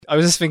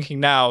was just thinking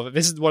now that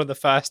this is one of the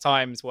first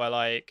times where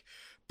like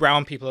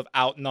brown people have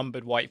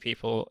outnumbered white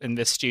people in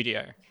this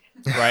studio.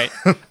 Right.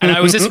 And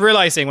I was just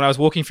realizing when I was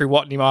walking through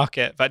Watney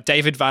Market that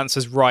David Vance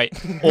was right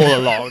all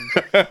along.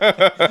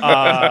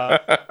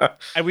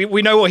 And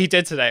we know what he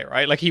did today,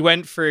 right? Like he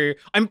went through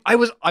I'm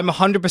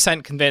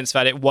 100% convinced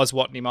that it was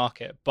Watney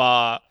Market,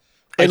 but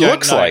it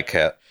looks like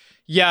it.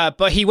 Yeah,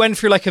 but he went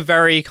through like a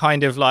very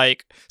kind of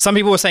like, some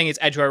people were saying it's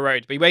Edgware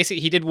Road, but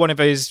he did one of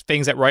those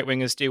things that right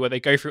wingers do where they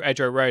go through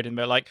Edgware Road and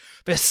they're like,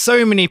 there's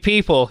so many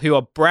people who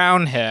are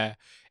brown here.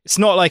 It's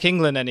not like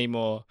England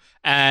anymore.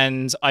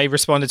 And I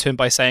responded to him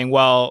by saying,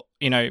 well,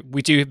 there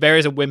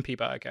is a Wimpy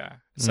burger.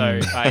 So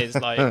that is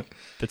like,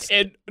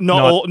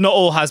 not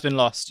all has been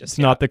lost. Just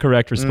not the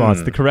correct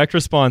response. The correct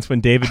response when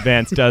David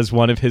Vance does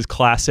one of his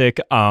classic,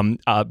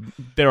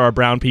 there are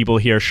brown people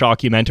here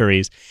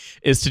shockumentaries,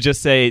 is to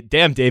just say,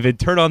 damn, David,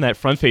 turn on that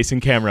front-facing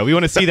camera. We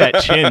want to see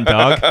that chin,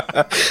 dog.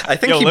 I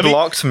think he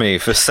blocked me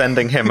for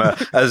sending him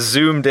a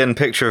zoomed-in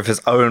picture of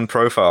his own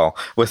profile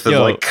with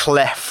the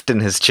cleft in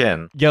his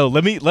chin. Yo,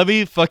 let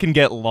me fucking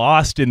get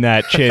lost in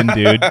that chin,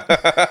 dude.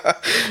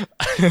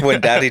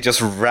 When Daddy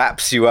just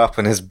wraps you up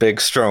in his big,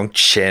 strong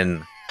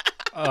chin.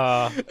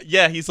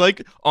 Yeah, he's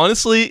like,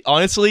 honestly,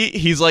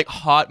 he's like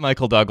hot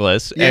Michael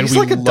Douglas. Yeah, and he's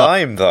like a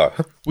dime, though.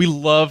 We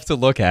love to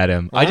look at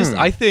him. I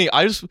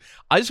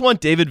just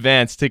want David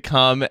Vance to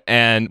come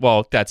and,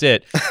 well, that's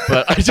it.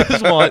 But I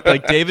just want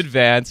like David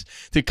Vance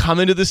to come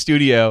into the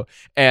studio,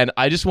 and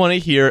I just want to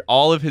hear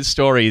all of his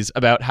stories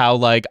about how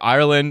like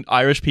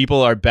Irish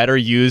people are better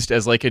used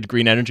as like a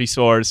green energy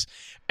source,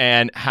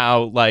 and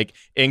how like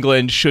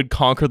England should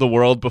conquer the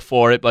world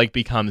before it like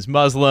becomes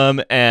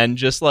Muslim, and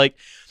just like,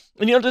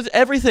 just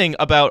everything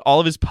about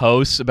all of his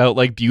posts about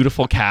like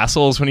beautiful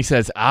castles when he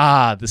says,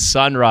 the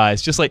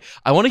sunrise. Just like,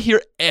 I want to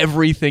hear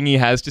everything he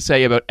has to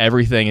say about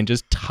everything and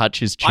just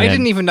touch his chin. I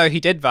didn't even know he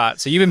did that.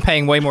 So you've been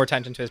paying way more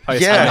attention to his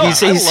posts. Yeah, he's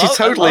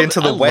totally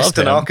into the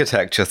Western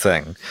architecture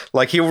thing.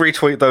 Like he'll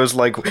retweet those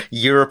like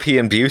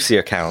European beauty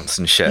accounts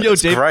and shit.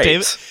 It's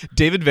great.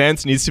 David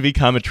Vance needs to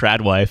become a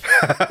trad wife.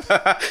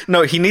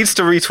 No, he needs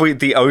to retweet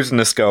the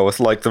Odinist girl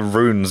with like the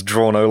runes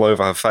drawn all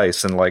over her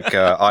face and like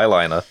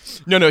eyeliner.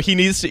 No,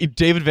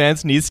 David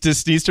Vance needs to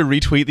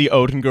retweet the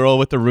Odin girl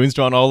with the runes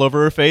drawn all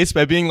over her face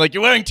by being like,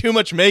 you're wearing too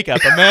much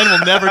makeup. A man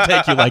will never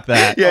take you like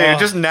that. Yeah, you're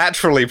just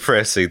naturally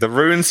prissy. The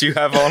runes you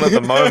have on at the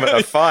moment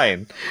are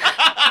fine.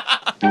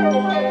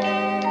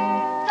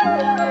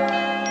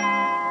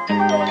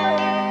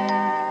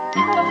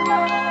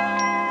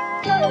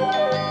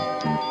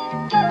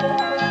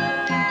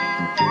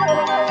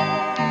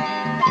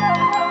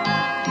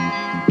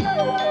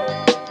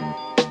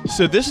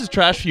 So this is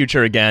Trash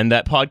Future again,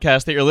 that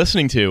podcast that you're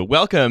listening to.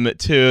 Welcome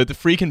to the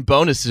freaking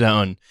bonus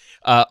zone.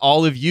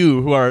 All of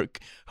you who are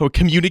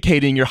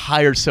communicating your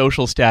higher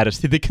social status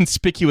through the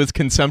conspicuous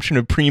consumption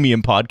of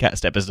premium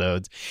podcast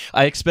episodes.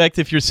 I expect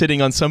if you're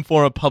sitting on some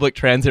form of public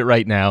transit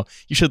right now,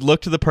 you should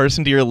look to the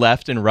person to your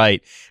left and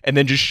right and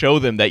then just show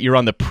them that you're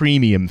on the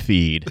premium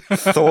feed.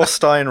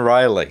 Thorstein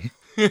Riley.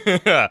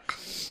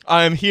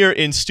 I'm here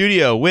in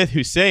studio with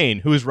Hussein,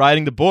 who is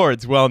riding the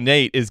boards while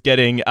Nate is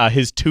getting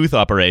his tooth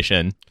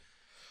operation.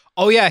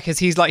 Oh yeah, because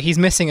he's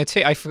missing a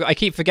tooth. I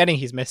keep forgetting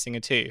he's missing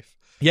a tooth.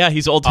 Yeah,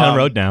 he's Old Town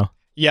Road now.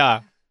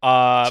 Yeah.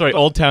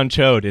 Old Town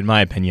Chode, in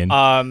my opinion.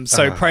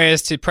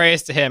 Prayers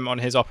to him on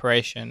his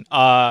operation.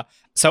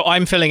 So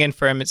I'm filling in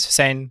for him. It's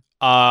Hussein.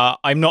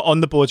 I'm not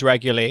on the boards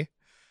regularly.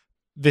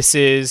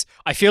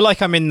 I feel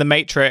like I'm in the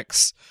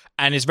Matrix,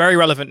 and it's very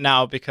relevant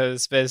now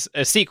because there's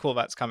a sequel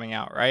that's coming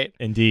out, right?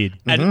 Indeed.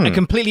 And a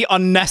completely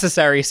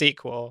unnecessary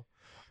sequel.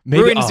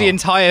 Ruins the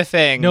entire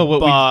thing.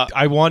 No,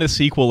 I want a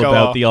sequel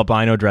about the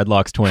albino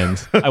dreadlocks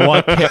twins. I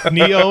want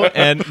Neo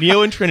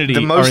and Trinity.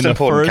 The most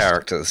important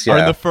characters. Yeah. Are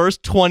in the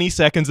first 20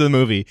 seconds of the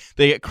movie.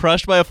 They get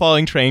crushed by a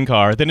falling train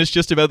car. Then it's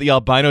just about the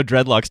albino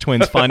dreadlocks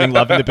twins finding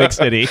love in the big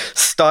city.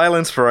 Style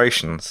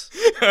inspirations.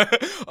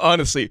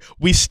 Honestly,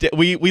 we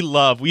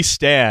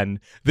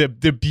stan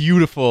the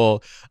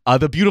beautiful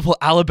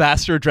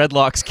alabaster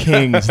dreadlocks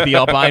kings, the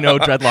albino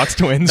dreadlocks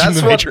twins from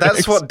the Matrix.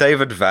 That's what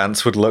David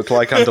Vance would look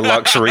like under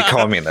luxury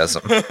communism.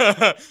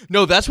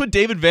 No, that's what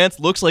David Vance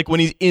looks like when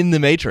he's in the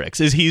Matrix.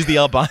 He's the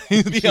albino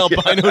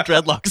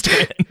dreadlocks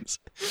twins.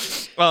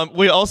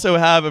 We also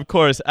have, of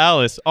course,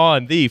 Alice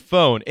on the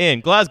phone in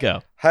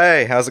Glasgow.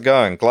 Hey, how's it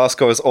going?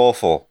 Glasgow is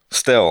awful.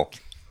 Still.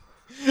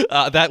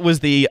 That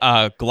was the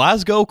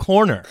Glasgow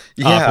corner.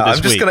 Yeah,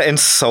 I'm just going to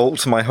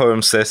insult my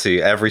home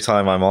city every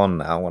time I'm on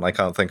now when I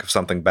can't think of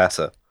something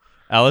better.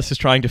 Alice is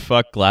trying to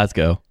fuck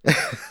Glasgow.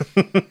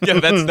 Yeah,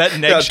 that's that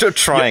neg. Yeah,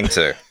 trying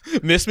to.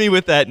 Miss me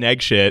with that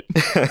neg shit.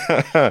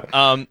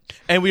 And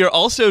we are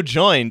also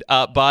joined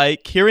by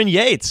Kieran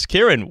Yates.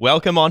 Kieran,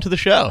 welcome onto the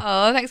show.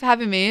 Oh, thanks for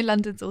having me.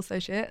 London's also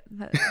shit.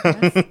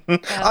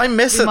 I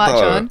miss it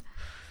though.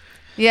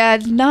 Yeah,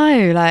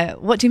 no, like,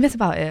 what do you miss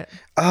about it?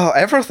 Oh,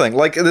 everything.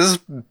 Like, there's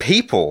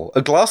people.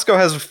 Glasgow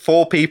has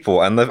 4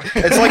 people, and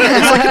it's like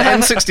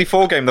an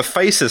N64 game. The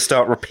faces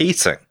start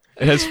repeating.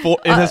 It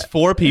has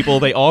four people.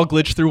 They all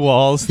glitch through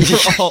walls.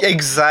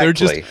 Exactly. They're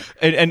just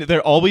and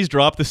they're always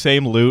drop the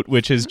same loot,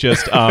 which is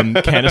just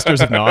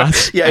canisters of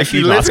NOS. Yeah, if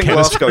you live in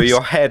Glasgow,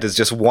 your head is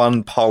just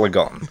one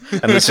polygon,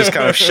 and it's just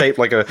kind of shaped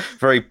like a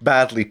very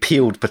badly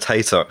peeled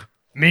potato.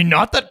 Me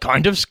not that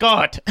kind of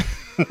Scot.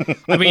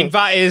 I mean,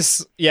 that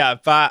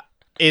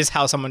is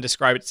how someone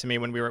described it to me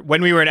when we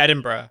were in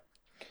Edinburgh.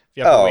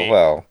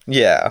 Well,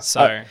 yeah.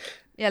 So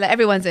yeah, like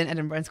everyone's in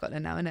Edinburgh and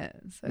Scotland now, isn't it?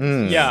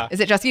 So yeah. Is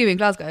it just you in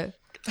Glasgow?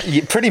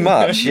 Yeah, pretty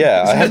much,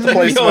 yeah. I had the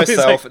place to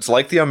myself. It's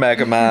like the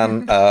Omega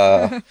Man.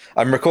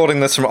 I'm recording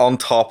this from on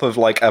top of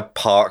like a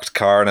parked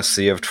car in a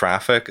sea of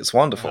traffic. It's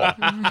wonderful.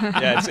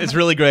 Yeah, it's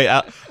really great.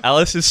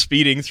 Alice is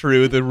speeding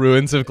through the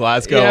ruins of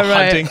Glasgow,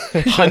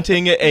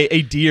 hunting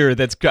a deer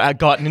that's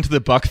gotten into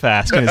the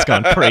Buckfast and has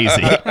gone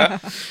crazy.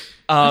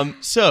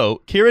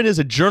 So, Kieran is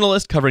a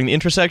journalist covering the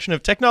intersection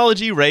of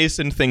technology, race,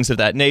 and things of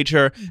that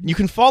nature. You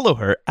can follow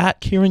her at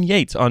Kieran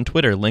Yates on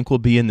Twitter. Link will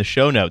be in the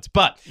show notes.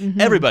 But,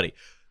 everybody,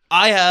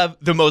 I have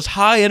the most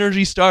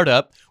high-energy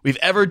startup we've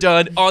ever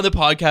done on the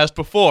podcast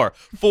before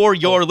for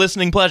your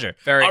listening pleasure.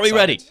 Are we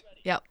ready?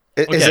 Yep.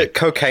 Is it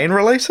cocaine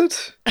related?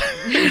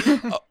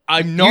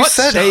 I'm not You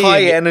said saying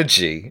high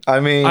energy. I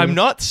mean, I'm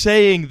not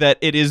saying that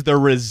it is the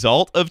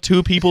result of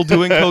two people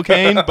doing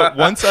cocaine, but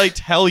once I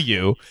tell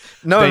you,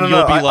 then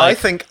you'll be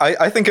like,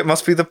 I think it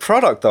must be the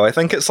product, though. I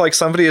think it's like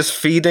somebody is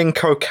feeding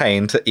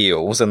cocaine to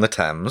eels in the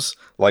Thames,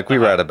 like we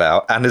read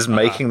about, and is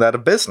making that a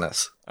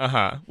business.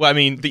 Well, I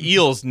mean, the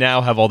eels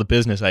now have all the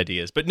business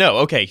ideas, but no.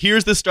 Okay,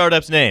 here's the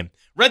startup's name: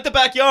 Rent the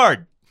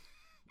Backyard.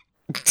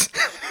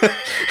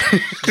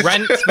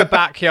 Rent the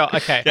backyard.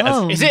 Okay. Yes.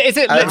 Oh. Is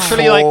it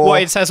literally like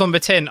what it says on the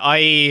tin,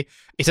 i.e.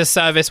 it's a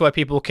service where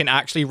people can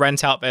actually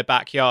rent out their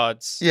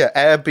backyards? Yeah,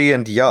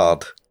 Airbnb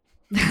yard.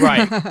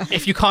 Right.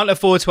 If you can't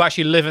afford to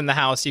actually live in the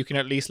house, you can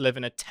at least live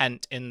in a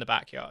tent in the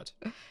backyard.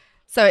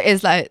 So it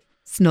is like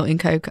snorting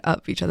coke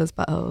up each other's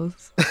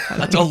buttholes.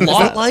 That's a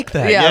lot like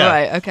that. Yeah,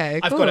 right. Okay.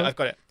 I've cool.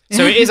 got it.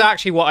 So it is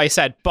actually what I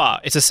said,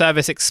 but it's a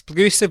service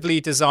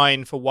exclusively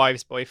designed for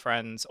wives,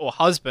 boyfriends, or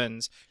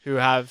husbands who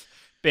have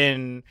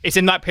been. It's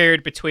in that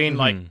period between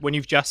like when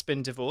you've just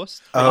been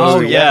divorced. Oh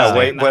yeah,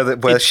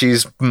 where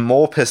she's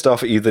more pissed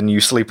off at you than you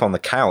sleep on the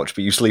couch,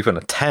 but you sleep in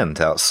a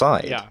tent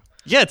outside.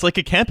 Yeah, it's like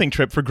a camping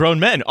trip for grown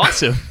men.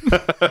 Awesome.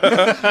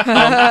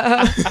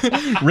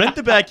 Rent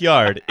the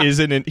Backyard is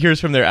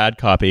here's from their ad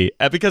copy,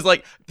 because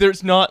like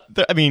there's not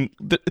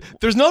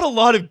a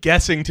lot of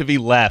guessing to be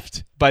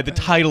left by the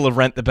title of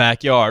Rent the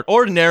Backyard.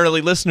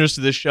 Ordinarily, listeners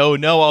to this show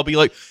know I'll be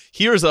like,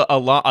 here's a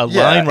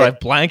line where I've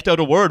blanked out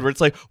a word where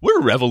it's like,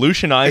 we're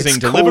revolutionizing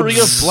delivery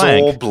of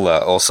blank.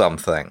 Zorbler or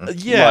something.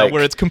 Yeah, like,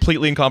 where it's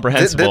completely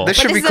incomprehensible. This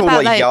should be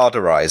called like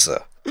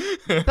Yarderizer.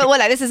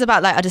 But this is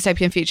about like a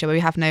dystopian future where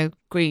we have no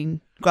green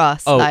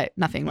grass, like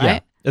nothing,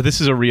 right? Yeah. This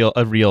is a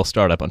real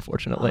startup,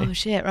 unfortunately. Oh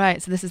shit!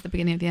 Right, so this is the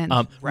beginning of the end.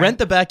 Rent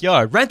the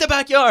Backyard. Rent the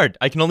Backyard.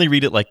 I can only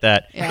read it like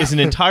that. Yeah. Is an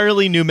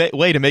entirely new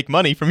way to make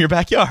money from your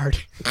backyard.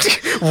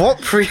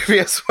 What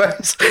previous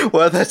ways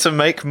were there to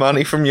make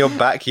money from your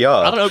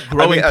backyard? I don't know.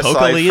 Growing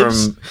coca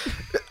leaves.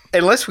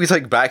 Unless we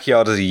take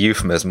backyard as a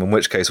euphemism, in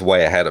which case,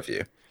 way ahead of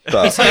you.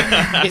 But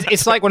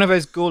it's like one of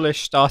those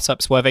ghoulish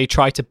startups where they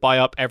try to buy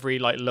up every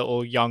like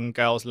little young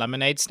girl's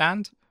lemonade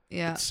stand.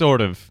 Yeah, sort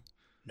of.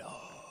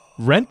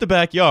 Rent the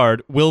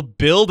Backyard will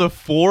build a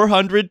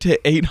 400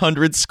 to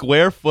 800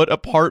 square foot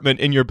apartment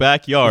in your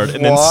backyard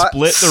and then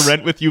split the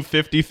rent with you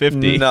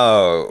 50-50.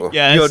 No.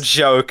 Yes. You're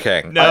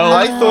joking. No.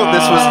 I thought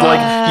this was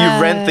like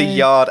you rent the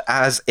yard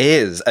as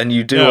is and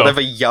you do whatever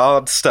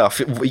yard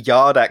stuff,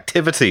 yard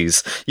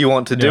activities you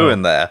want to do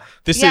in there.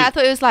 I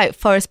thought it was like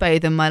forest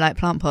bathe and my like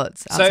plant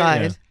pots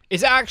outside.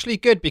 Is it actually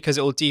good because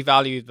it will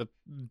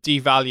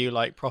devalue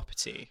like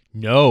property?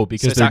 No,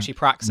 because it's actually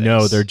praxis.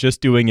 No, they're just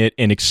doing it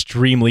in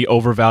extremely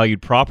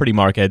overvalued property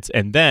markets,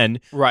 and then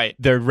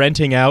they're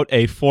renting out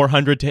a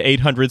 400 to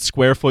 800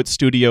 square foot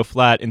studio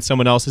flat in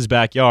someone else's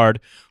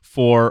backyard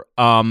for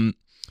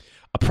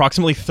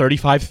approximately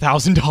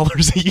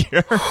 $35,000 a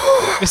year.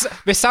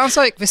 This sounds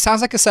like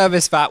a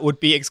service that would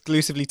be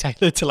exclusively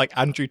tailored to like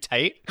Andrew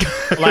Tate,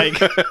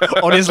 like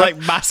on his like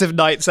massive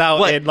nights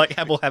out in like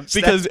Hemel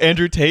Hempstead. Because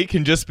Andrew Tate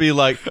can just be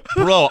like,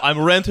 "Bro,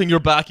 I'm renting your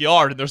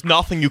backyard, and there's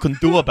nothing you can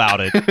do about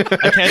it."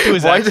 I can't do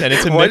his accent;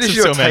 it's a mix of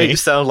so many. Tate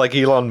sound like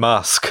Elon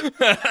Musk?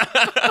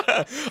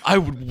 I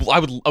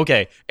would.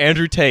 Okay,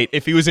 Andrew Tate,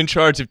 if he was in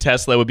charge of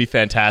Tesla, would be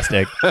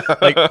fantastic.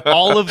 Like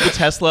all of the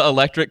Tesla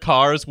electric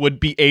cars would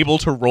be able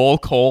to roll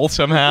coal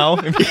somehow.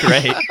 It'd be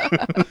great.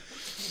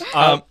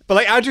 But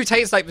like Andrew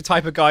Tate's like the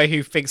type of guy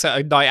who thinks that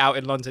a night out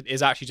in London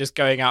is actually just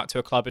going out to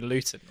a club in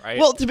Luton, right?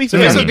 Well, to be fair,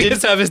 this would be a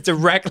service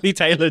directly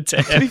tailored to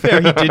him. To be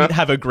fair, he didn't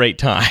have a great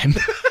time.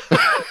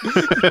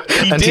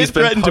 He's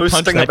been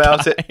posting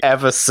about it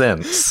ever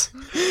since.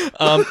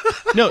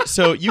 No,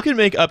 so you can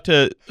make up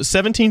to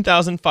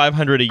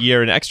 $17,500 a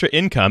year in extra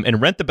income,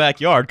 and Rent the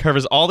Backyard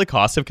covers all the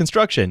costs of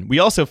construction. We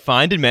also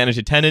find and manage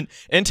a tenant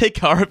and take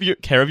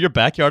care of your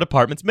backyard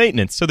apartment's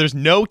maintenance, so there's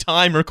no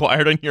time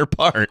required on your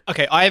part.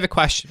 Okay, I have a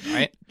question,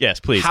 right? Yes,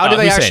 please. How do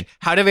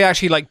they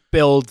actually like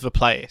build the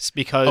place?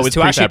 Because it's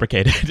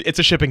prefabricated. It's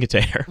a shipping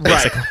container,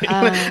 basically.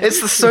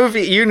 It's the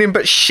Soviet Union,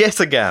 but shit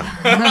again.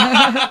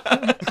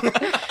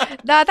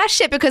 No, that's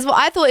shit, because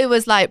I thought it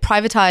was like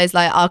privatized,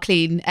 like our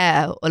clean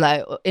air, or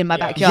like in my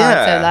backyard.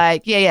 Yeah. So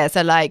like,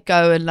 so like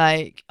go and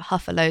like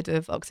huff a load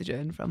of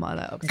oxygen from our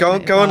like Go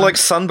and like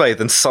sunbathe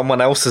in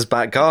someone else's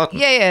back garden.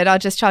 Yeah, and I'll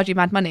just charge you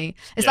mad money.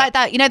 It's like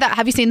that,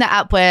 have you seen that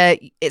app where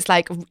it's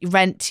like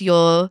rent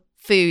your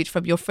food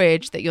from your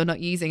fridge that you're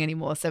not using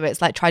anymore, so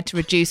it's like tried to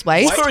reduce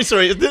waste.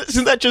 Sorry,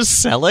 isn't that just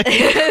selling?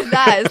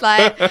 It's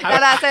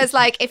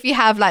like if you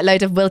have like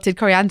load of wilted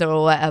coriander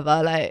or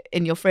whatever like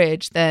in your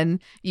fridge,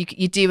 then you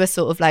do a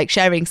sort of like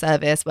sharing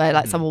service where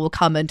like someone will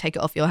come and take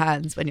it off your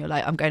hands when you're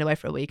like, I'm going away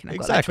for a week and I've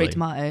got like 3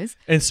 tomatoes.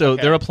 And so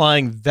they're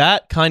applying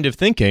that kind of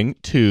thinking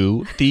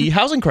to the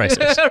housing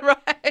crisis.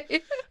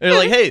 Right. They're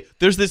like, hey,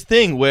 there's this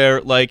thing where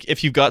like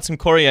if you've got some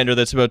coriander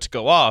that's about to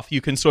go off,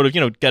 you can sort of,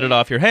 get it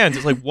off your hands.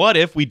 It's like, what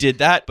if we did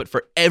that but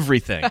for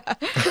everything?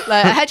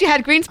 Like, had you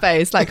had green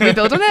space, like, can we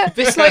build on it?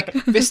 This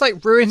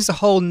ruins the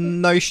whole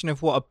notion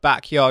of what a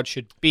backyard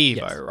should be,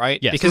 though, right?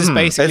 Yes. Because it's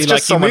basically it's like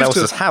just someone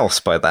else's house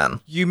by then.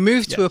 You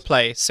move to a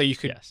place so you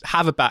could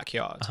have a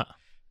backyard,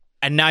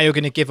 and now you're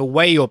going to give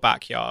away your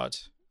backyard.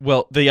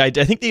 Well, I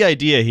think the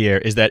idea here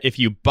is that if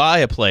you buy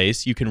a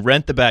place, you can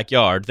rent the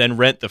backyard, then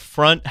rent the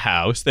front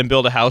house, then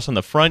build a house on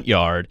the front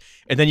yard,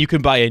 and then you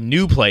can buy a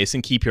new place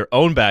and keep your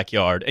own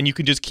backyard, and you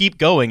can just keep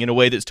going in a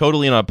way that's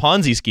totally in a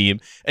Ponzi scheme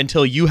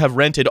until you have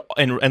rented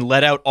and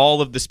let out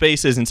all of the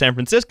spaces in San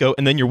Francisco,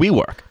 and then your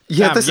WeWork.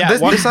 Yeah, this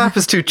app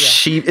is too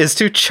cheap. It's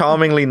too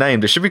charmingly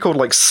named. It should be called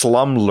like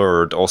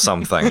Slumlord or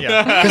something.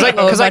 Because like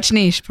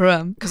niche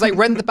param. Because like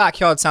Rent the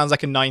Backyard sounds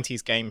like a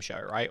 90s game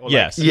show, right? Or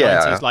yes. Like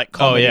 90s like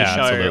comedy show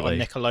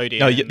absolutely. on Nickelodeon.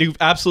 No, you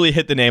absolutely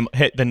hit the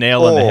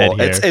nail on the head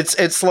here.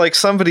 It's like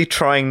somebody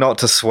trying not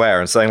to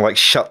swear and saying like,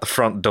 shut the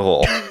front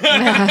door.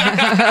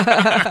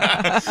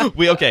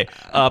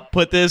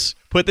 Put this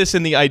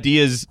in the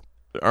ideas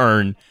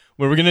urn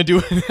where we're gonna do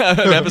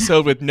an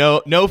episode with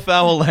no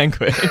foul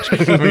language.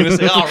 We're gonna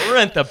say,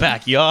 rent the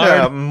backyard.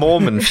 Yeah,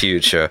 Mormon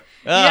future.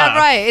 Yeah,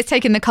 right. It's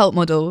taking the cult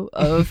model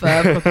of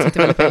property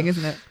developing,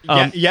 isn't it?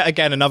 Yet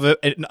again, another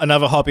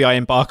hobby I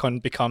embark on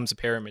becomes a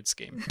pyramid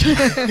scheme.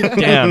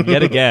 Damn,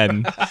 yet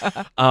again.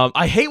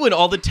 I hate when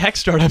all the tech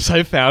startups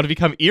I've found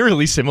become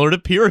eerily similar to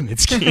pyramid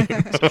schemes.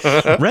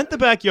 Rent the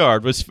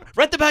Backyard was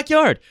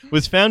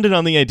founded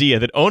on the idea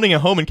that owning a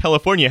home in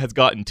California has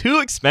gotten too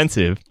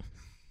expensive.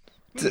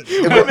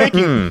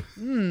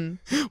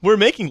 We're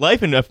making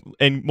life and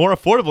more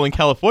affordable in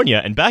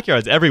California, and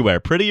backyards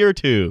everywhere prettier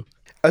too.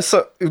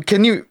 So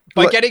can you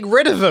getting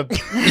rid of them?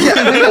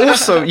 Yeah.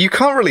 Also, you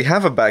can't really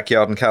have a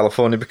backyard in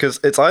California because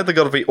it's either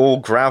got to be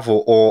all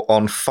gravel or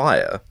on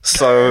fire.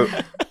 So,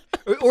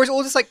 or it's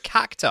all just like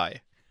cacti.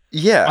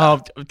 Yeah.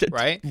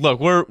 Right. Look,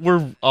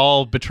 we're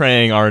all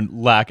betraying our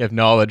lack of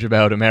knowledge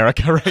about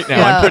America right now.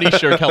 Yeah. I'm pretty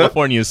sure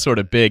California is sort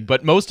of big,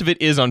 but most of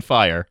it is on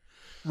fire.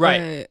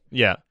 Right.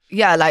 Yeah.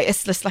 Yeah, like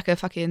it's just like a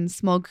fucking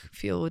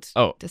smog-fueled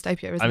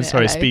dystopia, isn't it? I'm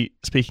sorry.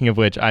 Speaking of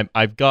which, I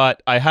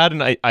had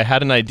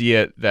an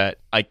idea that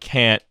I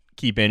can't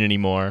keep in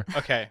anymore.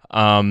 Okay.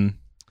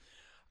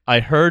 I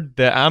heard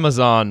the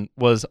Amazon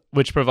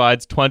which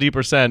provides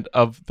 20%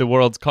 of the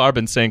world's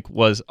carbon sink,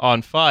 was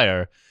on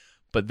fire.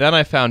 But then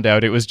I found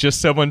out it was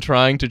just someone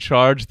trying to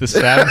charge the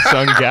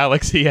Samsung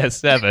Galaxy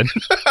S7.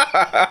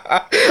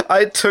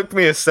 It took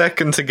me a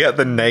second to get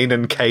the name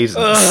and cadence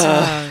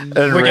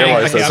and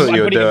realize that's what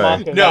you were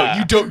doing. No,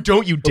 you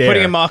don't you dare. We're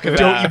putting a mark of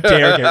Don't you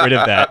dare get rid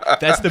of that.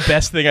 That's the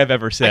best thing I've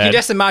ever said. I can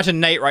just imagine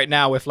Nate right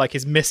now with like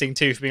his missing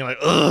tooth being like,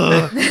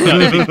 ugh.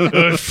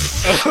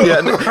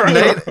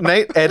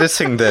 Nate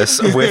editing this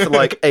with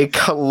like a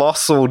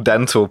colossal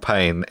dental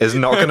pain is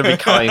not going to be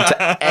kind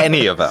to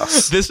any of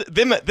us. This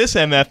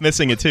MF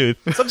missing a tooth.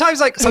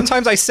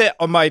 Sometimes I sit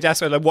on my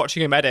desk and I'm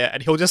watching him edit,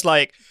 and he'll just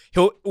like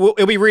he'll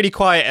be really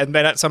quiet, and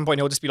then at some point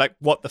he'll just be like,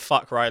 "What the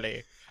fuck,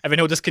 Riley?" And then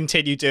he'll just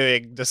continue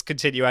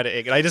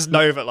editing, and I just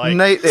know that like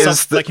Nate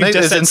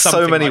is in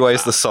so many like ways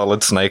that. the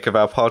Solid Snake of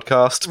our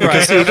podcast,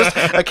 because he'll just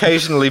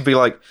occasionally be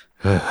like.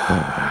 I'm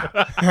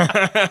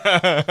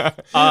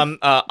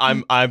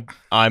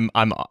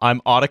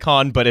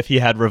Otacon, but if he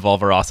had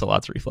Revolver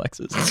Ocelot's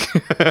reflexes.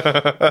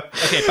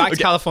 Okay, back to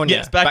California.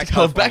 Yes, back to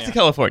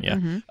California.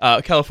 Mm-hmm.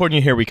 California,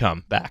 here we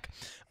come back.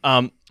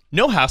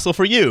 No hassle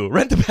for you.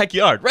 Rent the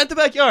backyard. Rent the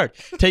backyard.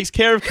 Takes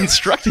care of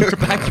constructing your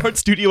backyard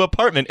studio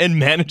apartment and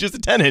manages a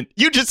tenant.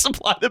 You just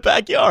supply the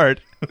backyard.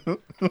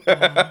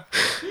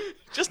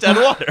 Just add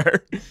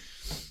water.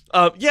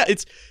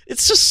 It's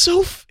just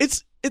so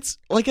it's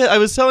like I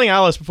was telling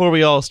Alice before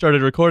we all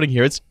started recording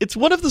here. It's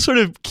one of the sort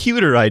of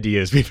cuter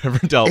ideas we've ever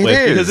dealt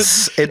with.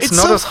 Because it's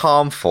not as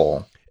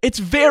harmful. It's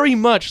very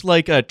much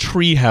like a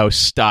treehouse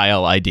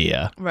style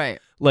idea. Right.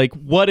 Like,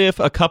 what if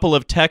a couple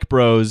of tech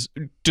bros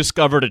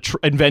discovered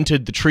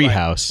invented the tree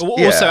house? But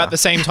also, at the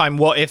same time,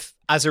 what if,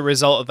 as a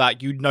result of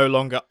that, you no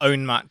longer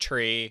own that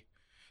tree?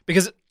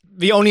 Because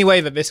the only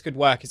way that this could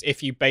work is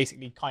if you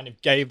basically kind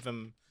of gave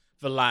them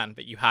the land,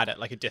 but you had it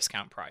like a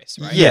discount price,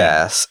 right?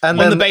 Yes, and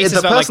then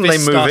the person they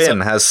move in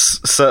has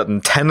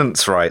certain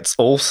tenants' rights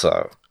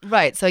also.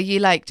 Right, so you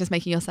like just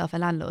making yourself a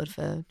landlord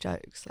for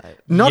jokes? Like,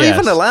 not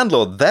even a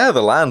landlord. They're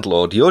the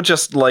landlord. You're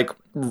just like,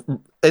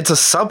 it's a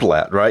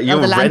sublet, right?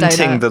 You're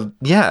renting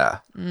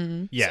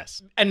the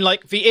Yes. And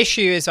like the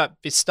issue is that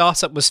the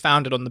startup was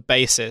founded on the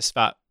basis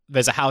that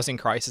there's a housing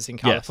crisis in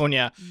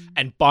California,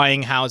 and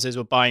buying houses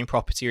or buying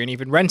property and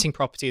even renting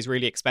property is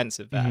really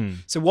expensive there.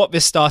 So what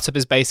this startup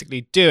is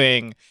basically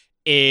doing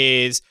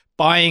is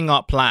buying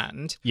up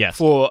land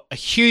for a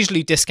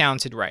hugely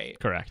discounted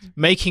rate. Correct.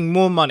 Making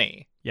more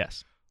money.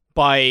 Yes.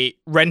 By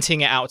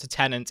renting it out to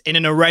tenants in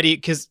an already,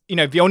 because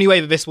the only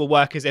way that this will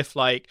work is if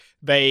like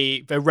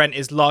the rent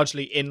is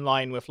largely in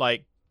line with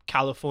like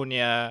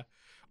California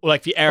or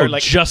like the area,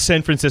 like just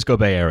San Francisco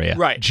Bay Area,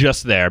 right?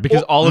 Just there,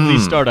 because all of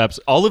these startups,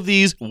 all of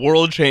these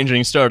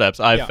world-changing startups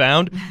I've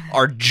found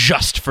are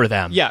just for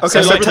them. Yeah.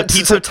 Okay,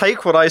 so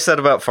take what I said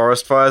about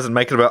forest fires and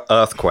make it about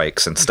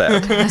earthquakes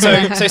instead.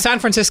 so San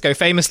Francisco,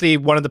 famously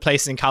one of the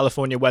places in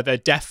California where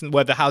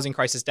the housing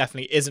crisis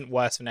definitely isn't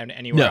worse than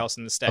anywhere else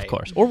in the state, of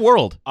course, or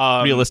world.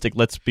 Realistic.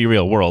 Let's be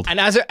real, world. And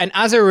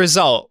as a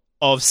result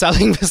of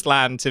selling this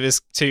land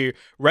to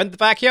rent the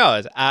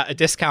backyard at a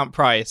discount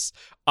price,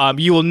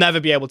 you will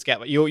never be able to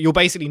get. You'll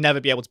basically never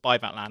be able to buy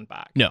that land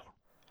back. No.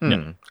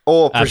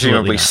 Or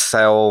presumably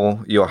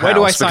sell your house. Where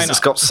do I sign because it's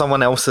got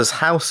someone else's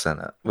house in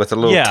it with a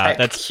little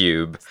tech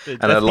cube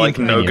and a like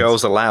no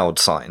girls allowed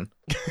sign.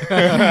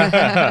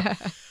 I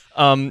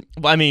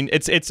mean,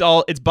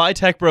 it's by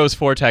tech bros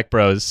for tech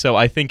bros, so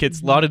I think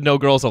it's a lot of no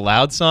girls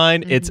allowed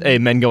sign. It's a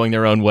men going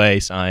their own way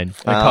sign.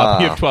 A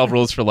copy of 12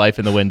 Rules for Life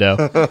in the window.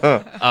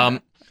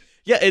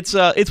 Yeah,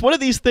 it's one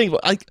of these things.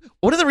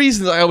 One of the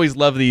reasons I always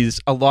love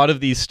a lot of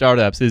these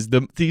startups is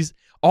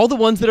all the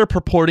ones that are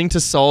purporting to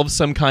solve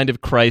some kind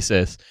of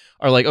crisis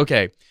are like,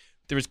 okay,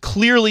 there's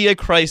clearly a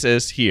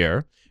crisis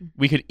here.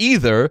 We could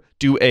either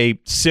do a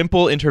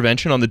simple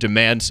intervention on the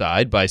demand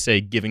side by,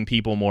 say, giving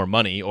people more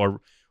money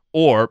or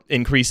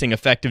increasing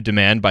effective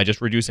demand by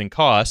just reducing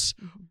costs,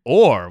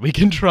 or we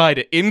can try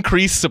to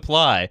increase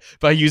supply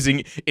by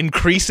using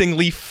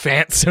increasingly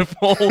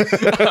fanciful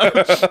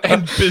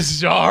and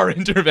bizarre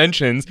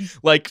interventions,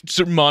 like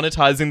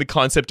monetizing the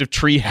concept of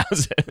tree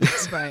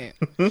houses. Right.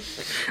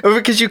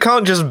 Because you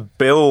can't just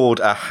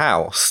build a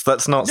house.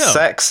 That's not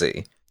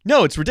sexy.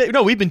 No, it's ridiculous.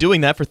 No, we've been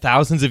doing that for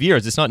thousands of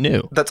years. It's not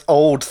new. That's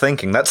old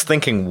thinking. That's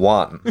thinking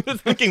one.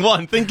 Thinking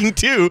one. Thinking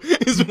two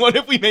is what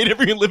if we made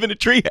everyone live in a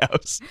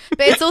treehouse?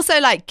 But it's also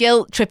like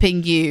guilt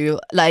tripping you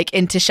like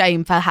into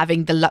shame for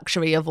having the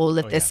luxury of all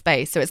of this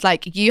space. So it's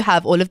like you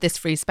have all of this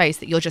free space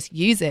that you're just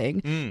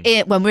using.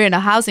 When we're in a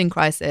housing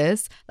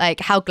crisis, like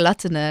how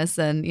gluttonous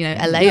and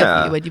LA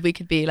of you when we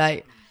could be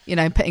like,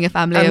 putting a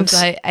family of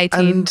like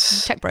 18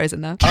 tech bros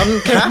in there.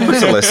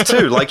 Uncapitalist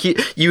too. Like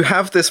you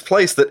have this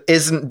place that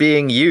isn't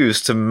being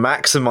used to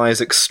maximize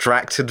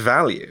extracted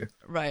value.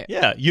 Right.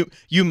 Yeah,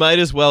 you might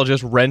as well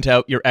just rent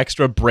out your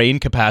extra brain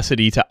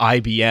capacity to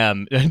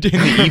IBM in the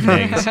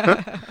evenings.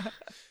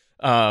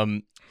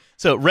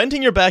 So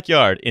renting your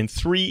backyard in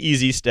 3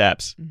 easy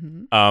steps.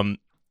 Do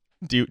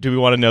we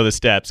want to know the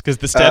steps? Because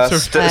the steps are...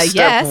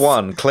 Step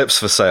 1, clips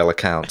for sale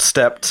account.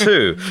 Step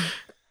 2...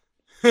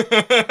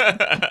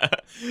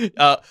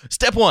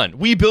 Step 1,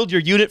 we build your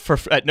unit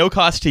at no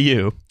cost to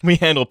you. We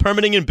handle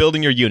permitting and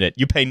building your unit.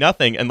 You pay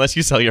nothing unless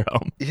you sell your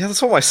home. Yeah,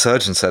 that's what my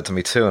surgeon said to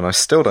me too, and I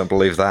still don't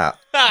believe that.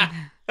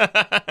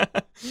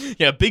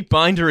 Yeah, big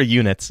binder of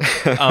units.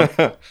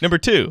 Number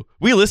 2,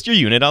 we list your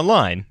unit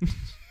online.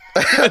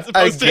 As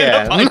opposed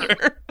to a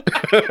binder.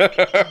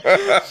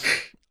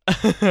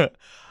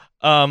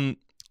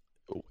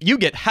 You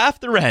get half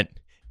the rent.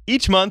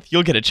 Each month,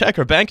 you'll get a check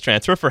or bank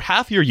transfer for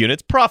half your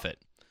unit's profit.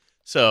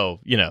 So,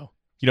 you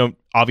don't,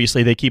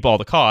 obviously they keep all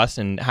the costs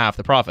and half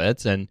the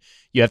profits, and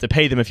you have to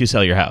pay them if you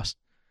sell your house.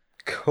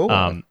 Cool.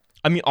 I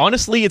mean,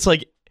 honestly, it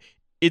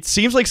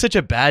seems like such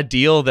a bad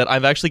deal that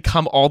I've actually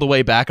come all the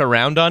way back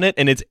around on it,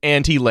 and it's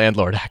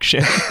anti-landlord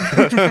action.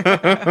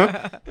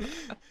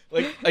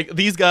 like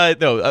these guys,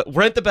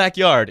 rent the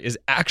backyard is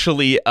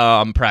actually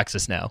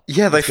praxis now.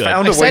 Yeah, they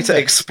found a way to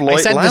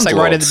exploit landlords. I said this like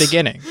right at the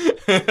beginning.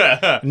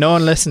 No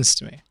one listens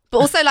to me. But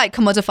also like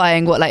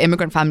commodifying what like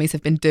immigrant families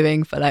have been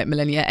doing for like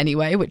millennia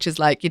anyway, which is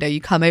like, you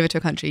come over to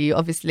a country, you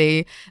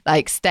obviously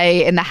like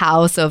stay in the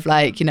house of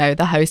like,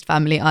 the host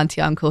family,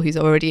 auntie, uncle who's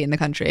already in the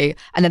country.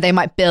 And then they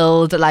might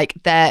build like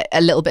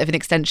a little bit of an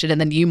extension, and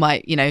then you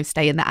might,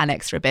 stay in the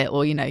annex for a bit,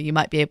 or, you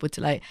might be able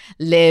to like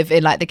live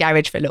in like the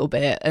garage for a little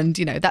bit. And,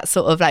 that's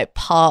sort of like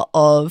part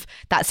of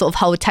that sort of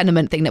whole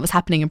tenement thing that was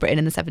happening in Britain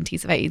in the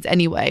 70s or 80s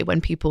anyway,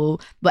 when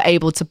people were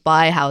able to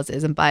buy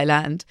houses and buy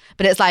land.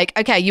 But it's like,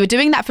 okay, you were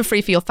doing that for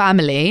free for your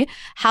family.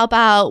 How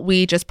about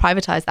we just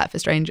privatize that for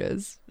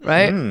strangers,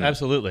 right?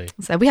 Absolutely.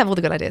 So we have all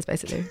the good ideas,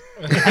 basically.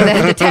 And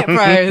then the tech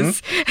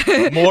bros.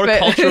 More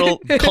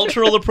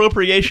cultural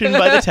appropriation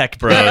by the tech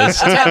bros.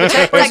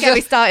 Don't get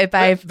me started,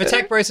 babe. The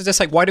tech bros are just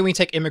like, why don't we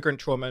take immigrant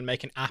trauma and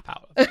make an app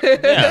out of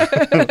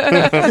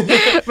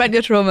it? Rent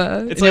your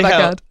trauma. It's like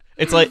how.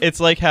 It's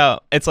like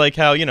how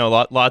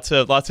lots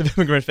of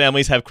immigrant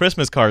families have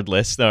Christmas card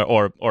lists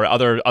or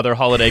other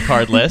holiday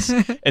card lists,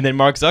 and then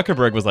Mark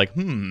Zuckerberg was like,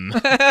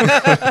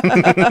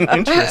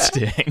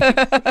 interesting.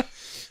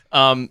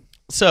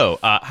 So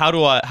how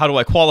do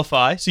I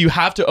qualify? So you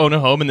have to own a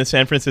home in the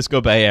San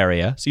Francisco Bay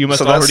Area. So you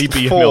must already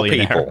be a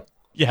millionaire. People.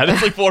 Yeah,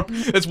 that's like four.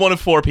 That's one of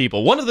 4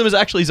 people. One of them is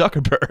actually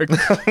Zuckerberg.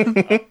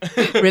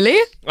 Really?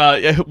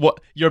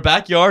 Your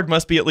backyard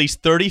must be at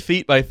least 30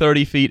 feet by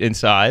 30 feet in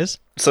size.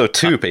 So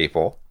 2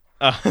 people.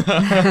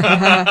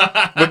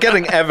 We're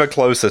getting ever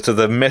closer to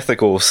the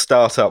mythical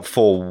startup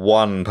for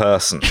 1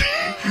 person.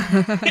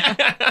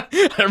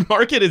 Our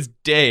market is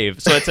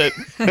Dave, so it's at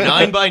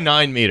 9 by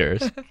 9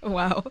 meters.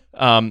 Wow.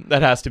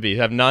 That has to be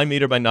have 9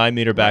 meter by 9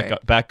 meter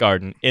back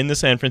garden in the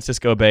San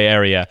Francisco Bay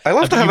Area. I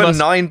love to have a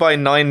 9 by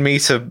 9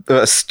 meter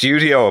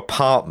studio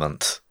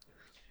apartment.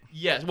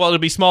 Yes, well, it'll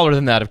be smaller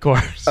than that, of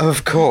course.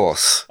 Of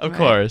course. Of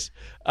course.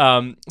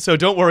 So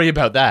don't worry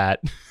about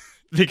that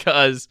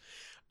because.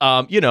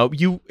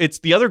 It's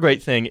the other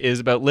great thing is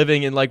about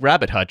living in like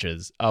rabbit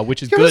hutches,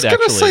 which is good, actually. I was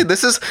going to say,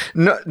 this is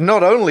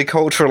not only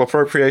cultural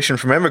appropriation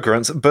from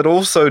immigrants, but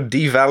also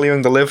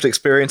devaluing the lived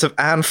experience of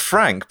Anne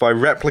Frank by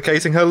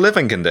replicating her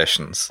living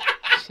conditions.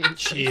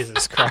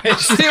 Jesus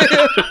Christ.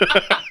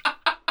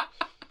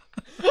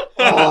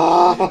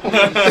 I'm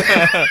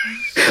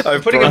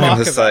putting a mark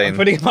of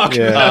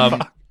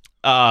that.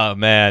 Oh,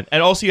 man.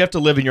 And also you have to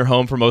live in your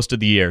home for most of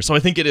the year. So I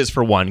think it is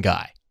for one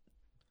guy.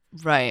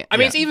 Right. I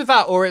mean, it's either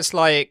that or it's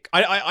like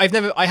I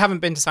haven't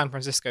been to San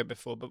Francisco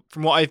before, but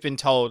from what I've been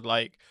told,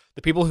 like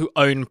the people who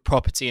own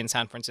property in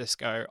San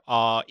Francisco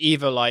are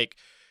either like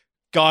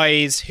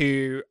guys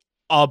who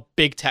are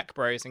big tech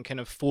bros and can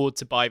afford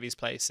to buy these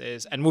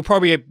places and will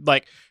probably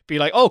like be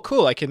like, oh,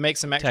 cool, I can make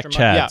some extra money.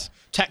 Chads. Yeah,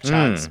 tech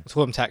chads. Let's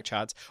call them tech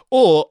chads.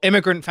 Or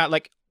immigrant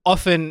like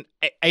often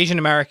Asian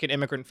American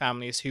immigrant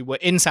families who were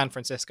in San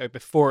Francisco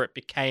before it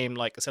became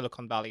like a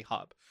Silicon Valley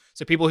hub.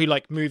 So people who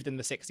like moved in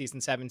the 60s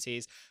and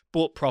 70s,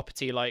 bought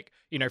property like,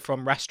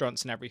 from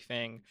restaurants and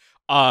everything.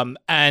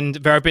 And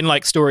there have been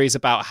like stories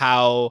about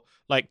how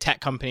like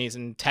tech companies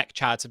and tech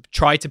chads have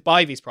tried to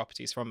buy these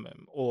properties from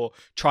them or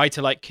try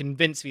to like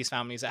convince these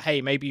families that, hey,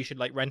 maybe you should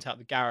like rent out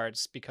the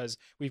garage because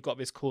we've got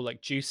this cool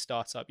like juice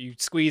startup. You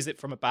squeeze it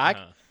from a bag.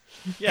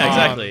 Yeah,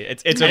 exactly.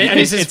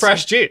 It's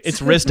fresh juice. It's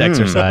wrist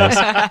exercise.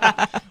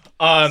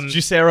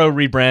 Juicero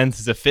rebrands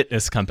as a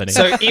fitness company.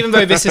 So even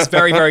though this is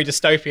very, very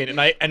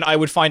dystopian, and I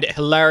would find it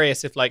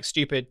hilarious if like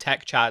stupid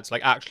tech chads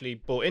like actually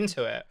bought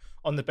into it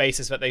on the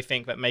basis that they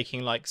think that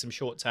making like some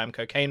short-term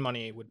cocaine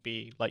money would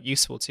be like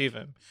useful to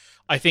them.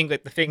 I think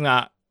that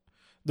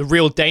the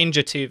real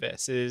danger to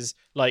this is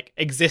like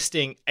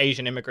existing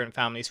Asian immigrant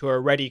families who are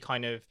already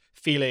kind of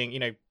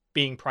feeling,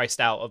 being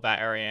priced out of that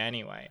area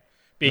anyway.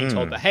 Being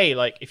told that, hey,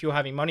 like if you're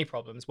having money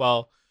problems,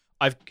 well,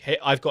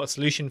 I've got a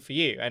solution for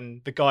you.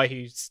 And the guy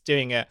who's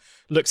doing it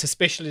looks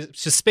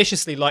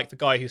suspiciously like the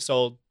guy who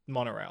sold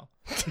monorail.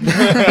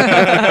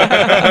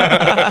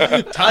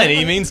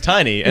 Tiny means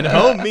tiny, and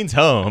home means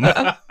home.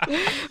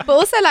 But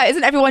also, like,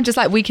 isn't everyone just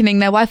like weakening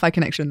their Wi-Fi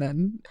connection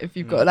then? If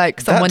you've got like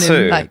someone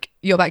in like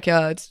your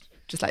backyard,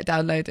 just like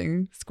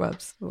downloading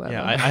Scrubs or whatever.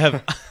 Yeah, I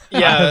have.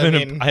 Yeah,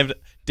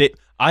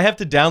 I have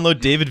to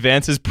download David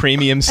Vance's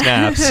premium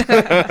snaps.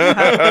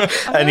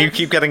 And you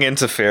keep getting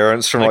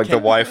interference from like the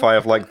Wi-Fi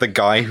of like the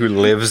guy who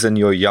lives in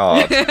your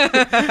yard.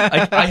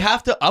 I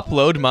have to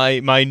upload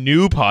my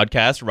new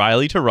podcast,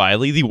 Riley to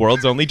Riley, the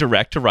world's only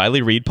direct to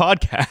Riley Reid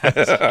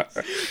podcast.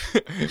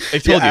 I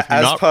told you,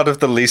 as part of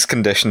the lease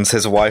conditions,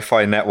 his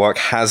Wi-Fi network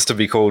has to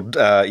be called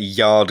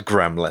Yard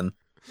Gremlin.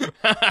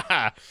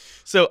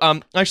 So,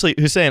 actually,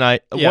 Hussein,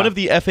 one of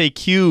the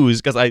FAQs,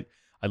 because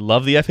I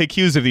love the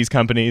FAQs of these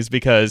companies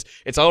because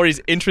it's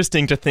always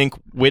interesting to think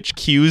which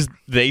Qs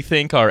they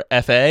think are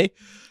FA,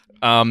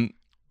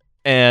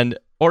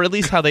 or at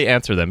least how they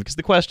answer them, because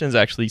the questions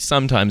actually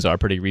sometimes are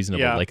pretty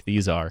reasonable, like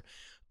these are.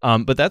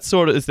 But that's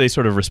sort of as they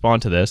sort of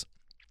respond to this.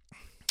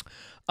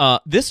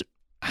 This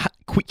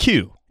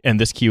Q, and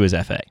this Q is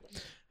FA.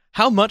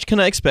 How much can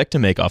I expect to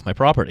make off my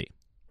property?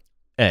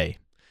 A.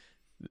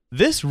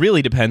 This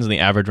really depends on the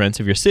average rents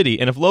of your city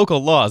and if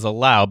local laws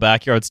allow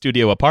backyard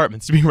studio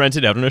apartments to be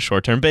rented out on a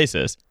short-term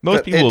basis.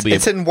 Most people will be...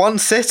 It's in one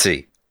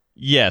city.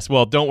 Yes,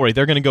 well, don't worry.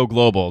 They're going to go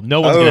global.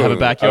 No one's going to have a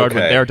backyard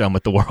when they're done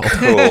with the world.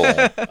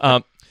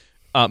 Cool.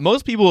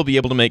 Most people will be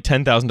able to make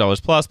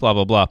 $10,000 plus, blah,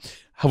 blah, blah.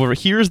 However,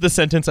 here's the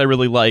sentence I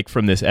really like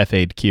from this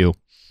FAQ.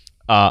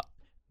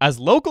 as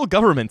local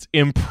governments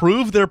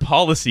improve their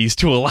policies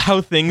to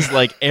allow things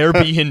like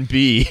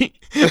Airbnb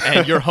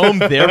and your home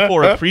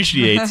therefore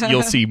appreciates,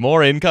 you'll see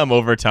more income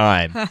over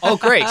time. Oh,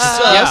 great.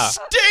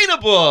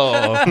 Sustainable!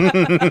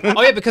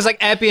 Oh, yeah, because like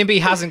Airbnb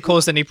hasn't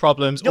caused any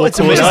problems. No, or it's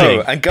caused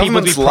amazing. And people to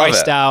governments be love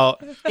priced it.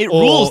 out. It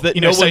or, rules that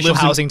you know, no one social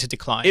lives housing to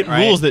decline. It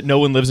right? rules that no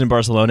one lives in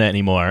Barcelona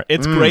anymore.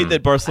 It's great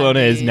that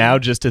Barcelona is now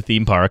just a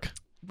theme park.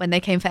 When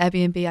they came for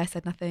Airbnb, I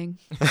said nothing.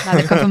 Now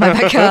they've come for my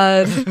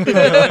backyard.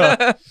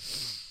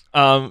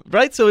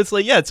 Right? So it's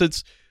like, yeah, so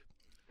it's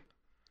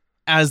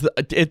as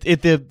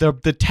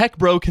the tech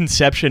bro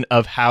conception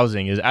of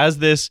housing is as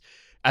this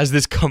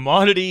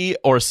commodity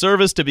or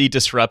service to be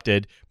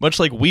disrupted, much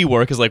like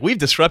WeWork is like, we've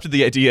disrupted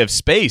the idea of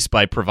space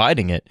by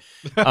providing it.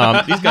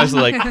 These guys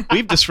are like,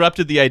 we've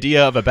disrupted the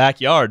idea of a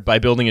backyard by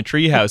building a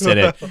treehouse in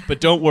it.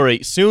 But don't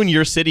worry, soon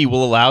your city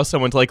will allow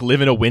someone to like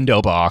live in a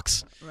window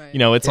box. Right. You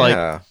know, it's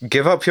like,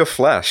 give up your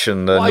flesh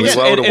and the new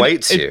world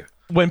awaits you.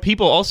 When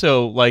people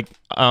also like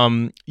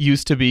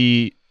used to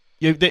be,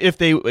 if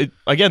they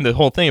again, the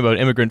whole thing about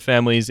immigrant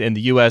families in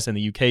the US and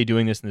the UK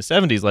doing this in the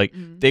 70s, like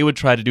they would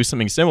try to do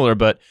something similar,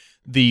 but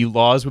the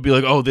laws would be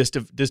like, oh, this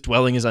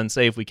dwelling is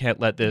unsafe, we can't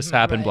let this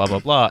happen, blah blah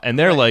blah. And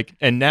they're like,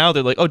 and now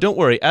they're like, oh, don't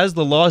worry, as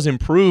the laws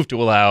improve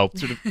to allow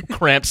sort of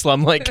cramped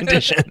slum-like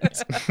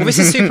conditions. Well, this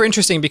is super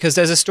interesting because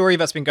there's a story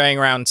that's been going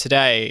around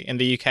today in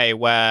the UK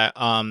where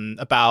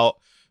about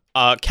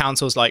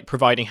councils like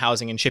providing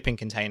housing in shipping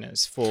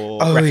containers for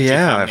refugee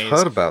families. I've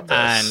heard about this.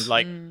 And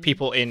like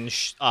people in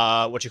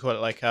what do you call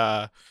it, like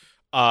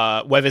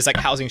where there's like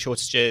housing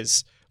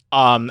shortages.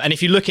 And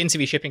if you look into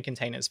these shipping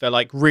containers, they're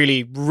like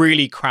really,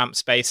 really cramped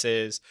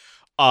spaces.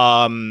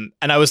 And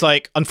I was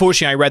like,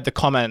 unfortunately, I read the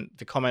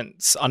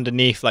comments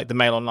underneath like the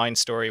Mail Online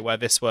story where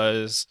this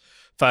was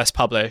first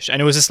published,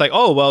 and it was just like,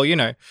 oh well, you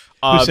know,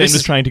 Hussein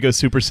was trying to go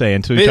Super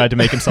Saiyan, so he tried to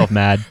make himself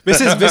mad. This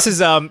is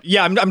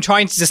yeah, I'm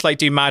trying to just like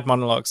do mad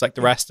monologues like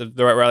the rest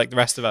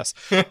of us.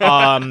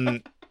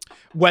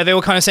 Where they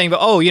were kind of saying that,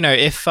 oh, you know,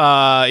 if,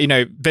 you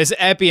know, there's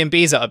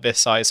Airbnbs that are this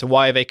size, so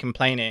why are they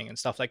complaining and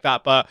stuff like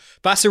that? But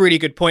that's a really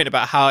good point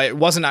about how it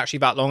wasn't actually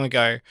that long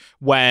ago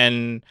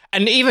when,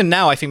 and even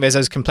now, I think there's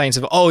those complaints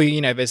of, oh,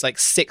 you know, there's like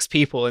 6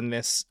 people in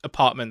this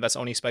apartment that's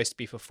only supposed to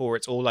be for 4.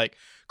 It's all like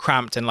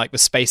cramped and like the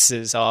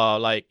spaces are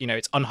like, you know,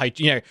 it's unhygienic.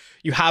 You know,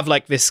 you have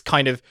like this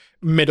kind of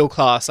middle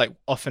class, like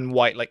often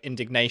white, like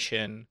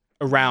indignation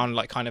around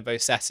like kind of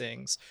those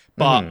settings.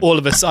 But all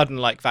of a sudden,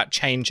 like that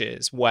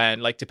changes when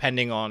like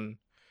depending on,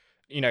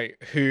 you know,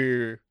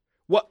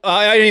 what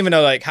I don't even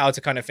know like how to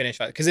kind of finish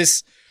that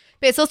because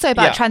but it's also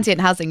about transient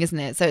housing, isn't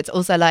it? So it's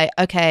also like,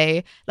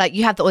 okay, like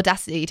you have the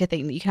audacity to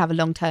think that you can have a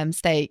long-term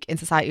stake in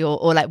society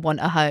or like want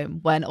a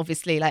home when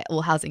obviously like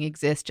all housing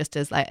exists just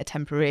as like a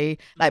temporary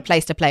like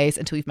place to place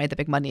until you've made the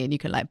big money and you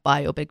can like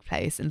buy your big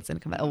place in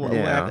Silicon Valley or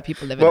wherever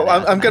people live in.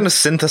 Well, I'm going to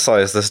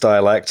synthesize this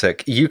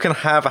dialectic. You can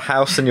have a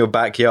house in your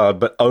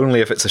backyard, but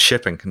only if it's a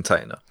shipping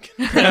container.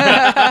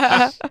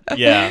 Yeah,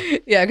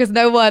 because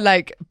no one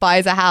like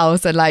buys a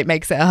house and like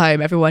makes it a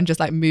home. Everyone just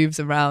like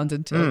moves around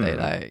until they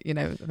like, you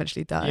know,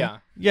 eventually die.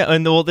 Yeah,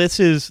 and well,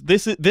 this is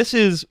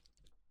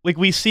like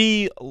we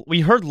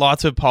heard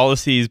lots of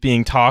policies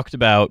being talked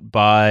about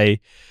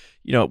by,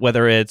 you know,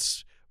 whether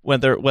it's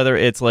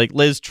like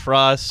Liz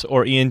Truss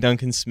or Ian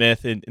Duncan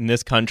Smith in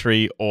this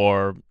country,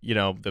 or, you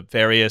know, the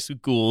various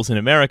ghouls in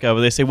America,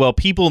 where they say, well,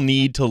 people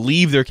need to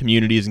leave their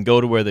communities and go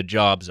to where the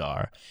jobs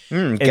are.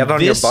 Get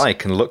on your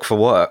bike and look for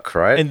work,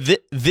 right? And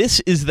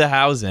this is the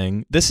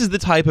housing. This is the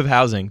type of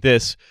housing.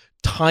 This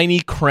tiny,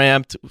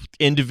 cramped,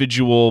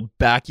 individual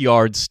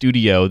backyard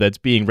studio that's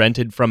being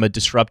rented from a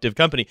disruptive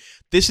company.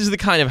 This is the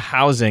kind of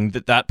housing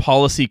that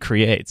policy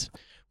creates,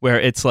 where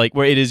it's like,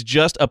 where it is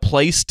just a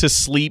place to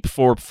sleep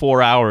for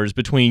 4 hours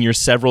between your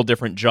several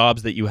different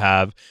jobs that you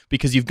have,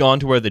 because you've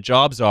gone to where the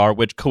jobs are,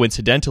 which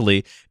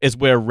coincidentally is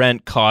where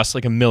rent costs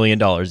like $1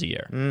 million a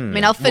year. I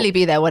mean, I'll fully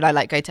be there when I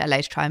like go to LA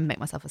to try and make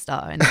myself a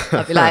star, and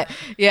I'll be like,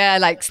 yeah,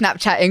 like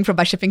Snapchatting from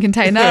my shipping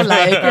container,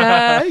 like,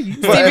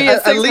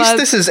 at least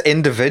this is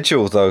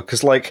individual though,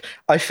 because like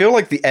I feel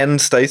like the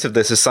end state of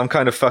this is some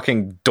kind of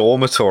fucking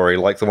dormitory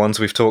like the ones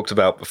we've talked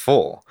about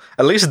before.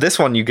 At least this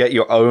one you get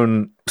your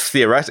own,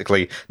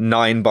 theoretically,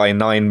 9 by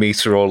 9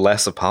 meter or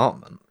less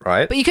apartment,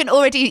 right? But you can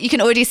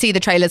already see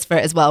the trailers for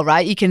it as well,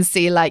 right? You can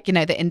see like, you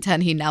know, the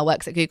intern who now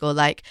works at Google,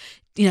 like,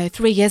 you know,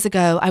 3 years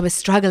ago, I was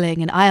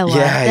struggling in Iowa.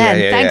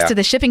 Thanks to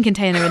the shipping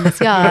container in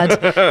this yard,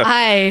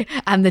 I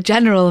am the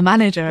general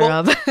manager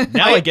of.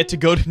 Now I get to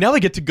go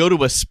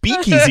to a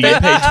speakeasy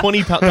and pay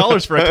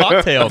 $20 for a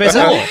cocktail.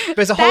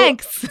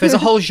 There's a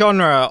whole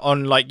genre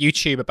on like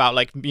YouTube about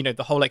like, you know,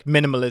 the whole like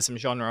minimalism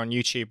genre on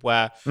YouTube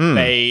where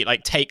they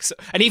like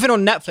and even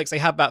on Netflix they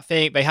have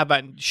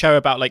that show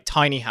about like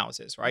tiny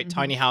houses, right?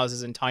 Tiny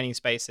houses and tiny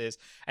spaces,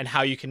 and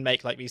how you can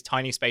make like these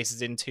tiny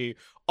spaces into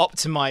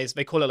optimized,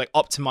 they call it like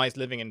optimized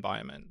living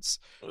environments.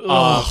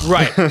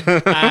 Right.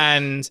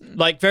 And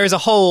like there is a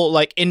whole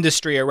like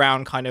industry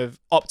around kind of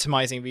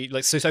optimizing the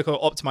like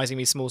so-called optimizing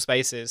these small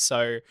spaces.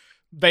 So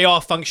they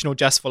are functional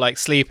just for like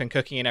sleep and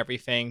cooking and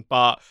everything,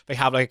 but they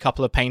have like a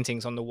couple of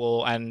paintings on the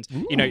wall, and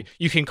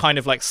you can kind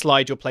of like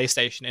slide your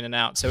PlayStation in and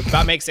out. So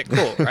that makes it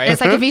cool, right?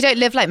 It's like if you don't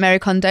live like Mary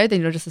Kondo,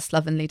 then you're just a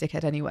slovenly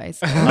dickhead anyways.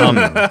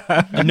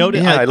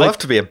 I'd love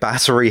to be a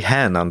battery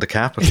hen under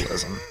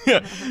capitalism.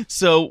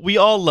 So we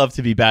all love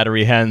to be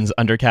battery hens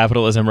under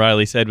capitalism,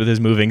 Riley said with his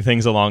moving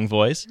things along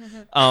voice.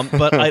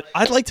 But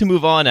I'd like to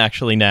move on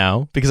actually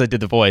now, because I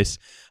did the voice.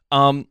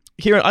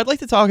 Kieran, I'd like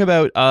to talk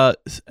about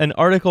an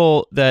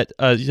article that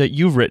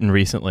you've written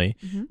recently,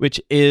 which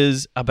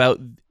is about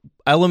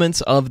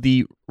elements of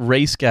the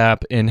race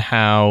gap in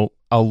how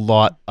a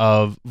lot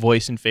of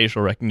voice and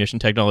facial recognition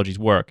technologies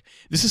work.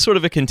 This is sort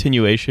of a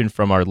continuation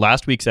from our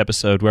last week's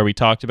episode where we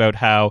talked about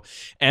how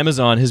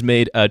Amazon has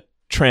made a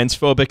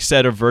transphobic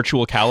set of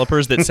virtual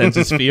calipers that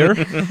senses fear,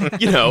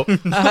 like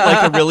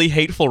a really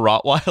hateful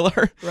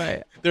Rottweiler.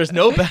 Right. There's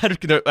no bad,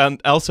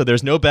 also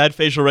there's no bad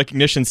facial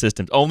recognition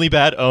systems, only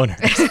bad owners.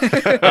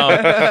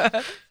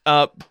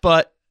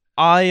 But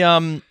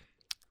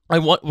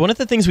one of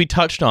the things we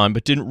touched on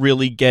but didn't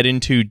really get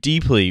into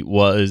deeply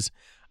was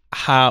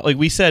how, like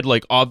we said,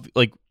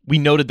 we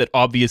noted that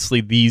obviously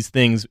these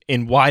things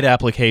in wide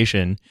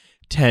application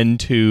tend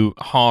to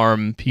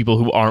harm people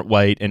who aren't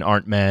white and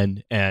aren't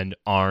men and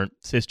aren't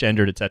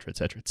cisgendered, et cetera, et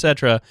cetera, et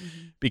cetera,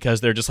 because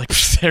they're just like,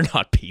 they're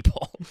not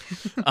people.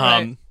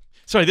 Right.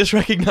 Sorry, this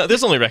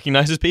only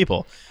recognizes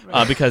people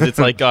because it's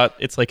like an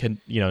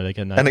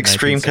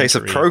extreme case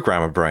of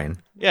programmer brain.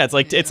 Yeah,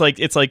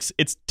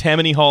 it's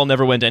Tammany Hall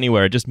never went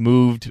anywhere; it just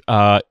moved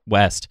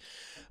west.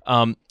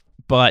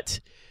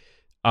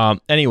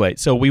 Anyway,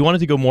 so we wanted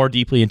to go more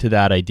deeply into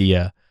that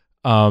idea.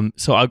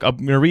 So I'm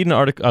going to read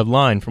a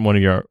line from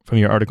your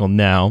article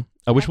now,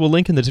 which we'll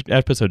link in the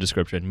episode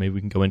description. Maybe we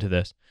can go into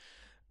this.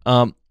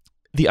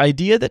 The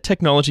idea that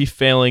technology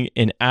failing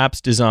in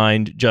apps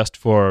designed just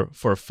for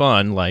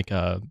fun, like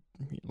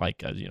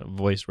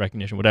voice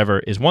recognition,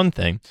 whatever, is one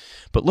thing.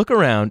 But look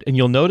around and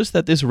you'll notice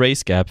that this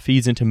race gap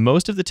feeds into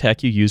most of the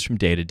tech you use from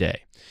day to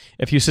day.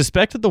 If you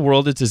suspect that the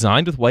world is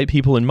designed with white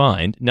people in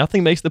mind,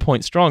 nothing makes the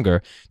point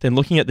stronger than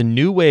looking at the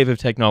new wave of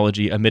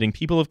technology omitting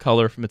people of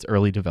color from its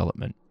early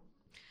development.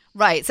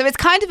 Right. So it's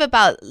kind of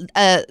about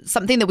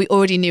something that we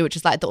already knew, which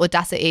is like the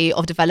audacity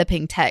of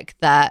developing tech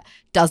that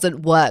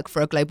doesn't work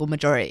for a global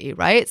majority,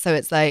 right? So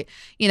it's like,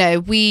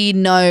 we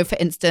know, for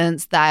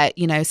instance, that,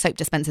 soap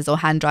dispensers or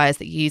hand dryers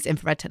that use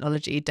infrared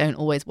technology don't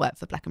always work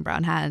for black and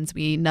brown hands.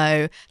 We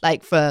know,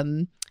 like,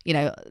 from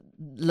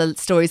the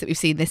stories that we've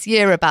seen this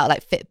year about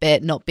like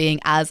Fitbit not being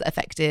as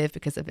effective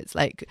because of its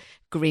like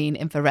green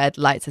infrared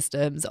light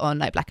systems on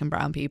like black and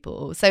brown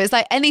people. So it's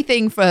like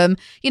anything from,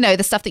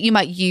 the stuff that you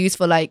might use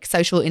for like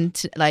social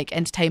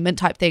entertainment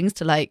type things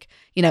to like,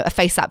 a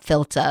face app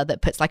filter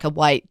that puts like a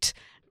white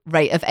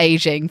rate of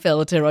aging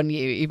filter on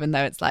you, even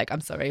though it's like,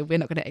 I'm sorry, we're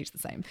not going to age the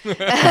same.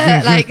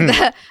 like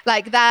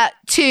that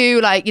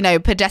to like,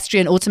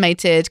 pedestrian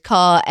automated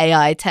car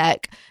AI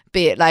tech,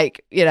 be it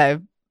like,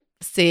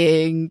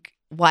 seeing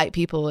white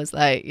people as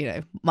like,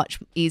 much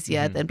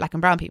easier than black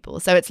and brown people.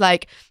 So it's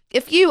like,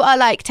 if you are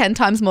like 10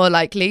 times more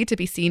likely to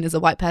be seen as a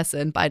white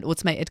person by an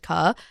automated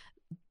car,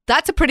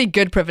 that's a pretty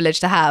good privilege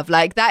to have.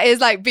 Like that is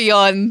like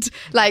beyond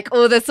like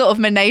all the sort of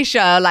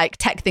minutiae, like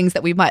tech things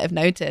that we might have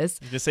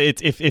noticed. Just say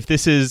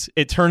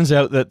it turns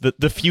out that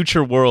the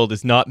future world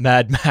is not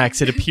Mad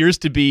Max. It appears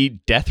to be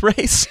Death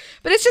Race.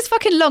 But it's just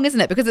fucking long, isn't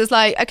it? Because it's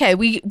like, okay,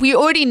 we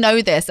already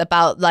know this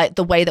about like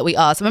the way that we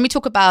are. So when we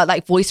talk about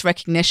like voice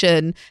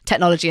recognition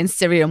technology and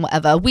Siri and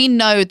whatever, we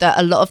know that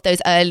a lot of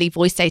those early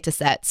voice data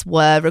sets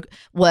were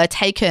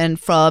taken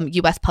from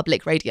US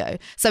public radio.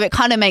 So it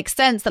kind of makes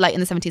sense that like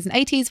in the 70s and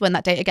 80s when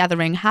that data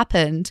gathering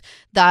happened,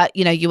 that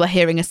you were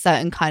hearing a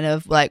certain kind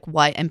of like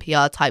white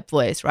NPR type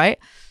voice, right?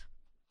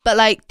 But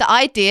like the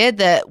idea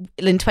that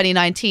in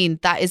 2019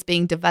 that is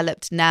being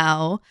developed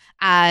now,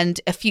 and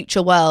a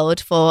future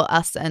world for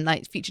us and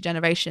like future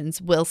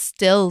generations will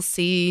still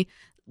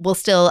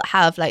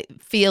have like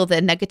feel the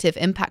negative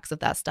impacts of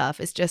that stuff.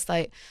 It's just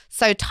like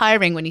so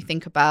tiring when you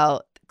think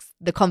about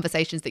the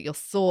conversations that you're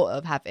sort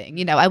of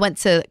having. I went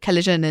to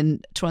Collision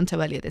in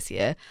Toronto earlier this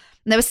year.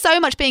 And there was so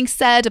much being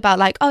said about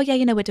like, oh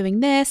yeah, we're doing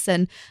this,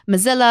 and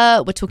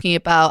Mozilla, we're talking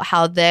about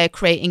how they're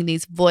creating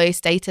these voice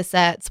data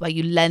sets where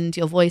you lend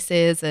your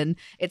voices, and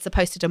it's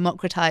supposed to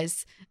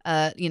democratize,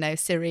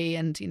 Siri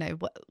and,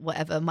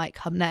 whatever might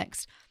come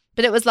next.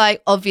 But it was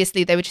like,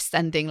 obviously they were just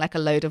sending like a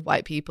load of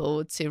white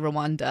people to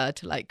Rwanda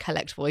to like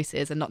collect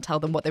voices and not tell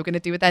them what they were going to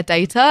do with their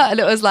data. And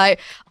it was like,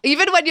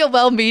 even when you're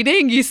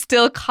well-meaning, you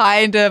still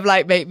kind of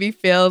like make me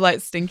feel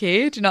like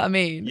stinky. Do you know what I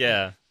mean?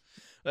 Yeah.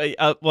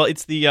 Well,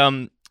 it's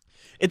the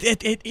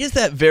It is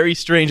that very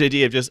strange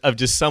idea of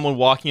just someone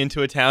walking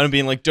into a town and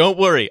being like, "Don't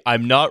worry,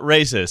 I'm not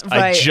racist.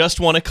 Right. I just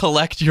want to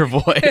collect your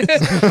voice."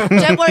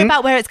 Don't worry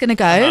about where it's going to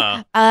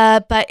go,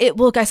 but it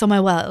will go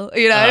somewhere well,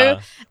 you know.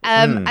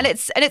 And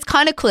it's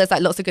kind of cool. There's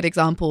like lots of good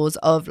examples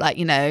of like,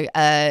 you know,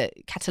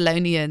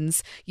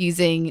 Catalonians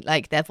using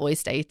like their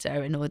voice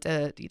data in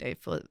order, you know,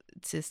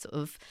 to sort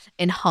of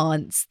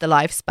enhance the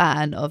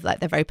lifespan of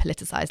like their very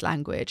politicized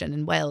language, and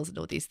in Wales and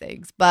all these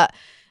things. But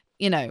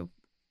you know,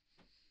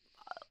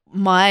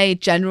 my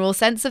general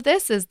sense of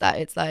this is that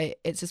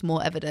it's just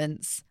more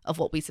evidence of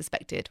what we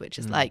suspected, which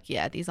is like,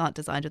 yeah, these aren't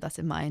designed with us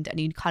in mind, and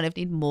you kind of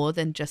need more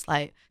than just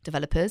like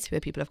developers who are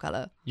people of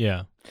color.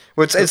 Yeah.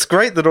 Well, it's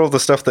great that all the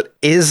stuff that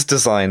is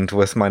designed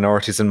with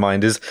minorities in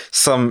mind is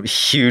some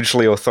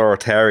hugely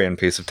authoritarian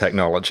piece of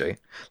technology.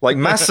 Like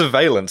mass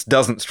surveillance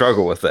doesn't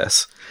struggle with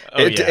this.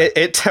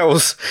 It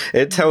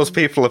tells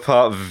people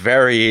apart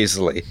very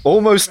easily,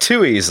 almost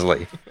too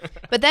easily.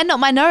 But they're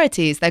not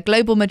minorities; they're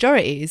global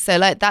majorities. So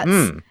like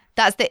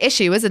that's the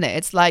issue, isn't it?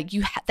 It's like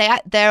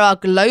there are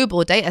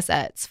global data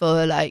sets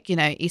for like, you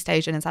know, East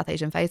Asian and South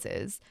Asian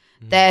faces.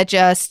 They're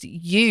just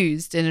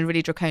used in a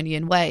really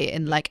draconian way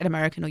in like an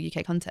American or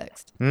UK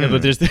context. Yeah,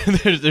 but they're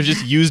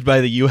just used by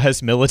the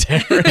U.S.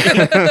 military.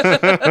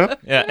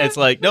 Yeah, it's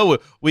like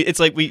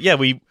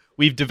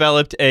we've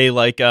developed a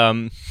like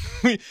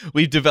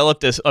we've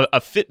developed a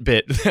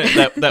Fitbit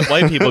that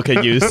white people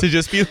can use to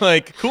just be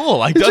like,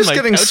 cool, I've You're done just my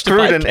getting couch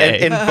screwed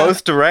to in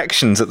both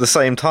directions at the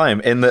same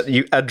time, in that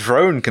a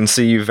drone can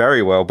see you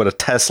very well, but a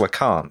Tesla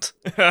can't.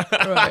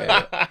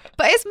 Right.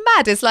 But it's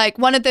mad. It's like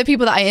one of the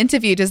people that I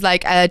interviewed is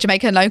like a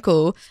Jamaican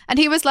local, and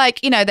he was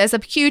like, you know, there's a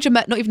huge,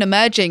 not even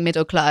emerging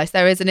middle class.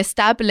 There is an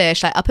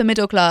established like upper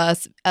middle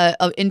class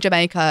in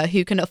Jamaica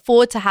who can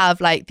afford to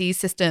have like these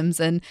systems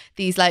and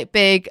these like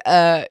big,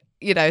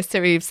 you know,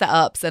 Siri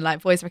setups and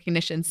like voice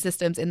recognition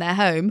systems in their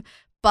home,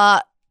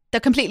 but they're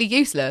completely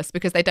useless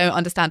because they don't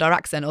understand our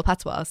accent or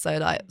patois. So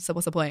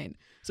what's the point?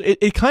 So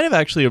it kind of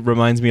actually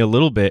reminds me a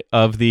little bit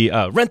of the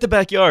rent the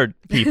backyard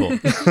people,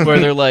 where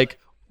they're like,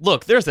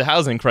 look, there's a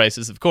housing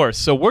crisis, of course,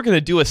 so we're going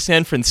to do a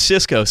San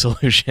Francisco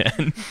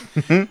solution.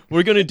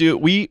 We're going to do,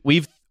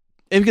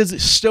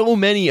 because so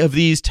many of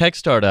these tech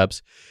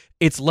startups,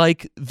 it's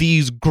like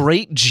these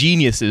great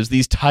geniuses,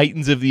 these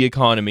titans of the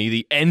economy,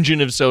 the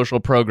engine of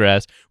social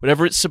progress,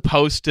 whatever it's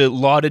supposed to,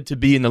 lauded to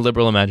be in the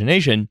liberal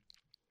imagination.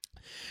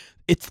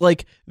 It's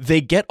like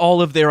they get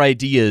all of their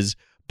ideas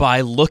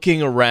by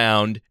looking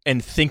around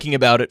and thinking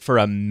about it for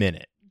a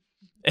minute.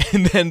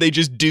 And then they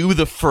just do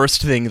the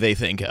first thing they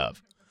think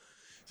of.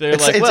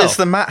 It's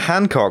the Matt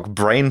Hancock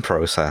brain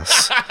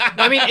process.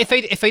 I mean, if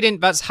they didn't,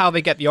 that's how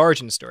they get the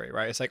origin story,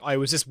 right? It's like, I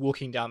was just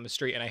walking down the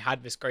street and I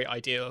had this great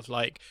idea of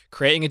like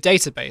creating a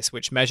database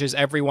which measures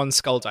everyone's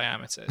skull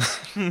diameters.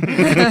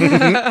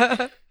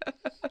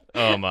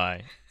 Oh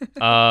my.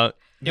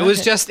 It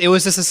was just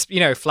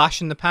a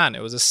flash in the pan.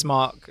 It was a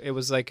spark. It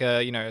was like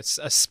a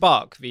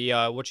spark. The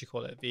what do you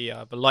call it?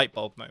 The light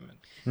bulb moment.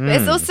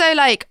 But it's also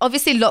like,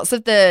 obviously lots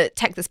of the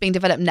tech that's being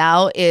developed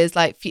now is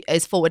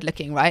forward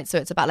looking, right? So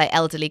it's about like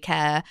elderly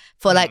care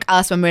for like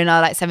us when we're in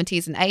our like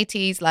 70s and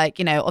 80s. Like,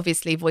 you know,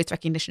 obviously voice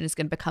recognition is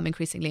going to become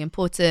increasingly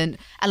important.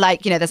 And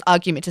like, you know, there's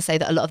argument to say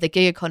that a lot of the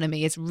gig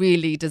economy is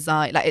really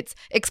designed, like it's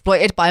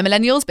exploited by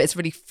millennials, but it's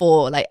really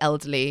for like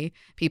elderly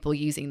people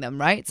using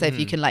them, right? So if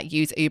you can like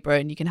use Uber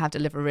and you can have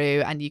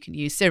Deliveroo and you can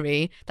use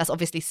Siri, that's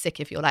obviously sick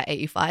if you're like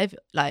 85,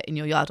 like in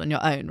your yard on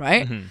your own,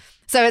 right?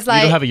 So it's like,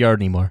 you don't have a yard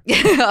anymore.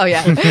 Oh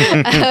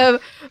yeah.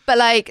 But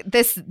like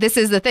this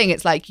is the thing.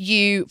 It's like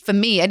for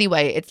me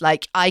anyway, it's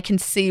like I can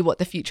see what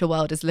the future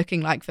world is looking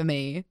like for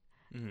me,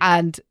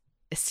 and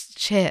it's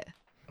shit.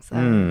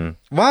 So.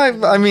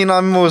 Well, I mean,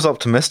 I'm always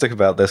optimistic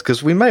about this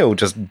because we may all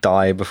just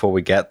die before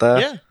we get there.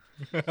 Yeah.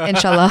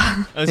 Inshallah.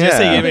 I was going to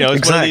say, you know,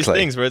 it's one of these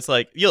things where it's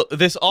like,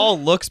 this all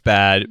looks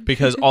bad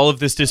because all of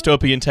this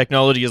dystopian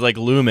technology is like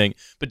looming.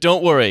 But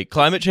don't worry,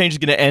 climate change is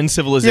going to end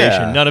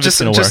civilization. Yeah. None of it's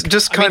going to work.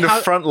 Just kind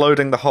of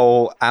front-loading the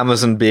whole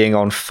Amazon being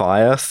on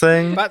fire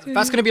thing. That's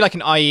going to be like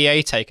an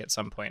IEA take at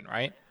some point,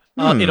 right?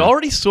 It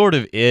already sort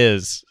of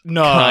is.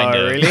 No,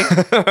 kinda. Really?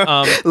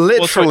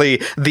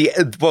 Literally,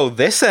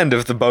 this end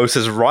of the boat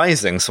is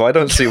rising, so I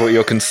don't see what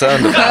you're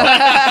concerned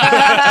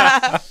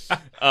about.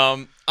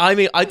 I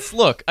mean, it's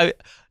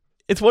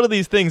one of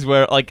these things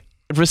where, like,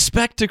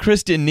 respect to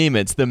Christian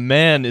Niemitz, the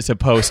man is a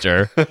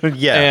poster.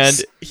 Yes.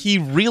 And he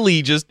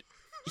really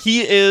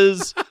he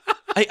is,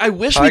 I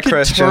wish we could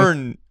Christian.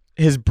 turn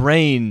his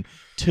brain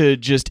to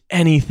just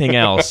anything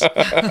else.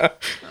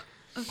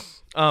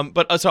 I'm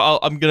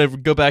going to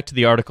go back to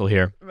the article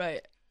here. Right.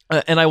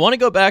 And I want to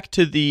go back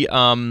to the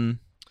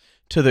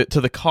to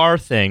the car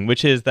thing,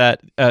 which is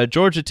that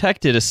Georgia Tech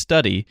did a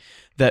study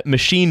that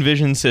machine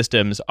vision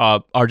systems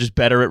are just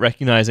better at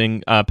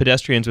recognizing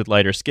pedestrians with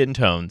lighter skin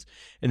tones,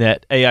 and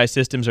that AI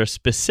systems are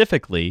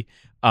specifically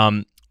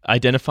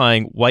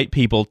identifying white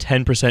people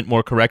 10%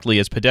 more correctly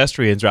as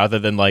pedestrians rather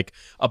than like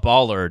a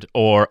Bollard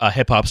or a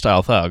hip hop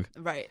style thug.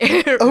 Right.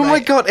 Oh my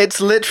god, it's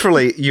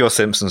literally your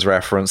Simpsons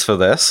reference for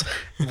this.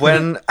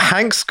 When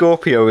Hank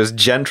Scorpio is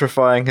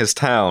gentrifying his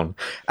town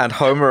and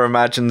Homer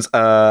imagines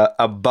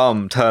a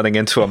bum turning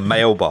into a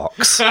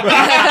mailbox.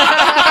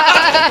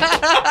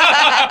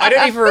 I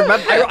don't even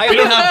remember.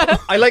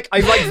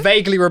 I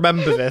vaguely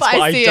remember this, but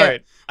I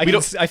don't. I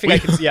think I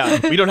can see. Yeah,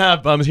 we don't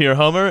have bums here,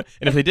 Homer.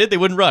 And if they did, they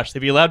wouldn't rush. They'd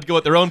be allowed to go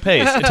at their own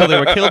pace until they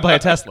were killed by a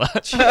Tesla.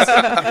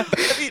 I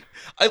mean,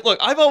 look,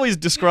 I've always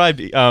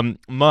described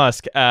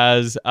Musk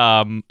as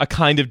a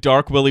kind of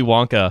dark Willy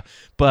Wonka,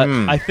 but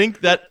I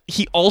think that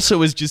he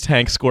also is just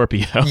Hank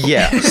Scorpio.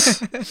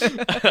 Yes.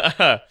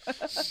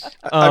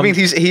 I mean,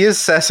 he is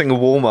setting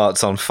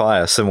Walmarts on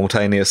fire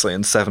simultaneously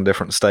in 7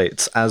 different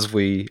states as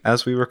we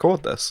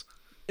record this.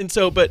 And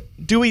so, but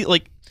do we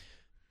like?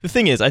 The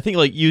thing is, I think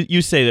like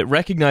you say that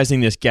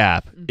recognizing this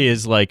gap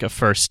is like a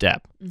first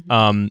step.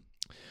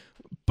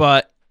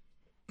 But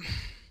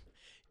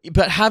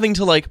having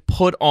to like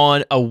put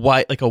on a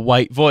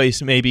white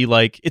voice, maybe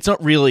like it's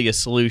not really a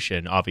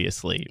solution,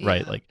 obviously,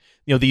 right? Like,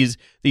 you know, these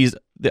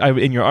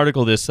in your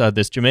article, this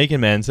Jamaican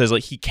man says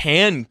like he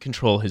can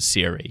control his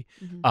Siri,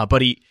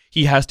 but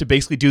he has to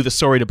basically do the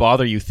sorry to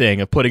bother you thing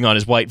of putting on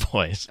his white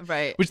voice.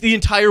 Right. Which the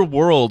entire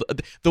world,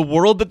 the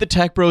world that the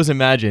tech bros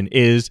imagine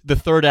is the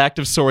third act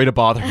of sorry to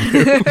bother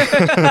you.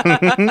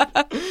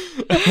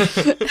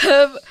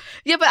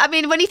 Yeah, but I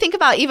mean, when you think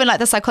about even like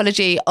the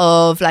psychology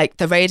of like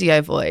the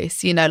radio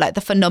voice, you know, like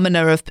the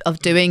phenomena of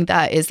doing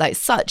that is like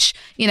such,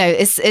 you know,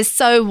 is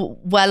so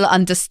well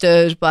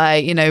understood by,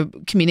 you know,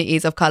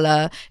 communities of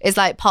color. It's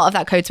like part of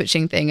that code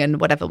switching thing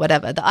and whatever.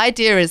 The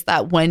idea is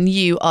that when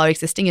you are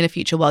existing in a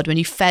future world, when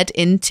you fed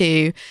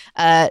into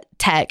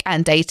tech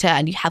and data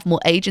and you have more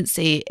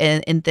agency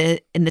in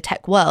the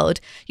tech world,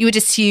 you would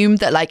assume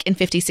that like in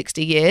 50,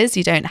 60 years,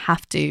 you don't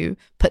have to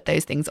put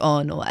those things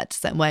on or act a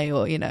certain way,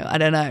 or, you know, I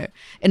don't know,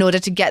 in order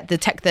to get the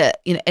tech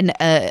that, you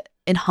know,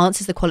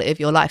 enhances the quality of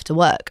your life to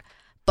work.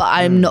 But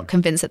I'm not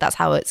convinced that that's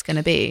how it's going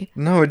to be.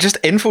 No, it just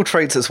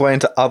infiltrates its way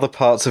into other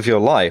parts of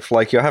your life.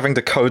 Like you're having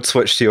to code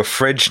switch to your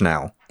fridge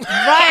now.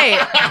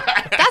 Right.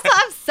 That's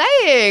what I'm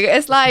saying.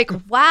 It's like,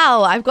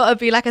 wow, I've got to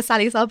be like a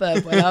Sally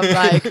Suburb when I'm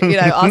like, you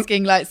know,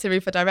 asking like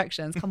Siri for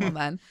directions. Come on,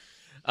 man.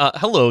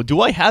 Hello,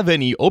 do I have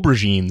any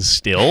aubergines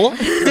still?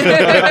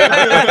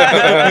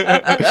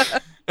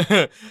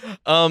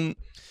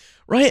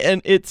 Right,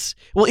 and it's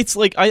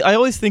like I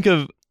always think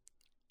of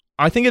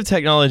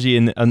technology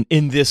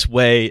in this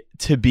way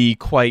to be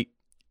quite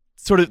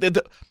sort of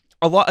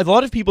a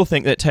lot of people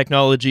think that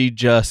technology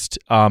just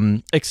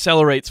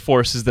accelerates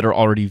forces that are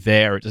already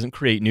there. It doesn't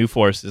create new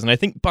forces, and I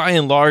think by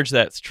and large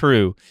that's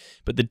true.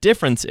 But the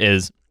difference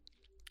is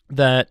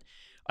that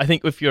I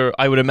think if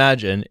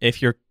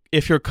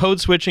you're code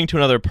switching to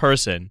another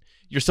person,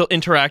 you're still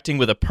interacting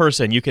with a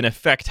person. You can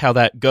affect how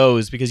that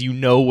goes because you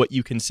know what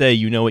you can say,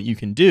 you know what you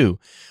can do.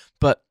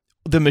 But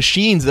the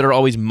machines that are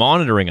always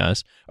monitoring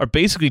us are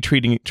basically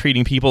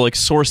treating people like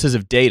sources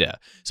of data.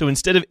 So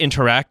instead of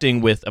interacting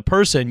with a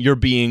person, you're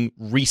being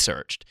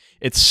researched.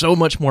 It's so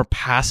much more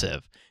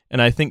passive. And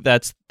I think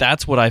that's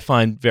what I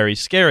find very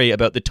scary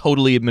about the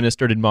totally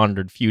administered and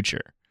monitored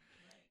future,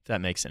 if that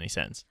makes any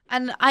sense.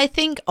 And I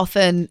think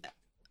often,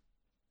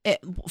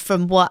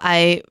 from what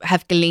I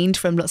have gleaned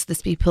from lots of the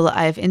people that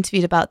I've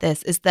interviewed about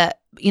this, is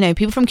that, you know,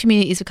 people from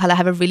communities of color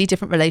have a really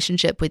different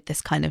relationship with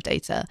this kind of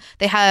data.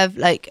 They have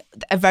like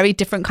a very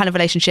different kind of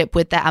relationship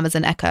with their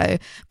Amazon Echo,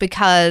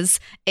 because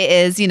it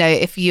is, you know,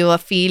 if you are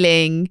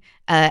feeling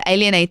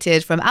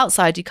alienated from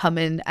outside, you come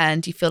in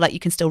and you feel like you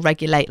can still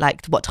regulate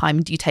like what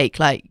time do you take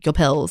like your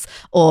pills,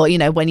 or, you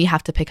know, when you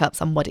have to pick up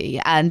somebody.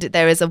 And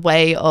there is a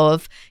way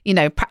of, you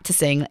know,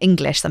 practicing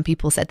English. Some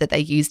people said that they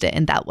used it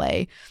in that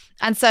way.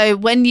 And so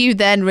when you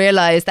then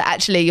realize that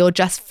actually you're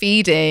just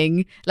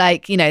feeding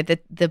like, you know,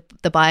 the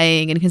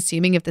buying and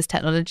consuming of this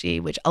technology,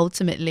 which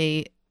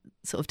ultimately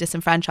sort of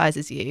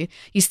disenfranchises you,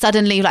 you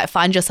suddenly like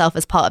find yourself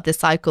as part of this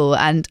cycle.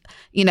 And,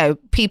 you know,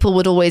 people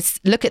would always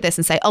look at this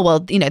and say, oh,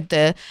 well, you know,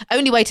 the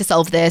only way to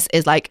solve this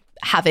is like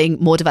having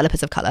more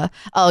developers of color.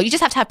 Oh, you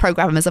just have to have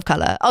programmers of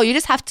color. Oh, you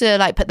just have to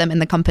like put them in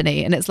the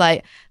company. And it's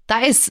like,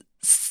 that is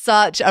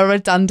such a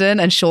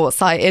redundant and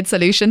short-sighted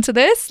solution to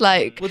this.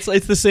 Like, it's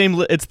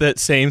that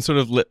same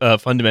sort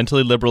of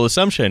fundamentally liberal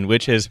assumption,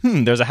 which is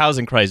there's a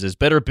housing crisis,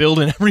 better build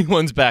in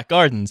everyone's back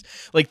gardens.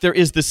 Like, there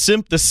is the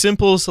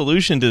simple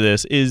solution to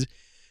this is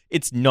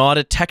it's not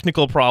a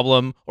technical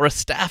problem or a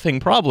staffing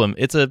problem.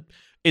 It's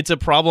a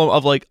problem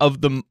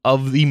of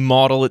the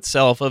model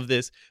itself,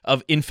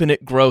 of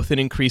infinite growth and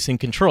increasing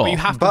control.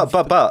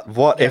 But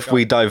what if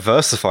we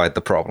diversified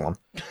the problem?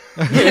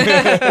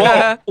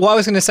 Well, what I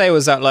was going to say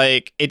was that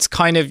like it's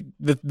kind of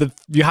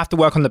you have to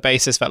work on the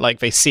basis that like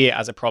they see it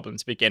as a problem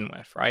to begin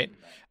with, right?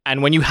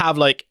 And when you have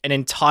like an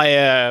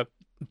entire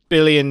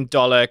billion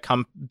dollar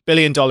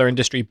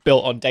industry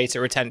built on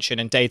data retention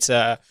and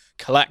data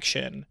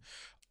collection,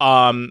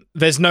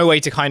 there's no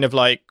way to kind of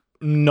like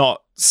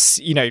not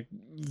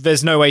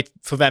there's no way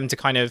for them to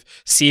kind of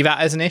see that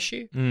as an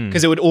issue,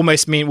 because it would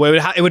almost mean, well,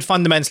 it would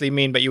fundamentally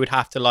mean that you would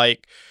have to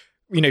like,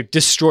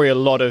 destroy a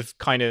lot of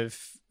kind of,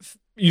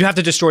 you'd have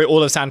to destroy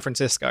all of San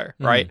Francisco,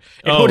 right?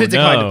 In order to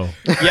kind of,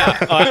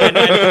 and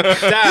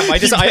damn,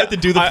 I have to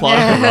do the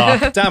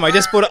plot. Damn, I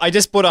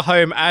just bought a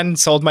home and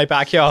sold my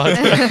backyard.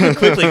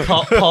 Quickly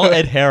call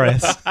Ed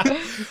Harris.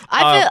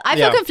 I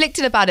feel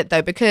conflicted about it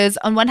though, because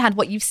on one hand,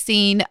 what you've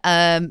seen,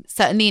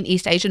 certainly in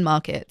East Asian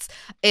markets,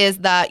 is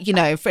that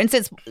for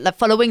instance,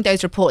 following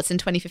those reports in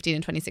 2015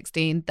 and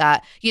 2016,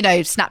 that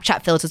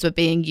Snapchat filters were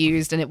being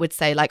used, and it would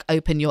say like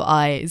 "open your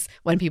eyes"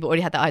 when people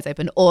already had their eyes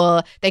open,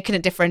 or they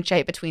couldn't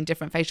differentiate between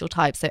different facial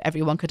types, so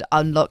everyone could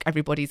unlock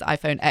everybody's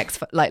iPhone X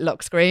like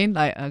lock screen.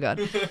 Like, oh god,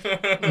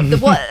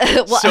 what?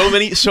 So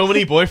many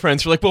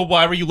boyfriends were like, well,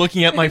 why were you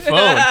looking at my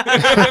phone?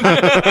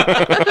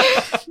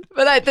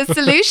 But like the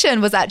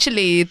solution was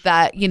actually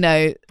that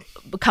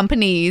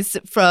companies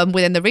from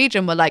within the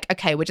region were like,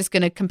 okay, we're just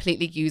going to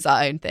completely use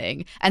our own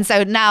thing. And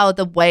so now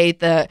the way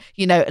that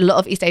a lot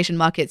of East Asian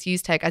markets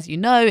use tech, as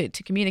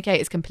to communicate,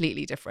 is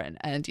completely different.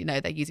 And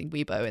they're using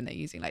Weibo, and they're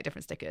using like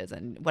different stickers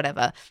and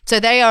whatever.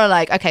 So they are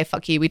like, okay,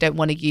 fuck you, we don't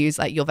want to use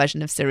like your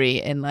version of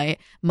Siri in like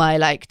my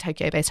like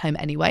Tokyo based home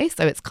anyway,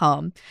 so it's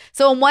calm.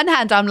 So on one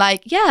hand I'm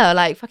like, yeah,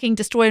 like fucking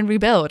destroy and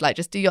rebuild, like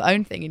just do your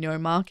own thing in your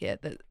own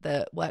market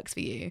that works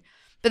for you.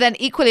 But then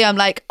equally, I'm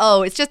like,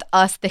 oh, it's just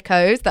us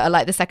thickos that are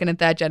like the second and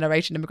third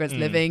generation immigrants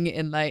living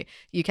in like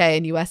UK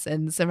and US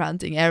and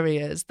surrounding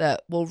areas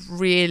that will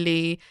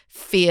really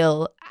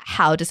feel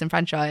how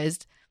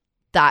disenfranchised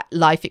that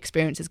life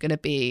experience is going to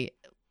be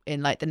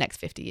in like the next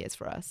 50 years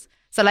for us.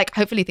 So like,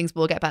 hopefully things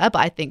will get better. But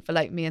I think for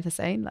like me and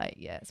Hussein, like,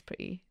 yeah, it's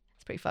pretty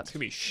fucked. It's gonna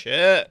be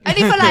shit.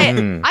 Only for like,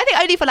 I think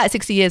only for like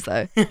 60 years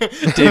though. We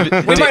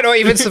might not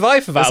even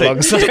survive for that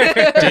long. So.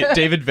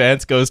 David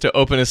Vance goes to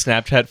open a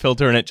Snapchat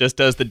filter and it just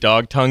does the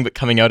dog tongue, but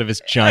coming out of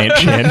his giant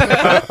chin.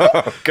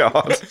 Oh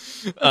God.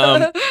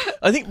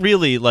 I think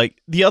really like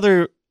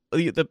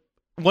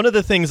one of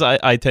the things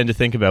I tend to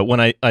think about when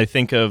I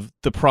think of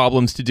the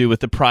problems to do with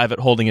the private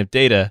holding of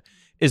data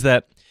is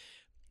that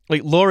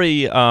like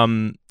Laurie,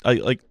 I'm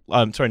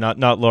sorry,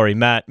 not Laurie,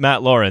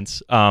 Matt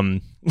Lawrence,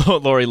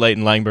 Laurie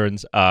Leighton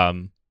Langburn's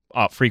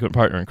frequent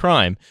partner in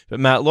crime, but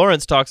Matt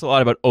Lawrence talks a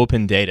lot about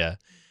open data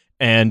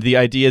and the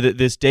idea that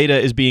this data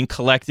is being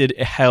collected,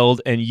 held,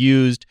 and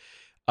used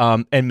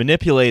and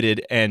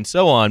manipulated and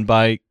so on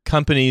by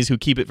companies who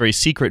keep it very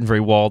secret and very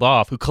walled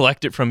off, who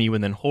collect it from you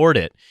and then hoard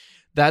it.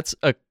 That's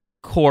a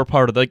core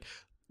part of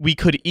we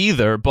could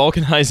either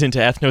balkanize into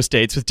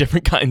ethno-states with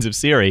different kinds of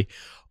Siri,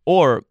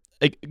 or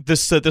the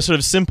sort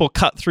of simple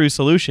cut-through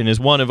solution is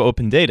one of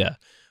open data,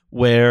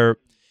 where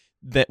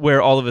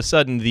all of a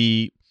sudden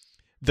the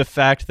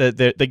fact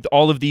that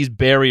all of these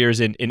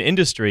barriers in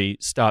industry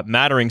stop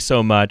mattering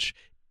so much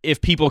if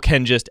people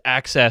can just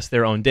access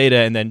their own data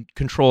and then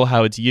control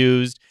how it's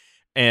used,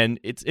 and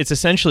it's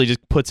essentially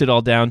just puts it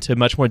all down to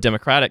much more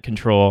democratic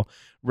control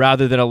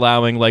rather than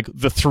allowing like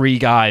the three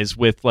guys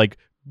with like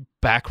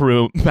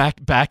backyard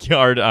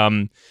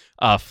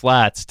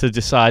flats to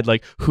decide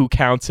like who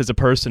counts as a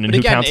person and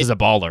who counts as a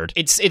bollard.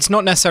 It's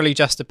not necessarily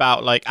just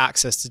about like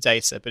access to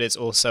data, but it's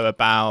also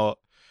about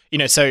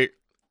so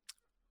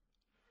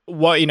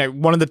what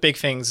one of the big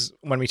things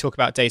when we talk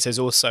about data is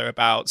also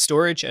about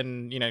storage,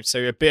 and so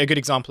a good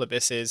example of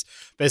this is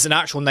there's an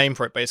actual name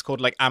for it, but it's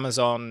called like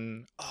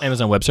Amazon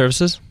Web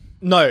Services.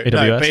 No,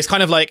 but it's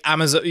kind of like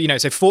Amazon,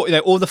 so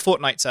all the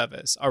Fortnite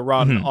servers are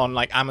run on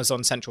like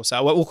Amazon Central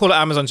Server. We'll call it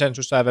Amazon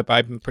Central Server, but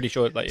I'm pretty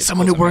sure like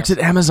someone who works at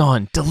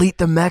Amazon, delete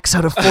the mechs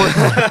out of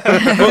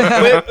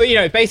Fortnite.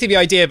 Well, basically the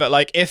idea, but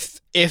like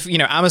if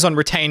Amazon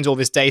retains all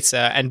this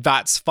data, and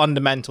that's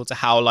fundamental to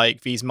how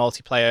like these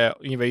multiplayer,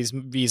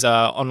 these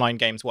online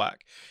games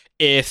work.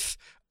 If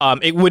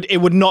it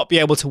would not be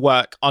able to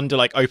work under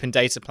like open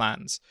data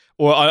plans,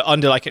 or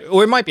under like,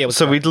 or it might be able to.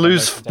 So we'd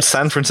lose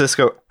San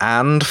Francisco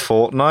and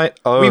Fortnite.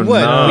 Oh, we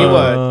would.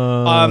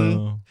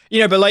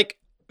 no. But like,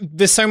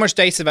 there's so much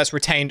data that's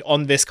retained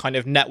on this kind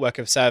of network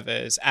of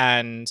servers,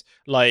 and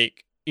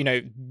like,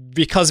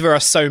 because there are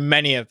so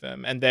many of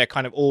them, and they're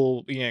kind of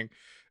all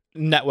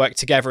networked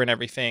together and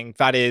everything.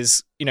 That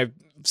is,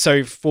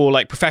 so for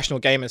like professional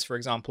gamers, for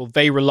example,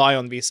 they rely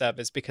on these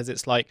servers because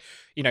it's like,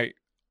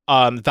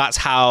 that's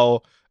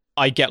how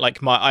I get like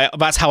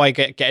that's how I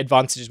get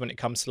advantages when it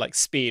comes to like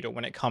speed, or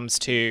when it comes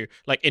to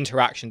like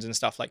interactions and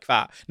stuff like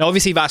that. Now,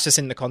 obviously that's just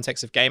in the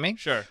context of gaming.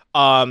 Sure.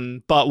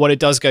 But what it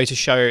does go to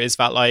show is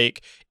that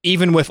like,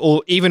 even with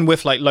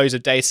like loads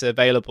of data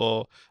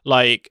available,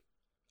 like,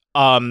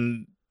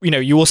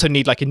 you also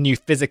need like a new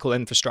physical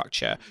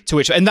infrastructure to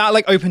which, and that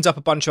like opens up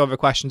a bunch of other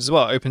questions as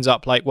well. It opens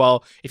up like,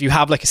 well, if you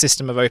have like a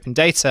system of open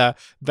data,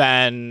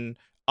 then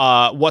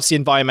what's the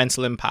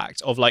environmental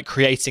impact of like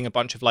creating a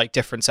bunch of like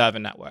different server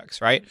networks,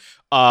 right?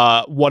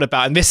 What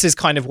about, and this is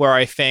kind of where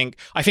I think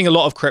a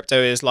lot of crypto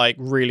is like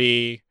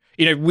really,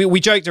 we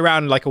joked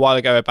around like a while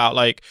ago about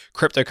like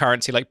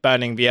cryptocurrency like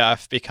burning the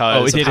earth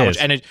because of how much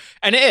energy,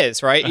 and it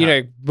is, right?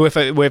 With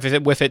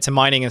it to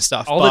mining and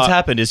stuff. All that's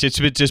happened is it's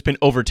just been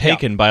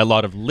overtaken by a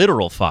lot of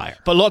literal fire.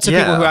 But lots of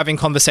people who are having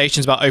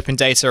conversations about open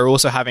data are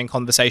also having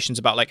conversations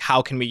about like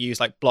how can we use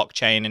like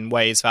blockchain in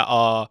ways that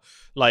are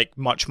like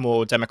much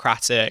more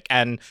democratic,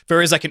 and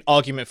there is like an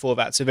argument for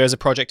that. So there's a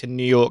project in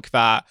New York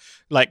that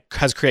like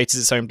has created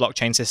its own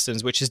blockchain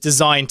systems, which is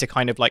designed to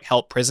kind of like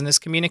help prisoners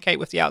communicate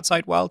with the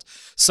outside world.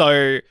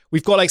 So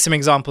we've got like some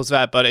examples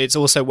there, but it's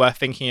also worth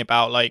thinking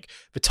about like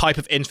the type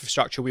of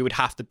infrastructure we would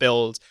have to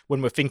build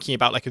when we're thinking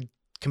about like a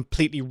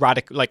completely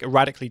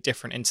radically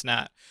different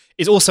internet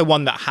is also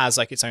one that has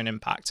like its own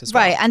impact as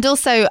well. Right, and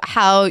also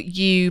how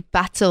you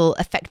battle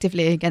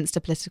effectively against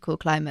a political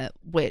climate,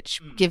 which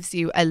gives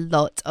you a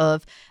lot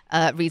of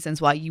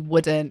reasons why you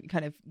wouldn't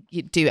kind of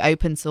do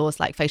open source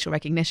like facial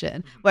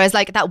recognition. Whereas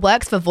like that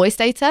works for voice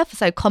data.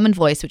 So Common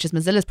Voice, which is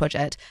Mozilla's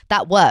project,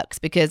 that works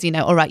because,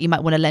 all right, you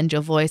might want to lend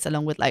your voice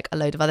along with like a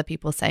load of other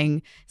people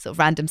saying sort of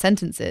random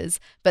sentences,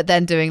 but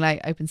then doing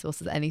like open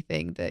source as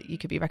anything that you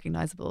could be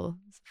recognizable.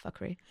 It's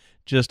fuckery.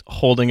 Just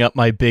holding up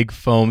my big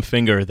foam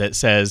finger that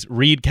says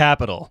 "Read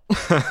Capital."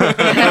 Well,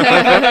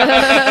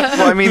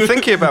 I mean,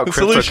 thinking about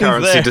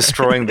cryptocurrency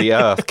destroying the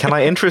earth, can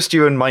I interest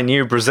you in my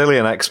new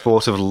Brazilian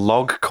export of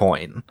log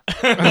coin?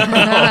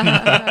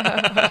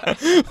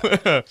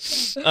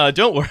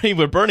 Don't worry,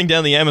 we're burning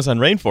down the Amazon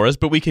rainforest,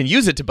 but we can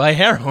use it to buy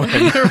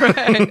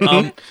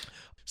heroin.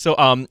 So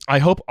I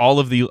hope all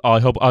of the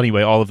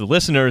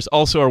listeners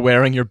also are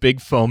wearing your big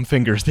foam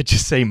fingers that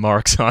just say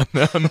Marx on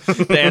them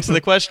to answer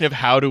the question of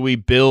how do we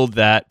build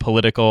that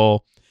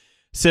political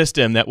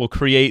system that will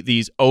create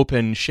these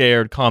open,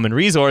 shared, common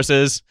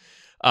resources.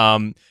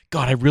 God,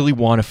 I really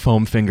want a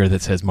foam finger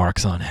that says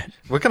Marx on it.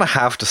 We're gonna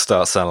have to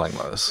start selling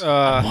those.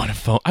 I want a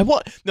foam. I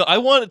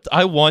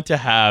want to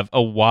have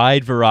a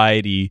wide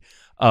variety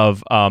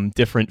of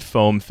different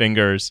foam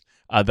fingers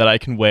that I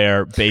can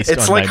wear based on.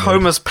 It's like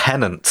Homer's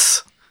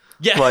penance.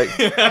 Yeah, like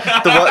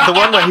the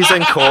one where he's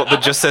in court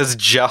that just says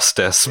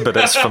justice, but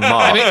it's for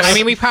Marx. I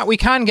mean, we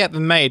can get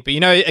them made, but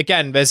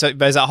again, there's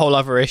that whole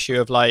other issue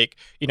of like,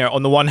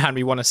 on the one hand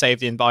we want to save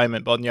the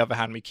environment, but on the other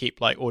hand we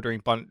keep like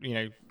ordering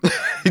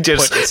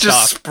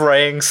just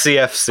spraying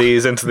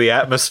CFCs into the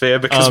atmosphere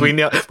because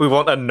we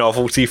want a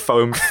novelty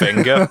foam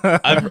finger.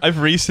 I've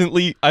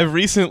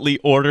recently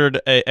ordered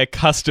a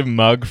custom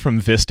mug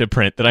from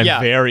Vistaprint that I'm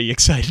very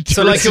excited to.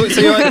 So like,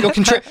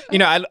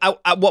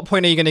 at what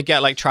point are you going to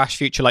get like Trash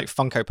Future like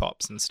Funko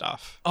Pops and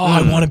stuff? Oh, I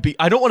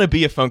don't want to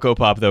be a Funko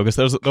Pop though, because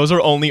those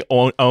are only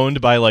owned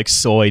by like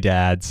soy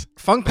dads.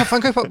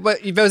 Funko Pop,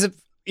 but those are.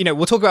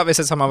 We'll talk about this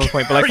at some other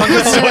point, but like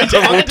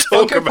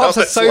Funko Pops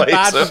are so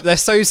bad. They're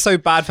so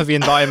bad for the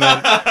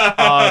environment,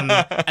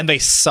 and they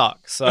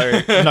suck. So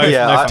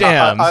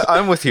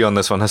I'm with you on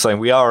this one, Hussein.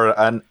 We are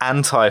an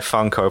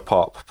anti-Funko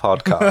Pop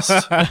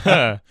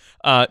podcast.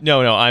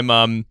 No,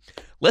 I'm.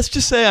 Let's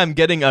just say I'm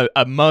getting a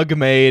mug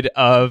made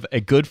of a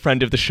good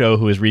friend of the show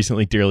who has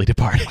recently dearly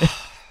departed.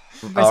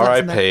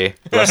 R.I.P.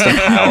 Rest in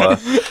power.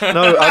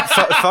 No,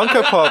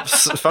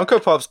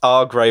 Funko Pops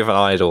are graven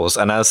idols,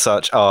 and as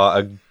such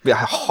are a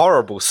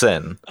horrible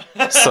sin.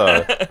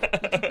 So,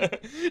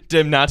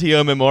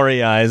 damnatio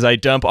memoriae, as I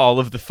dump all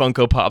of the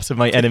Funko Pops of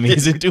my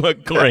enemies into a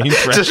grain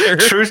treasure.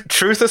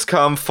 Truth has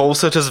come,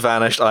 falsehood has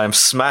vanished. I am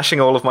smashing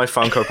all of my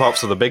Funko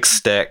Pops with a big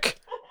stick.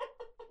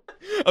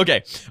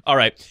 Okay, all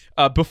right.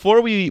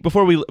 Before we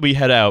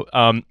head out,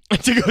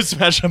 to go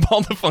smash up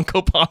all the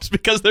Funko Pops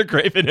because they're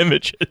graven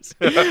images.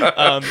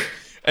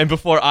 And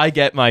before I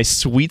get my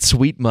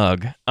sweet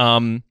mug,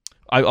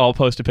 I'll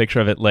post a picture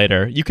of it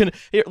later. You can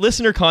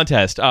listener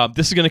contest.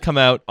 This is going to come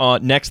out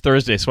on next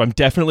Thursday, so I'm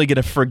definitely going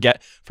to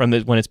forget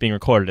when it's being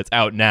recorded. It's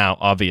out now,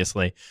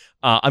 obviously.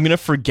 I'm going to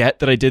forget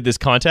that I did this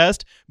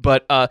contest,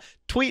 but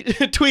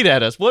tweet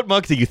at us. What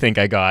mug do you think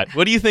I got?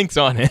 What do you think's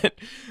on it?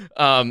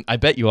 I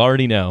bet you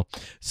already know.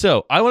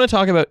 So I want to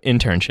talk about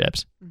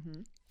internships.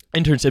 Mm-hmm.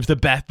 Internships,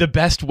 the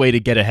best way to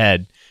get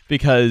ahead,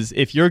 because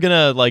if you're going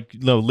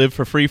to live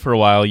for free for a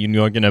while, your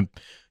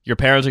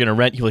parents are going to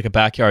rent you like a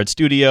backyard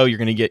studio.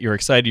 You're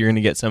excited. You're going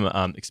to get some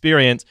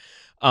experience.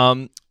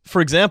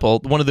 For example,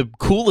 one of the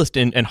coolest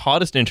and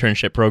hottest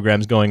internship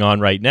programs going on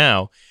right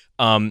now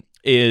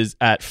is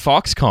at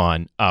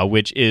Foxconn,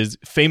 which is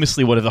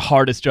famously one of the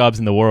hardest jobs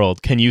in the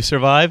world. Can you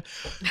survive?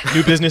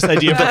 New business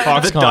idea for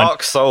Foxconn. The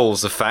Dark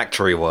Souls of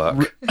factory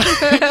work.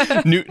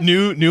 New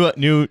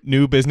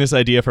business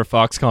idea for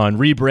Foxconn.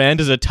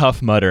 Rebrand as a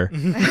Tough Mudder.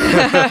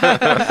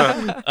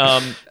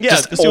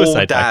 Just the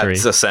Suicide Factory.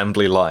 Dad's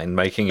assembly line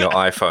making your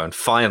iPhone.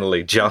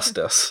 Finally,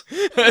 justice.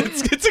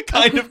 It's a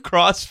kind of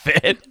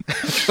CrossFit.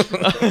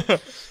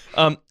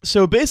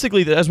 So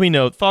basically, as we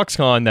know,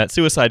 Foxconn, that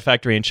suicide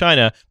factory in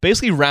China,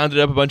 basically rounded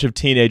up a bunch of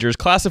teenagers,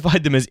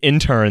 classified them as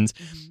interns,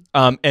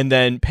 and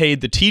then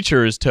paid the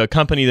teachers to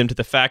accompany them to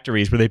the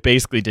factories where they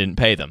basically didn't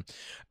pay them.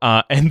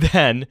 And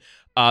then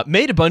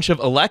made a bunch of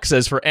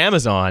Alexas for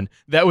Amazon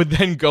that would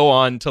then go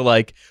on to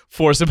like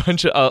force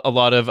a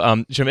lot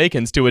of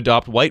Jamaicans to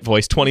adopt white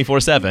voice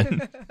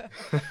 24/7.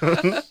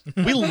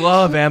 We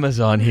love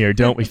Amazon here,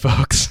 don't we,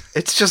 folks?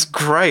 It's just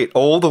great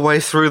all the way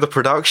through the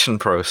production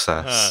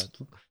process.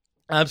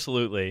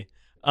 Absolutely.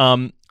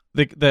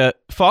 The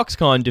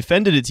Foxconn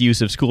defended its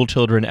use of school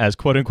children as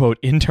quote-unquote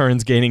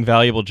interns gaining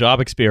valuable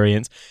job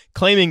experience,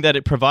 claiming that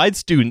it provides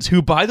students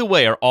who, by the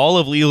way, are all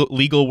of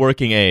legal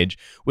working age,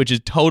 which is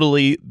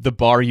totally the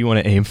bar you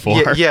want to aim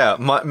for. Yeah,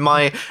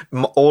 my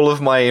all of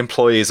my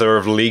employees are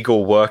of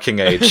legal working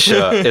age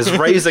shirt is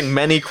raising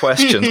many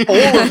questions, all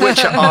of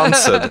which are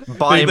answered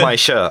by my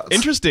shirts.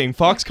 Interesting.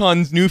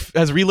 Foxconn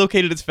has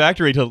relocated its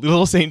factory to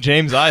Little St.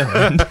 James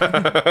Island.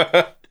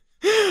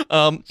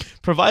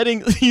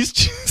 Providing these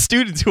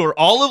students who are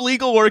all of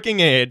legal working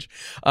age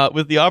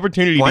with the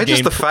opportunity Why to gain...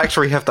 does the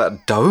factory have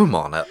that dome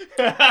on it?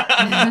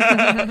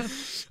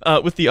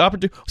 With the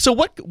opportunity...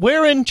 So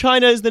where in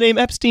China is the name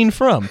Epstein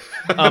from?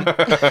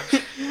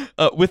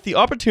 With the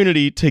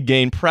opportunity to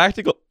gain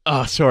practical...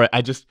 Oh, sorry,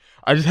 I just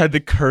had the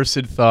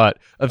cursed thought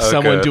of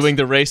someone doing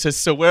the racist,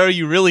 so where are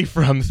you really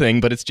from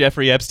thing, but it's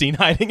Jeffrey Epstein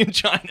hiding in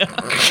China.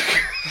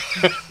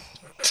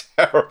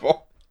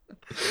 Terrible.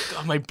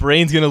 God, my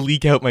brain's going to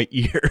leak out my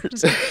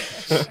ears.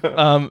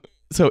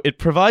 So it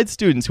provides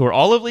students who are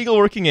all of legal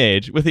working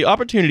age with the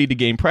opportunity to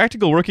gain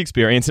practical work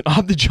experience and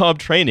on-the-job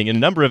training in a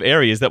number of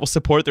areas that will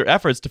support their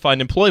efforts to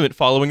find employment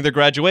following their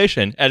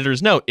graduation.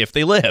 Editor's note, if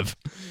they live.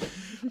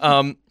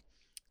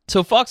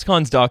 So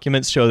Foxconn's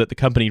documents show that the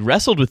company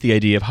wrestled with the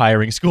idea of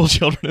hiring school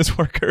children as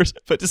workers,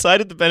 but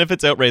decided the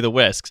benefits outweigh the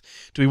risks.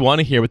 Do we want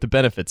to hear what the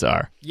benefits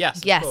are? Yes.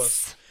 Of Yes.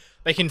 course.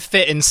 They can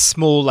fit in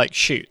small like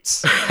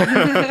chutes.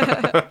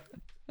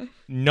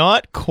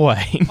 Not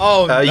quite.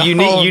 Oh, no.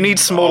 You need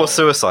smaller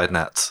suicide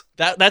nets.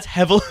 That's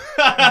heavily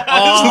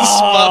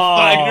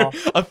a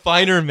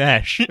finer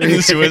mesh in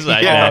the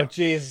suicide net. Oh,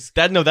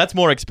 jeez. That's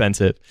more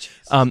expensive.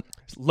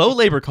 Low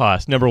labor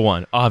cost, number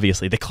one,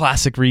 obviously, the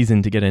classic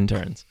reason to get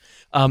interns.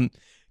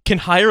 Can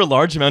hire a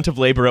large amount of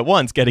labor at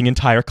once, getting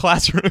entire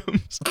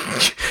classrooms.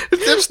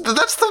 That's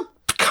the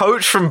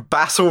coach from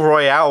Battle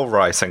Royale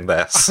writing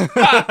this.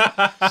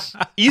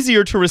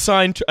 Easier to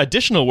assign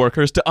additional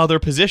workers to other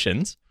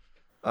positions.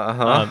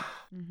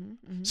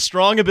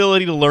 Strong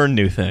ability to learn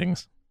new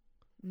things.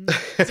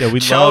 So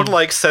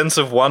Childlike sense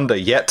of wonder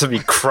yet to be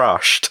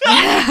crushed.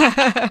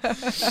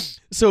 But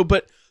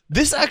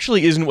this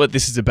actually isn't what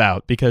this is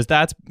about, because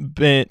that's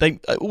been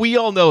like we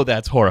all know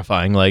that's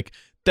horrifying. Like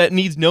that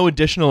needs no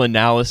additional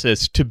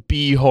analysis to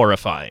be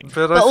horrifying.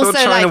 But I thought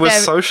China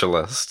was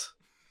socialist.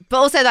 But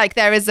also, like,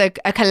 there is a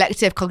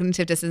collective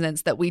cognitive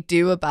dissonance that we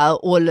do about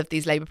all of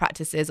these labor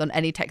practices on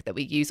any tech that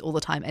we use all the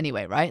time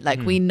anyway, right?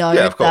 Like, we know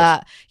that,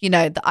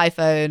 the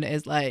iPhone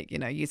is, like,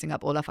 using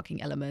up all our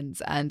fucking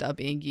elements and are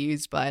being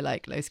used by,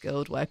 like,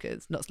 low-skilled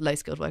workers, not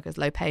low-skilled workers,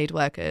 low-paid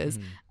workers.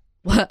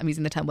 Well, I'm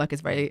using the term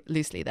workers very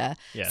loosely there.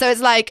 Yeah. So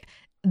it's like,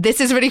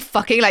 this is really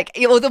fucking, like,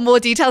 all the more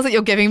details that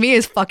you're giving me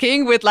is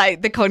fucking with,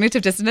 like, the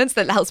cognitive dissonance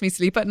that helps me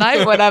sleep at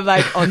night when I'm,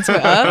 like, on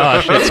Twitter. Oh,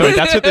 shit. Sorry,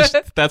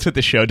 that's what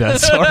the show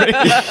does. Sorry.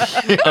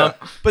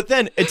 But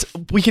then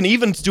we can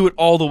even do it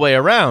all the way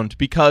around,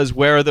 because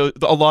where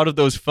a lot of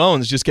those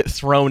phones just get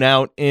thrown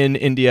out in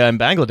India and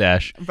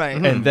Bangladesh.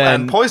 Right.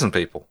 And poison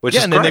people, which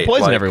is and great. Then they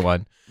poison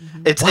everyone.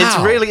 It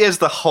really is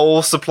the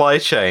whole supply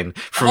chain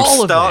from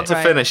start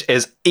to finish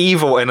is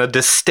evil in a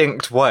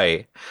distinct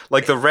way.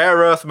 Like the rare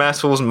earth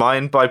metals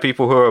mined by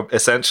people who are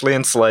essentially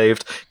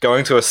enslaved,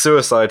 going to a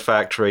suicide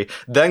factory,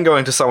 then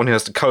going to someone who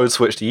has to code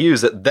switch to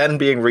use it, then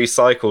being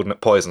recycled and it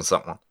poisons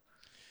someone.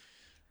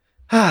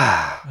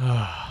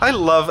 I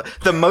love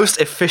the most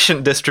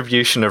efficient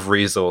distribution of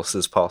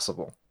resources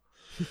possible.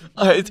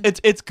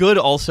 It's good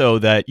also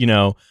that,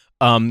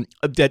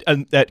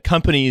 that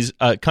countries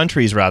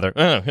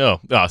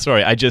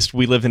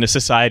we live in a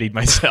society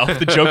myself.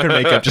 The Joker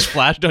makeup just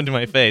flashed onto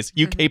my face.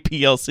 UK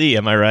PLC,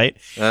 am I right?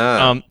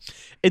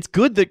 It's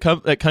good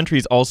that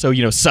countries also,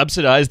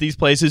 subsidize these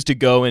places to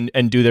go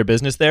and do their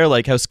business there.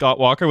 Like how Scott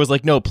Walker was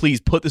like, no, please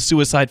put the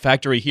suicide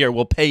factory here.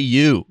 We'll pay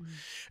you.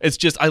 It's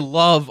just, I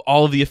love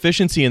all of the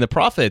efficiency and the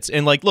profits.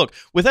 And like, look,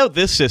 without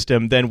this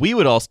system, then we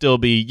would all still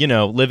be,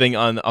 living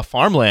on a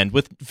farmland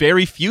with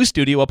very few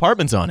studio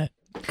apartments on it.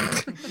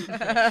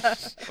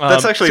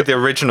 That's actually the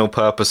original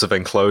purpose of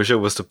enclosure,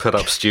 was to put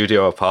up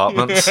studio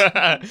apartments.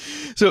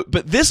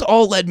 But this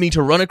all led me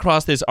to run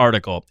across this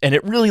article, and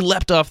it really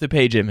leapt off the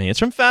page at me. It's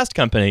from Fast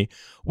Company,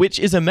 which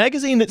is a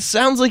magazine that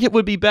sounds like it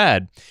would be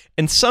bad,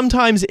 and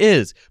sometimes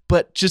is,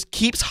 but just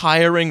keeps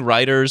hiring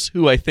writers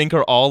who I think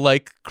are all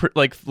like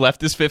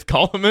leftist fifth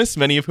columnists,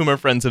 many of whom are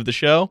friends of the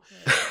show.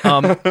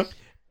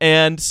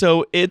 And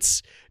so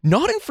it's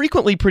not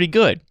infrequently pretty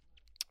good.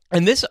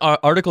 And this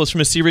article is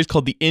from a series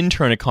called The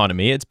Intern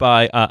Economy. It's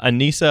by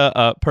Anissa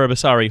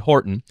Purbasari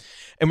Horton.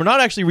 And we're not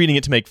actually reading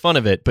it to make fun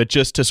of it, but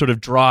just to sort of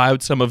draw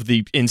out some of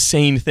the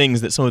insane things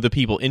that some of the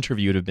people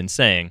interviewed have been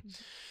saying.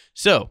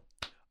 So,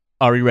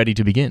 are we ready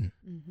to begin?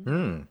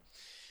 Mm.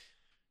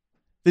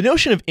 The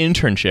notion of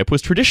internship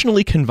was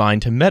traditionally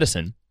confined to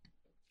medicine,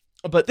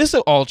 But this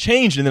all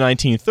changed in the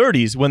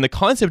 1930s when the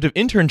concept of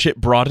internship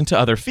broadened to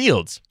other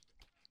fields.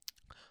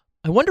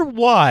 I wonder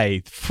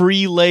why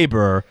free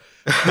labor,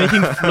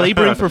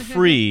 laboring for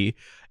free,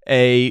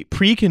 a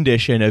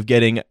precondition of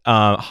getting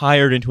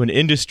hired into an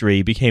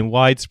industry, became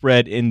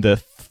widespread in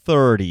the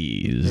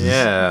 30s.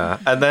 Yeah,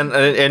 and then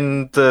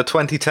in the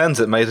 2010s,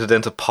 it made it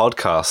into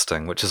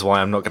podcasting, which is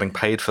why I'm not getting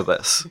paid for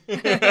this.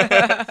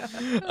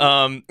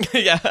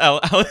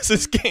 Alice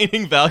is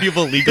gaining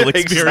valuable legal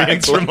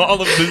experience from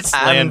all of this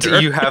slander.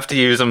 And you have to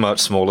use a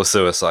much smaller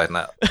suicide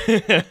net.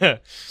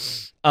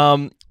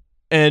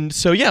 And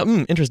so,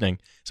 interesting.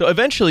 So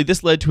eventually,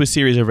 this led to a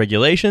series of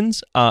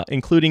regulations,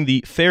 including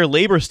the Fair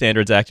Labor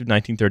Standards Act of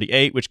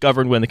 1938, which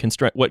governed when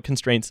what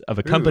constraints of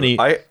a company.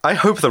 I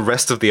hope the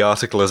rest of the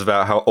article is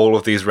about how all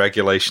of these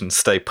regulations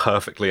stay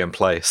perfectly in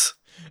place.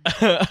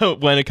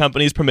 When a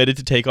company is permitted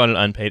to take on an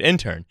unpaid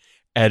intern.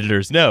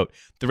 Editor's note: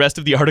 the rest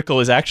of the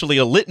article is actually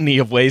a litany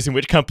of ways in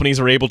which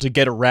companies are able to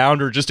get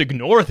around or just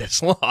ignore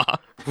this law.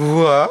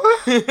 What?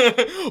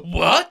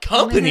 What?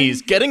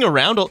 Companies getting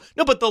around?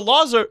 No, but the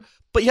laws are.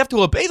 But you have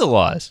to obey the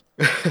laws.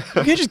 You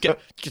can't just you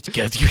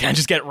can't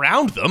just get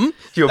around them.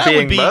 You're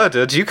being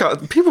murdered. You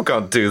can't. People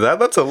can't do that.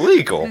 That's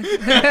illegal.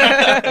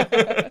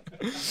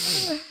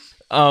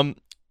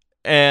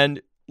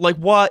 And like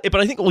what? But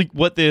I think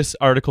what this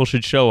article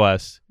should show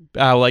us,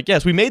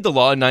 yes, we made the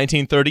law in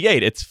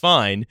 1938. It's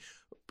fine.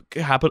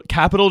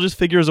 Capital just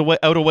figures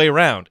out a way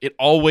around. It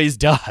always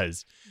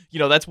does.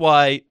 That's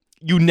why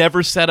you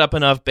never set up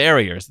enough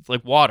barriers. It's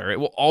like water. It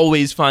will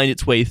always find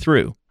its way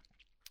through.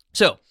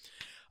 So.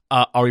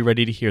 Are we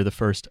ready to hear the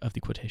first of the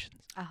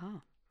quotations?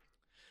 Uh-huh.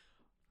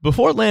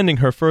 Before landing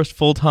her first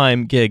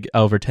full-time gig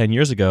over 10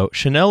 years ago,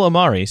 Chanel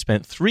Omari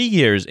spent 3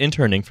 years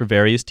interning for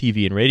various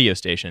TV and radio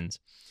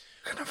stations.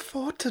 I can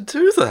afford to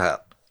do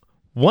that.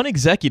 One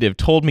executive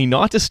told me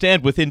not to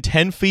stand within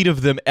 10 feet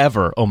of them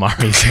ever,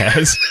 Omari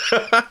says.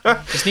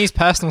 Just needs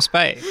personal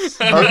space.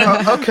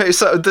 Okay,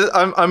 so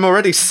I'm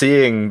already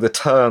seeing the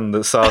turn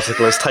this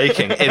article is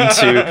taking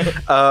into,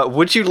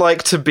 would you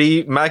like to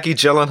be Maggie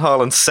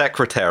Gyllenhaal's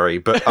secretary,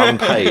 but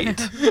unpaid?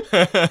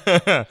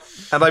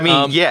 And I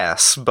mean,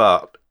 yes,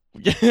 but...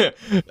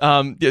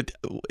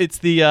 it's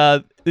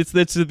the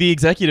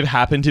executive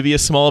happened to be a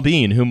small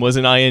bean whom was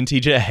an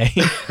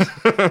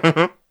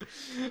INTJ.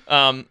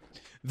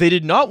 They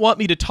did not want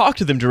me to talk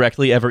to them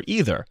directly ever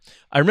either.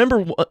 I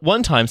remember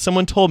one time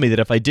someone told me that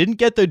if I didn't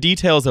get the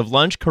details of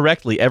lunch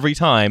correctly every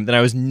time, then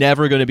I was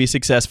never going to be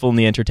successful in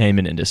the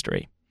entertainment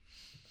industry.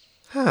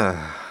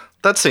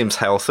 That seems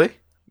healthy.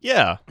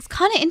 Yeah. It's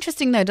kind of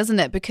interesting though, doesn't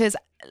it? Because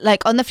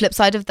like on the flip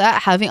side of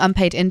that, having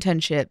unpaid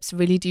internships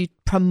really do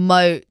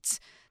promote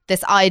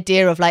this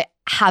idea of like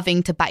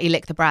having to batty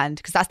lick the brand,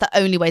 because that's the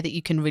only way that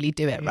you can really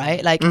do it,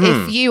 right? Like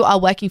if you are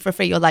working for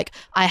free, you're like,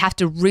 I have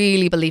to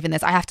really believe in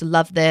this. I have to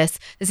love this.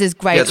 This is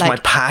great. Yeah, it's my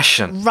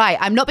passion. Right.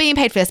 I'm not being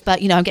paid for this,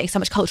 but I'm getting so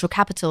much cultural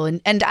capital.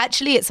 And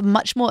actually it's a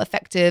much more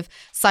effective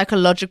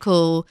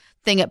psychological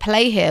thing at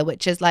play here,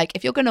 which is like,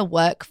 if you're going to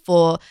work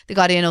for The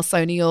Guardian or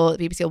Sony or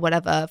BBC or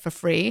whatever for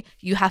free,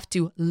 you have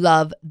to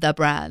love the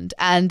brand.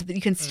 And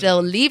you can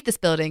still leave this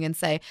building and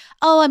say,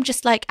 oh, I'm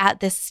just like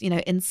at this,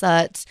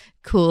 insert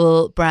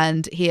cool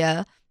brand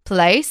here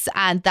place,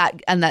 and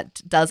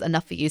that does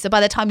enough for you. So by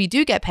the time you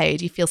do get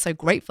paid, you feel so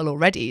grateful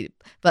already,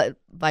 but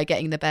by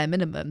getting the bare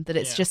minimum, that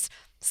it's just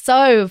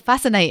so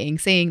fascinating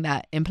seeing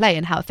that in play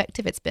and how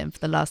effective it's been for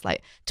the last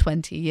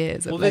 20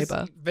 years of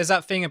labor. There's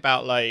that thing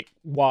about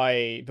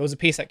why there was a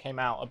piece that came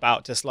out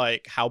about just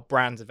how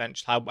brands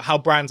how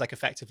brands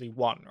effectively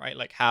won, right?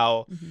 Like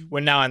how we're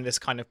now in this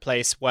kind of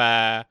place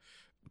where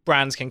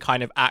brands can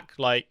kind of act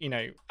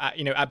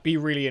be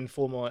really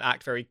informal and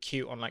act very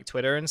cute on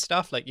Twitter and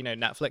stuff,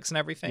 Netflix and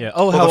everything. Yeah.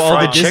 Oh, how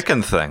all the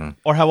chicken thing,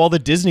 or how all the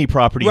Disney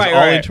properties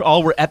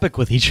all were epic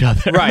with each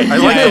other. Right. I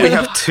like that we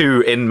have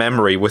two in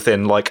memory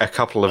within a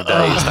couple of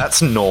days.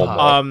 That's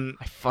normal.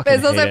 But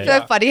it's also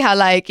so funny how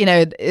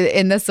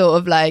in the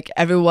sort of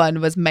everyone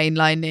was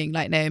mainlining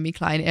Naomi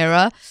Klein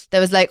era,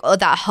 there was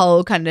that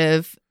whole kind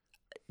of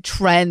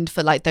trend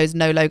for those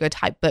no logo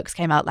type books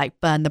came out,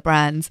 Burn the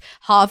Brands,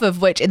 half of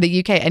which in the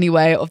UK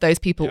anyway of those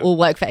people all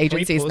work for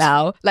agencies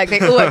now. They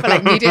all work for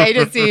media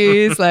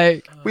agencies.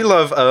 We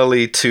love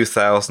early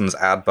 2000s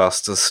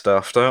Adbusters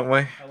stuff, don't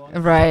we?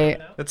 Right.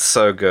 It's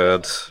so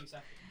good.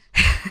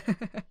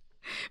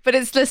 But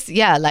it's just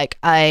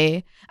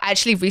I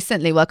actually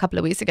recently, a couple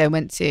of weeks ago,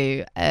 went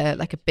to a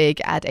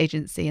big ad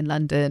agency in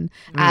London,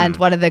 and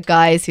one of the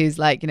guys who's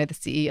the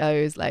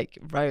CEOs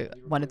wrote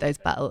one of those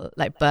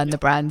Burn the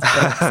Brands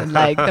books in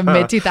the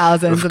mid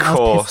 2000s. Of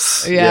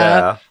course,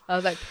 yeah. I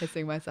was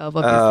pissing myself,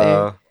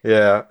 obviously.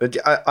 Yeah,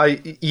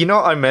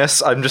 I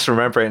miss. I'm just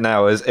remembering it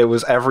now. It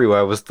was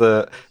everywhere. Was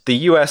the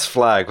US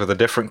flag with a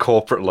different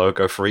corporate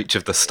logo for each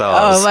of the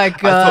stars. Oh my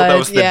god! I thought that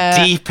was the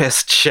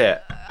deepest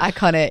shit.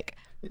 Iconic.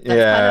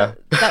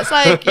 That's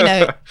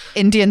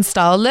Indian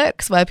style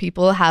looks where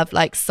people have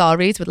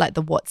saris with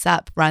the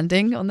WhatsApp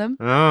branding on them.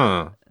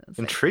 Oh,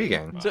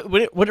 intriguing. So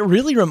what it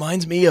really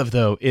reminds me of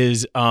though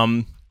is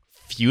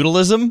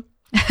feudalism.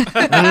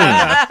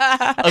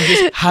 Of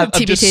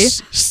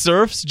just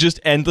serfs just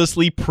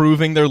endlessly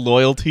proving their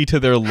loyalty to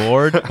their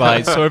lord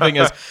by serving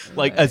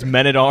as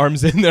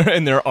men-at-arms in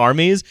their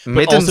armies.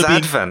 Midden's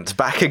Advent,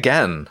 back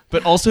again.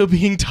 But also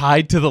being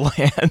tied to the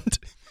land.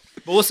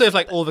 But also if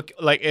all the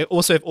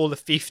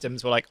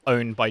fiefdoms were like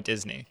owned by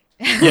Disney.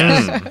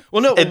 Yes.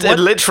 Well, no. It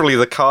literally,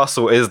 the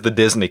castle is the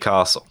Disney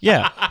castle.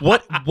 Yeah.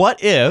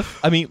 What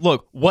if? I mean,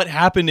 look. What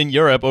happened in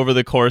Europe over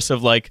the course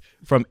of like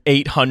from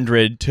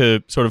 800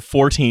 to sort of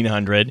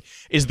 1400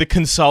 is the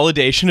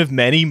consolidation of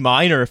many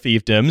minor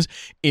fiefdoms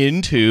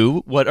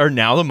into what are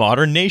now the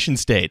modern nation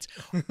states.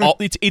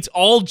 It's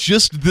all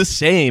just the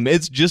same.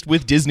 It's just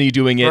with Disney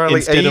doing it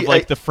instead of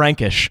the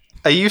Frankish.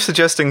 Are you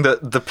suggesting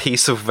that the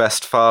Peace of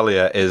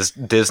Westphalia is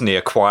Disney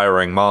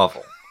acquiring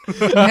Marvel?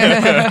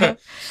 But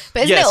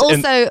isn't it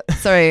also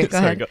sorry, go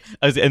ahead.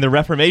 And the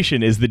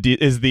Reformation is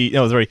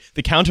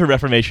the Counter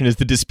Reformation is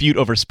the dispute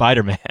over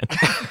Spider-Man.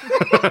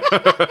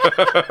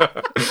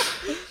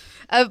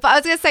 But I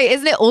was going to say,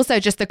 isn't it also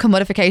just the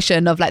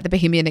commodification of like the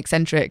Bohemian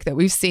eccentric that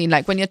we've seen?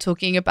 Like when you're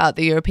talking about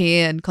the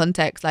European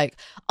context, like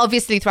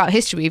obviously throughout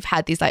history, we've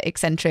had these like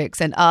eccentrics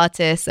and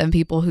artists and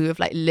people who have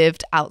like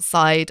lived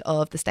outside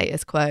of the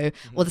status quo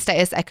or the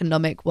status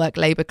economic work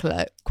labor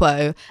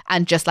quo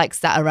and just like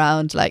sat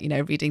around like, you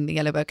know, reading the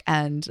Yellow Book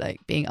and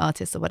like being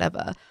artists or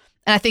whatever.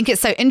 And I think it's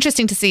so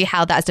interesting to see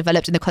how that's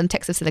developed in the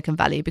context of Silicon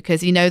Valley,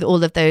 because, you know,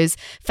 all of those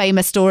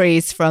famous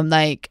stories from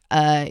like,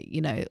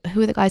 you know,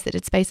 who are the guys that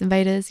did Space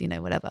Invaders, you know,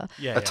 whatever.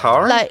 Yeah,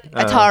 Atari? Like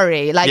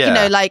Atari, like, you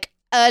know, like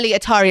early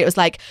Atari, it was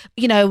like,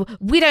 you know,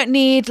 we don't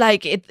need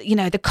like, you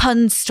know, the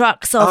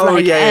constructs of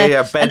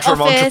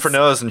bedroom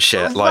entrepreneurs and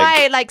shit.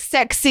 Right, like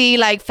sexy,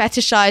 like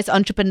fetishized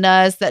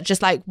entrepreneurs that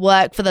just like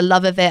work for the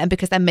love of it and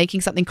because they're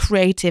making something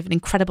creative and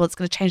incredible, it's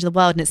going to change the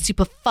world and it's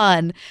super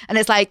fun. And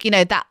it's like, you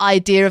know, that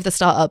idea of the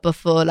startup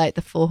before like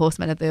the 4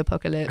 horsemen of the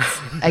apocalypse,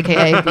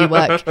 aka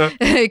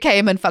WeWork,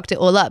 came and fucked it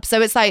all up. So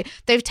it's like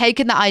they've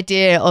taken the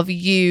idea of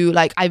you,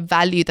 like I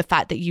value the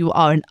fact that you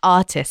are an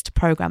artist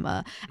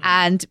programmer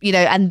and, you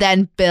know, and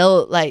then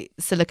built like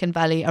Silicon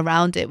Valley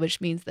around it, which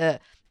means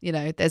that, you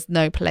know, there's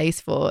no place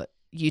for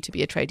you to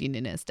be a trade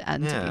unionist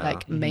and to be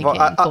like making.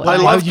 Well, I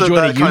love you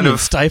join a union,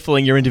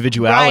 stifling your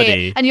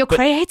individuality, right. And you're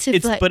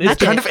creative. But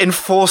it's kind of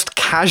enforced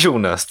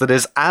casualness that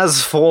is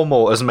as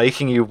formal as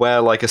making you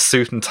wear like a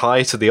suit and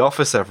tie to the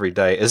office every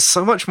day is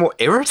so much more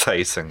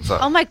irritating. Though.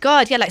 Oh my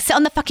god, yeah, like sit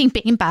on the fucking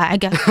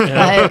beanbag.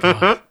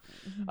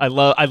 I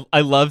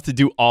love to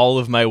do all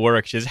of my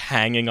work just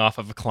hanging off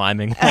of a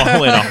climbing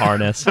wall in a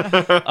harness.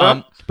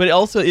 But it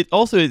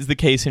also is the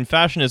case in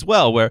fashion as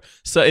well, where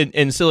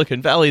in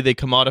Silicon Valley they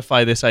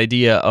commodify this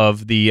idea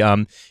of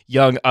the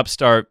young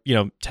upstart, you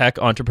know, tech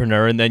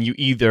entrepreneur, and then you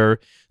either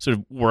sort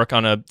of work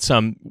on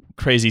some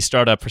crazy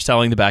startup for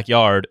selling the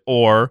backyard,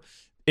 or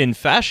in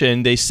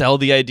fashion they sell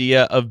the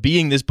idea of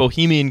being this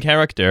bohemian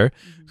character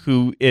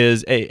who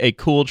is a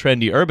cool,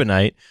 trendy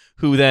urbanite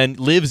who then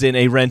lives in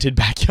a rented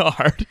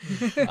backyard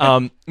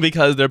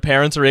because their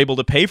parents are able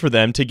to pay for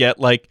them to get,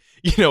 like,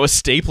 you know, a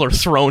stapler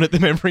thrown at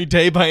them every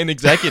day by an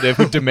executive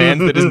who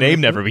demands that his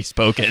name never be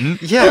spoken.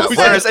 Yeah,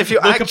 whereas if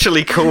you're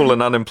actually cool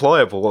and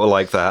unemployable or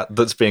like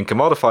that's being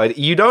commodified,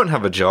 you don't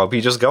have a job, you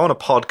just go on a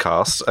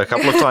podcast a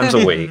couple of times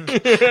a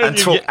week and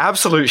talk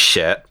absolute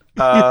shit.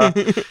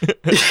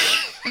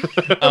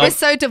 We're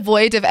so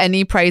devoid of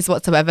any praise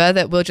whatsoever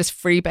that we'll just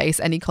freebase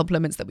any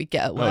compliments that we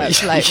get at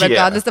work, like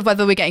regardless of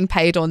whether we're getting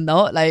paid or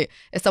not. Like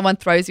if someone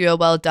throws you a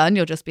well done,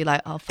 you'll just be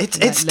like, oh,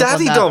 it's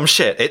daddy dom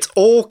shit. It's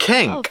all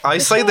kink. I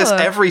say this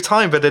every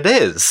time, but it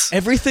is.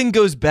 Everything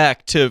goes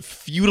back to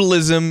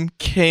feudalism,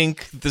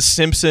 kink, The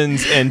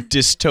Simpsons, and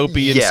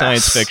dystopian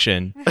science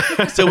fiction.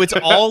 So it's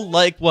all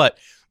like what?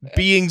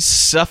 Being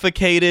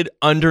suffocated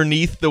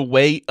underneath the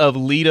weight of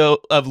Leto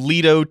II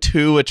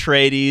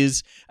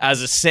Atreides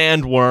as a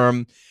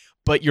sandworm,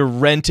 but you're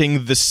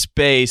renting the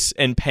space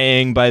and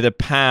paying by the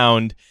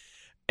pound,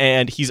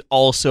 and he's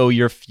also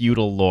your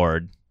feudal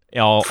lord.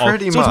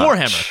 Pretty much. So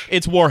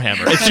it's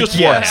Warhammer. It's just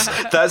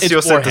Warhammer. That's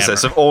your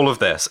synthesis of all of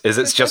this.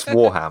 It's just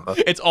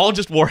Warhammer. It's all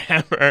just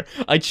Warhammer.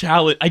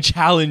 I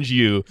challenge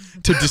you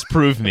to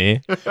disprove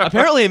me.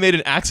 Apparently, I made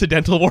an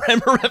accidental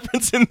Warhammer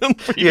reference in them.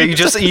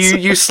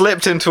 You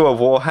slipped into a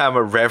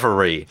Warhammer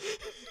reverie.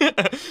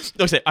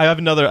 Okay, I have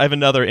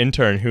another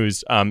intern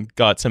who's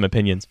got some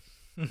opinions.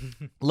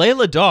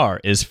 Layla Dar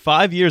is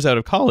 5 years out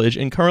of college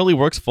and currently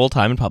works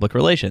full-time in public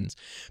relations.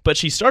 But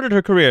she started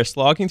her career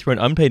slogging through an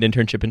unpaid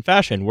internship in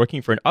fashion,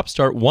 working for an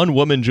upstart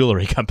one-woman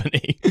jewelry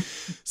company.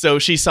 So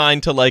she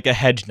signed to like a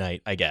hedge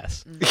knight, I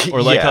guess.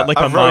 Or like a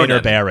minor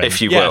Ronin, baron. if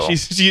you will.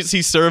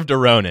 She served a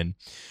Ronin.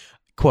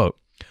 Quote,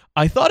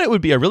 I thought it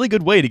would be a really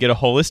good way to get a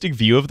holistic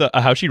view of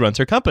how she runs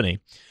her company.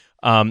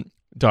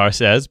 Dar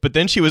says, but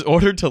then she was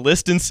ordered to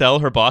list and sell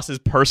her boss's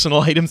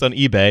personal items on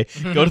eBay,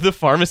 go to the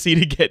pharmacy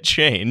to get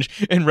change,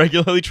 and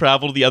regularly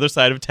travel to the other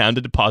side of town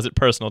to deposit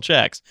personal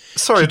checks.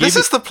 Sorry, this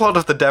is the plot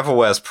of The Devil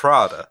Wears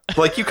Prada.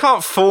 Like, you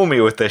can't fool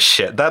me with this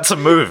shit. That's a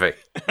movie.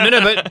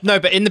 No,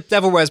 but in The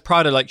Devil Wears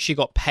Prada, like, she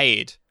got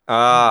paid.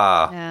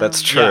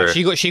 That's true.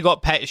 Yeah, she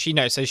got paid.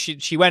 So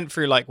she went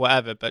through like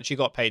whatever, but she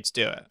got paid to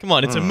do it. Come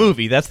on, it's a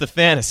movie. That's the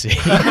fantasy.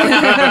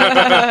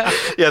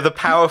 Yeah, the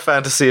power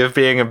fantasy of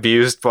being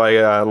abused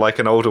by like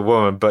an older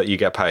woman, but you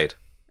get paid.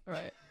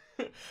 Right.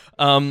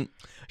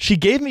 She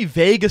gave me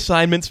vague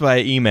assignments via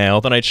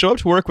email, then I'd show up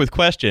to work with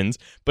questions,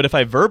 but if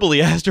I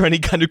verbally asked her any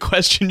kind of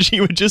question, she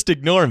would just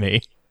ignore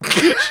me.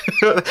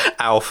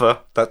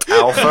 Alpha. That's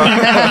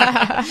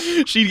alpha.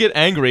 She'd get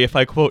angry if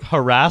I, quote,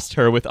 harassed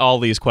her with all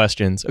these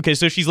questions. Okay,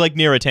 so she's like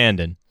Neera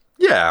Tanden.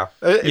 Yeah,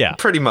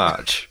 pretty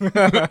much.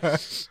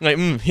 Like,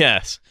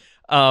 yes.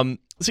 So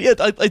yeah,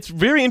 it's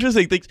very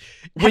interesting. Like,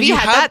 Have you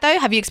had that though?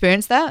 Have you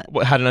experienced that?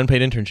 Had an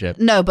unpaid internship?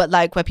 No, but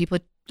like where people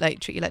like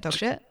treat you like dog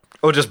shit?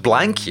 Or just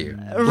blank you.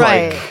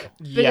 Right. Like,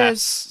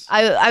 Yes.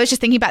 I was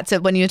just thinking back to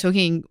when you were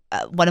talking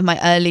one of my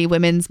early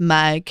women's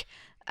mag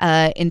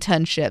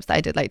internships that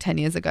I did like 10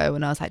 years ago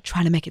when I was like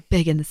trying to make it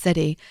big in the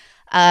city.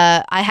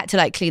 I had to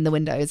like clean the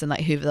windows and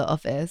like hoover the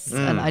office.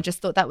 And I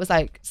just thought that was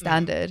like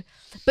standard.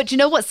 But you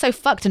know what's so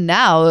fucked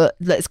now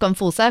that it's gone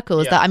full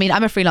circle is that, I mean,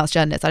 I'm a freelance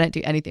journalist. I don't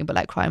do anything but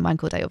like cry and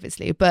wank all day,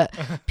 obviously. But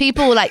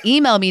people like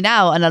email me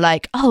now and are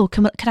like, oh,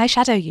 can I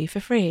shadow you for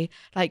free?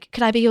 Like,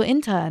 can I be your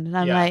intern? And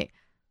I'm like,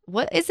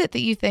 what is it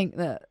that you think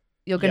that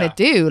you're going to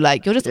do?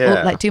 Like, you'll just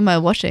like do my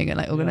washing and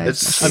like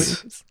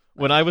organize.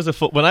 When I was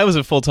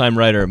a full-time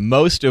writer,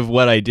 most of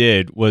what I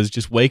did was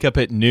just wake up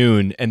at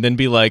noon and then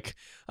be like,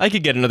 I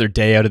could get another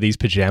day out of these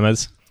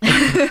pajamas.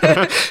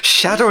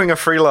 Shadowing a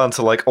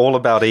freelancer like All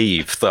About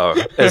Eve, though,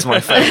 is my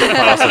favorite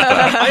part of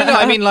that. I don't know.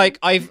 I mean, like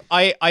I've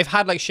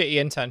had like shitty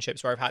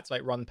internships where I've had to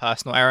like run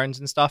personal errands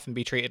and stuff and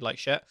be treated like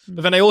shit.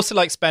 But then I also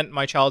like spent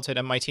my childhood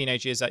and my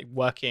teenage years like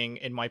working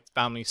in my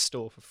family's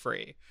store for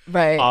free.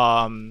 Right.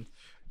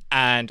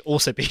 And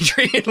also being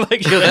treated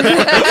like shit.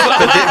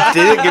 But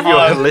did it give you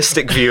a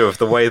holistic view of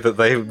the way that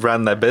they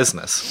ran their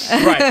business?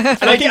 Right.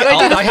 And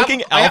I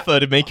fucking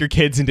alpha to make your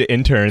kids into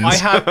interns. I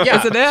have, yeah.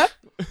 Isn't it?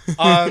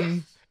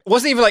 It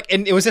wasn't even like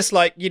it was just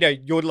like, you know,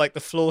 you're like the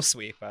floor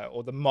sweeper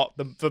or the mop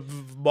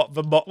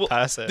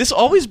person. This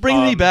always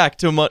brings me back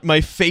to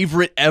my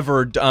favorite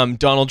ever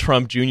Donald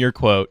Trump Jr.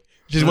 quote,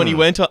 which is when he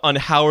went on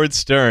Howard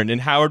Stern,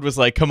 and Howard was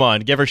like, come on,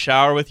 you ever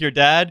shower with your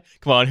dad?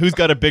 Come on, who's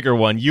got a bigger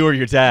one, you or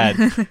your dad?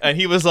 And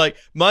he was like,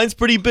 mine's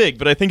pretty big,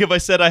 but I think if I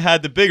said I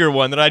had the bigger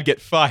one, then I'd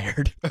get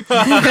fired.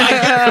 I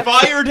get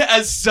fired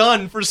as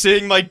son for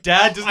saying my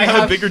dad doesn't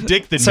have a bigger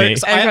dick than me.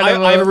 So I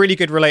have a really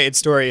good related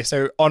story.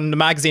 So on the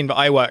magazine that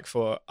I work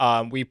for,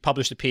 we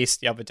published a piece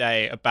the other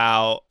day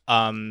about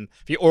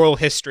the oral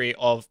history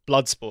of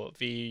Bloodsport,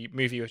 the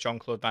movie with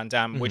Jean-Claude Van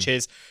Damme, which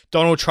is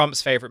Donald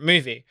Trump's favorite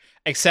movie,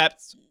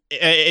 except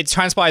it's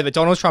transpired that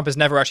Donald Trump has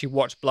never actually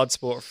watched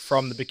Bloodsport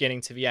from the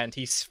beginning to the end.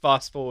 He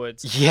fast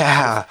forwards.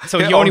 Yeah. So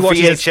he only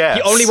watches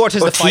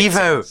the fight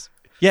scenes.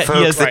 Yeah,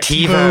 he has the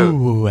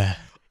TiVo.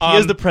 He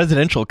has the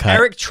presidential cut.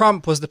 Eric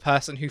Trump was the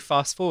person who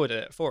fast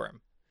forwarded it for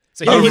him.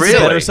 So he's really? the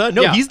better son.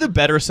 No, he's the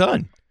better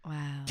son.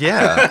 Wow.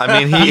 Yeah,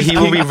 I mean, he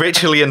will be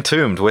ritually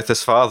entombed with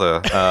his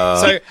father.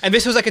 And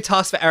this was like a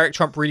task that Eric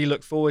Trump really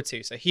looked forward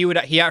to. So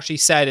he actually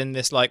said in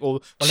this like,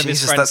 or one of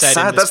his friends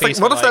said in this piece,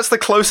 what if that's the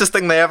closest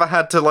thing they ever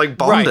had to like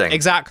bonding? Right,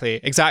 exactly.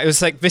 It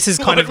was like, this is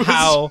kind of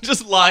how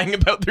just lying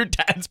about their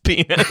dad's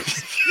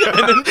penis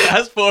and then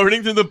fast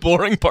forwarding through the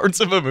boring parts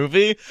of a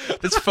movie.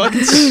 That's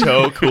fucking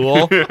so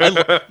cool.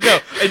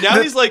 And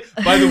now he's like,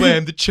 by the way,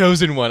 I'm the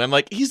chosen one. I'm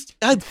like,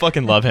 I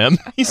fucking love him.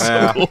 He's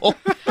so cool.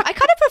 I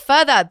kind of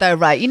prefer that though,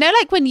 right? You know,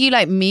 like when you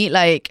like meet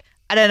like,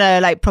 I don't know,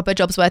 like proper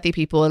jobs worthy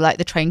people, like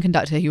the train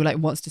conductor who like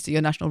wants to see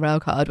your national rail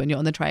card when you're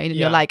on the train, and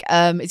you're like,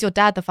 is your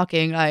dad the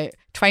fucking like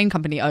train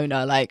company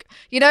owner? Like,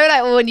 you know,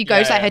 like when you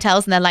go to like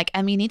hotels and they're like,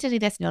 you need to do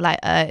this, and you're like,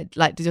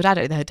 does your dad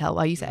own the hotel?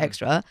 Why are you so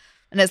extra?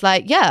 And it's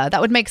like, yeah, that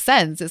would make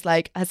sense. It's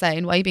like,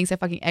 Hussein, why are you being so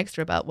fucking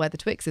extra about where the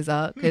Twixes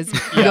are? Because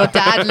your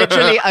dad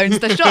literally owns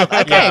the shop.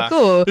 Okay,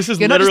 cool. This is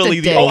You're literally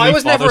the only I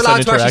was never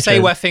allowed to actually say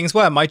interaction. where things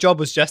were. My job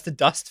was just to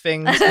dust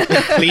things,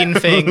 clean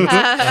things.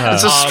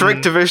 It's a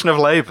strict division of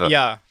labor.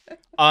 Yeah.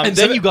 And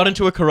then you got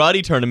into a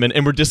karate tournament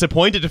and were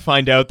disappointed to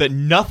find out that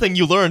nothing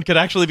you learned could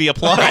actually be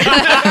applied.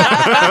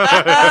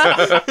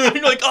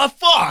 You're like, oh,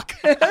 fuck.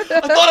 I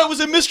thought I was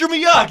a Mr.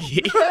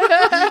 Miyagi.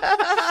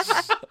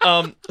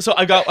 So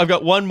I've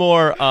got one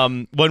more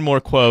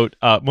quote,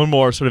 one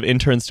more sort of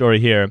intern story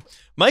here.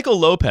 Michael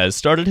Lopez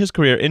started his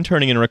career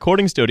interning in a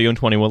recording studio in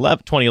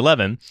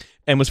 2011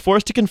 and was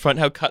forced to confront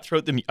how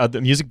cutthroat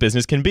the music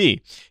business can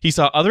be. He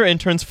saw other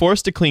interns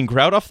forced to clean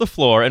grout off the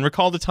floor and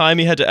recalled the time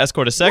he had to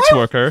escort a sex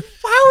worker.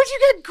 How would you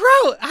get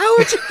grout? How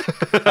would you?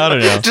 I don't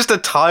know. Just a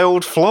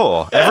tiled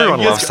floor. Everyone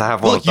loves to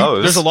have one of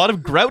those. There's a lot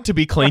of grout to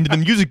be cleaned in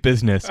the music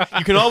business.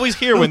 You can always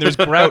hear when there's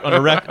grout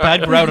on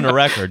bad grout on a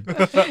record. No,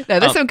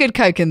 there's some good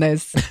coke in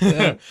those.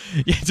 Yeah,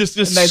 just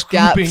those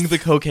scooping gaps. the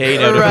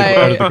cocaine out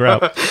of the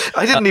grout.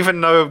 I didn't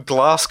even know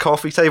glass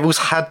coffee tables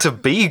had to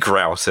be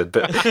grouted,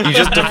 but you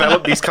just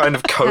develop these kind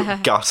of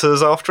coke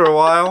gutters after a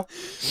while.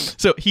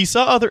 So he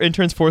saw other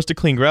interns forced to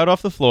clean grout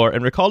off the floor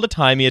and recalled a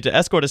time he had to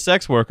escort a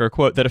sex worker,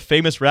 quote, that a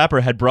famous rapper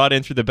had had brought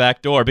in through the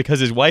back door because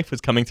his wife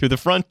was coming through the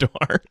front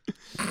door.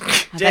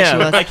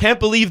 Damn, I can't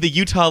believe the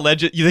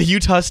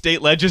Utah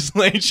State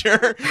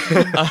Legislature.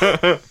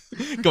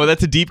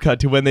 That's a deep cut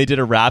to when they did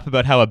a rap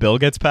about how a bill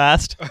gets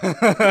passed.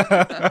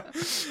 I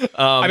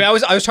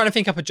was trying to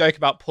think up a joke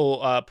about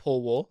Paul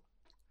Wall.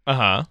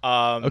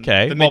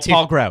 Okay.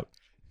 Paul Grout.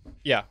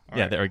 Yeah.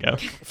 Yeah, there we go.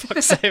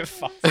 Fuck's sake.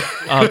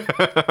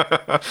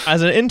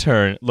 As an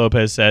intern,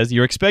 Lopez says,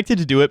 you're expected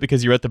to do it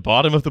because you're at the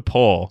bottom of the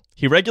poll.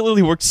 He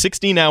regularly worked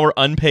 16-hour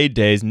unpaid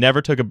days,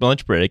 never took a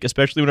lunch break,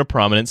 especially when a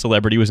prominent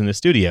celebrity was in the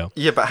studio.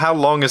 Yeah, but how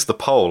long is the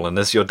poll, and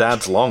is your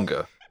dad's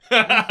longer?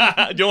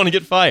 I don't want to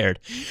get fired.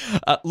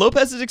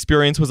 Lopez's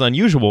experience was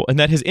unusual in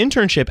that his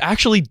internship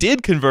actually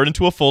did convert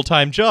into a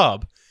full-time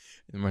job.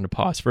 I'm going to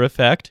pause for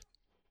effect.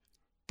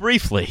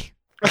 Briefly.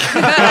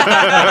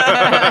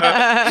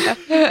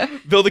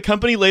 Though the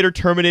company later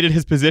terminated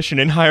his position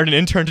and hired an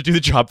intern to do the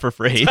job for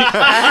free.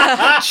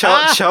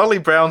 Charlie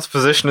Brown's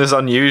position is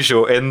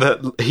unusual in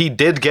that he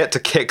did get to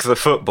kick the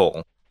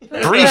football.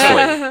 Briefly.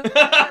 Yeah,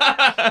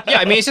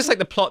 I mean, it's just like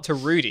the plot to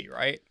Rudy,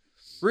 right?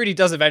 Rudy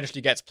does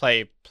eventually get to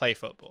play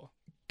football.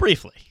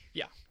 Briefly.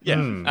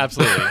 Yeah,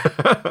 absolutely.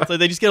 So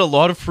they just get a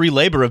lot of free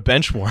labor of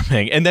bench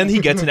warming, and then he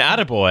gets an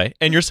attaboy,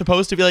 and you're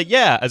supposed to be like,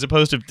 yeah, as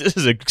opposed to, this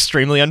is an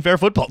extremely unfair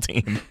football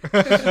team.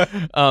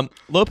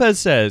 Lopez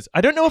says,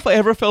 I don't know if I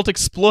ever felt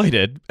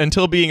exploited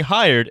until being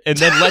hired and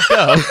then let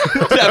go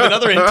to have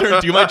another intern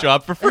do my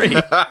job for free.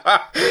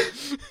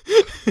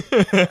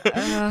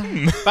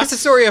 That's the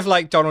story of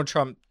like Donald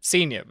Trump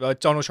Sr.,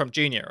 Donald Trump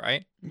Jr.,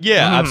 right?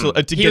 Yeah,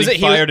 absolutely. Getting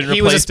fired and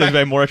replaced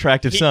by a more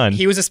attractive son.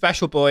 He was a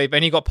special boy,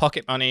 then he got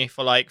pocket money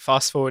for like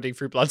fast forwarding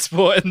through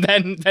Bloodsport, and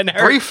then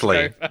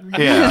briefly,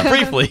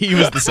 briefly, he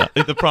was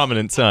the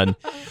prominent son.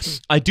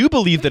 I do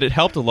believe that it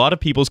helped a lot of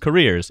people's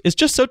careers. It's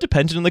just so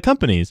dependent on the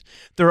companies.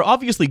 There are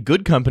obviously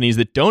good companies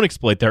that don't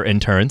exploit their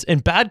interns,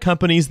 and bad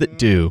companies that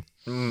do.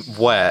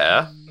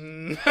 Where?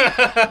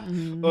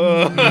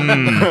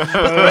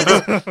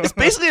 This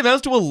basically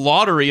amounts to a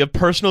lottery of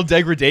personal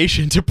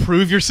degradation to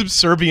prove your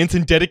subservience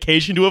and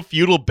dedication to a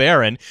feudal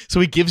baron, so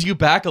he gives you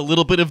back a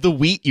little bit of the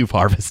wheat you've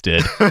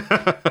harvested.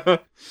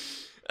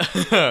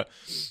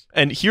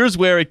 And here's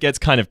where it gets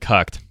kind of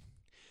cucked.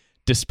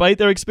 Despite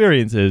their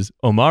experiences,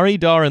 Omari,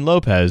 Dar, and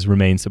Lopez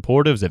remain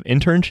supportives of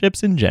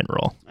internships in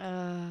general.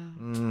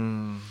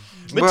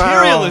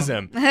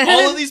 Materialism.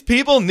 All of these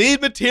people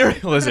need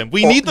materialism.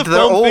 We need the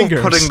foam fingers. They're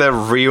all putting their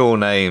real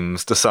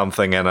names to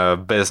something in a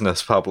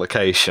business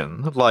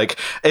publication. Like,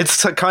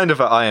 it's kind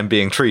of a I am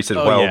being treated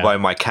by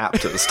my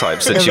captors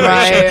type situation.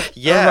 Right.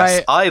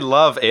 Yes, I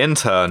love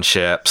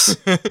internships.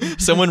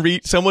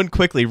 Someone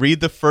quickly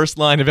read the first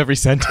line of every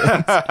sentence.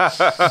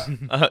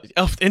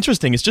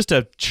 Interesting. It's just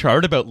a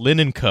chart about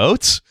linen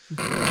coats.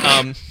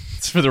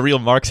 It's for the real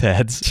Marx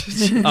heads.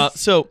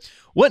 So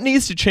what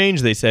needs to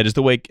change, they said, is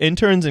the way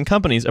interns and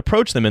companies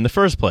approach them in the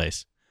first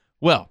place.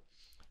 Well,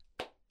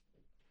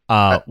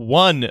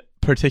 one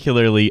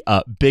particularly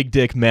big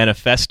dick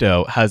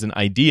manifesto has an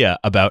idea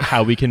about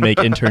how we can make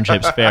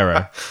internships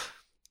fairer.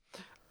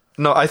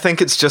 No, I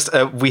think it's just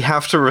we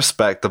have to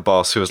respect the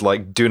boss who is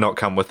like, do not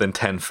come within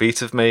 10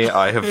 feet of me.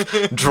 I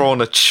have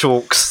drawn a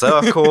chalk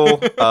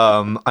circle.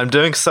 I'm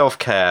doing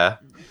self-care.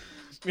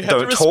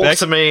 Don't talk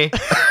to me.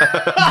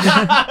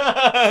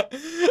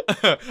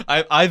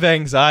 I've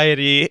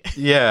anxiety.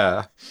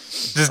 Yeah.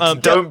 Just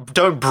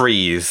don't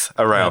breathe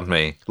around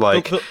me.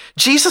 Like,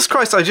 Jesus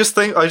Christ, I just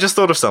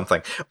thought of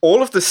something.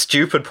 All of the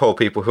stupid poor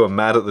people who are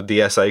mad at the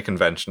DSA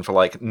convention for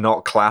like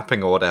not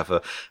clapping or whatever,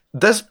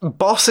 there's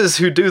bosses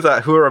who do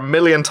that who are a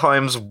million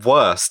times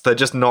worse. They're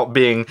just not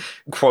being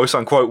quote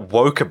unquote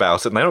woke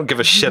about it, and they don't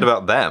give a shit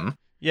about them.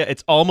 Yeah,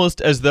 it's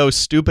almost as though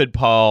Stupid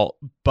Paul,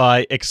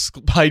 by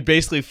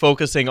basically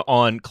focusing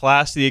on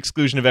class to the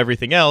exclusion of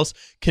everything else,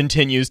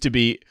 continues to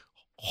be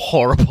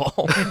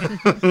horrible.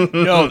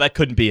 No, that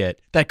couldn't be it.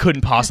 That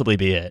couldn't possibly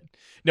be it.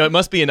 No, it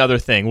must be another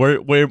thing.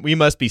 We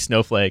must be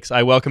snowflakes.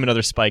 I welcome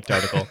another spiked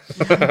article.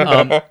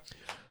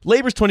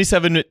 Labor's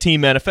 2017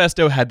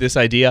 manifesto had this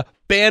idea: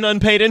 ban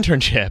unpaid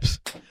internships.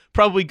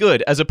 Probably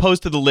good, as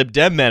opposed to the Lib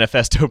Dem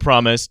manifesto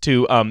promise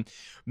to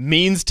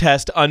means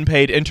test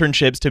unpaid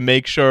internships to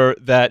make sure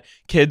that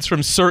kids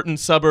from certain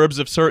suburbs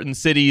of certain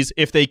cities,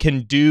 if they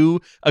can do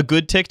a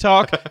good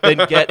TikTok, then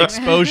get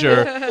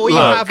exposure. Or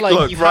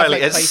look,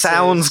 Riley, it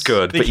sounds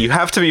good, but you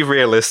have to be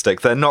realistic.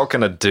 They're not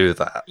going to do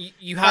that.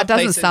 That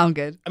doesn't sound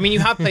good. I mean,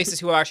 you have places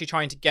who are actually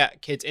trying to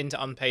get kids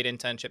into unpaid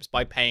internships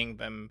by paying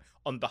them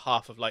on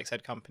behalf of like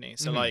said companies.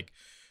 So like,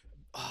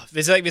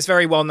 there's like this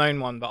very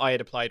well-known one that I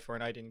had applied for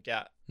and I didn't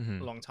get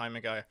a long time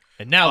ago.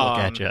 And now look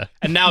at you.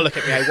 And now look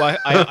at me.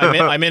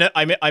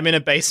 I'm in a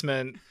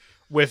basement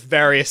with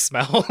various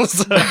smells.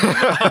 Look,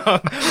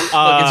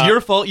 it's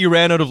your fault you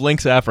ran out of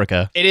Lynx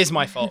Africa. It is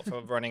my fault for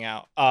running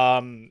out.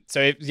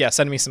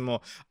 Send me some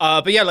more.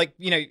 But yeah, like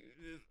you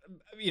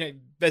know,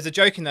 there's a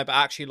joke in there, but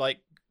actually, like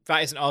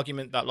that is an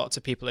argument that lots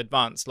of people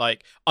advance.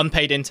 Like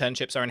unpaid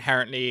internships are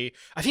inherently,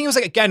 I think it was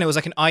like, again, it was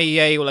like an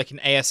IEA or like an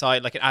ASI,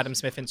 like an Adam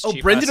Smith Institute.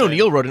 Oh, Brendan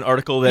O'Neill wrote an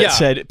article that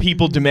said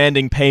people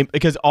demanding pay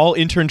because all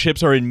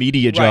internships are in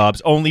media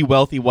jobs. Only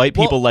wealthy white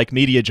people like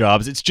media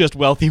jobs. It's just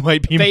wealthy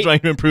white people trying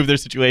to improve their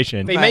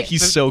situation.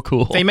 He's so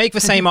cool. They make the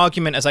same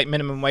argument as like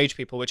minimum wage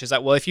people, which is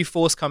like, well, if you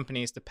force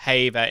companies to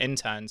pay their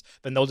interns,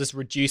 then they'll just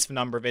reduce the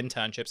number of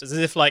internships. It's as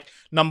if like,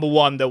 number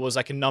one, there was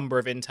like a number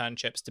of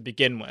internships to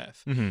begin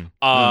with.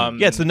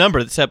 It's the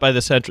number that's set by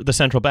the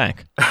central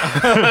bank.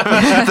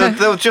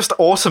 They'll just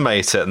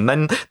automate it, and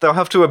then they'll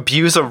have to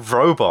abuse a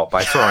robot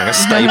by throwing a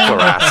stapler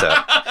at it,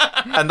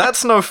 and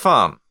that's no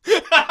fun.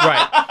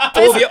 Right.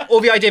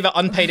 Or the idea that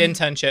unpaid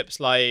internships,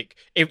 like,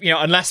 if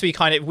unless we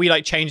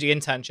like change the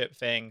internship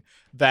thing,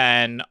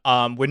 then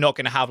we're not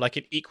going to have like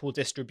an equal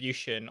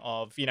distribution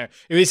of,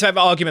 it's like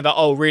the argument that,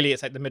 oh, really,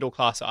 it's like the middle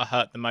class that are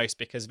hurt the most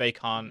because they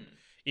can't,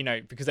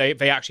 because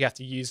they actually have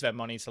to use their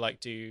money to like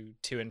do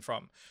to and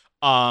from.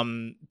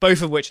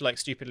 Both of which are like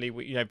stupidly,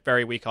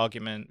 very weak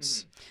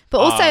arguments. But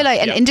also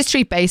an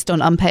industry based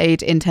on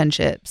unpaid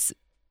internships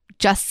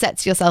just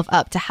sets yourself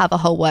up to have a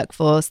whole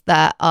workforce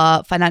that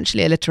are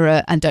financially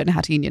illiterate and don't know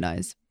how to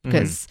unionize.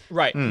 Because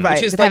right,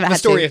 which is like the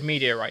story of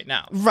media right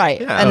now.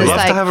 Right. Yeah, and we'll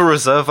have to have a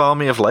reserve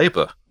army of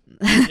labor.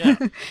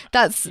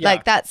 That's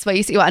where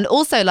you see, and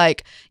also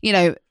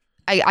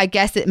I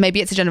guess maybe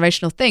it's a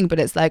generational thing, but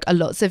it's like a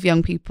lots of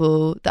young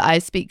people that I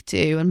speak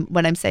to, and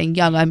when I'm saying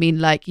young, I mean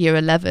like year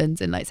 11s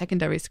in like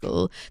secondary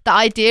school. The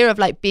idea of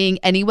like being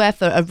anywhere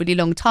for a really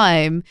long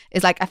time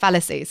is like a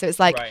fallacy. So it's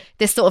like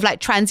this sort of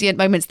like transient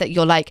moments that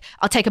you're like,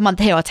 I'll take a month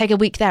here, I'll take a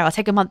week there, I'll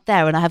take a month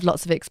there, and I have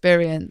lots of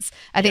experience.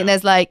 I think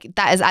there's like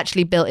that is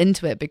actually built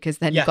into it because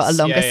then you've got a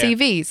longer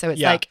CV. So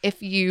it's like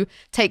if you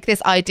take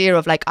this idea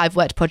of like I've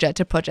worked project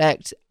to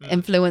project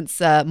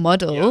influencer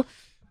model.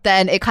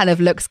 Then it kind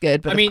of looks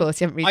good, but of course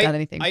you haven't really done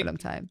anything for a long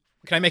time.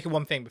 Can I make it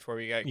one thing before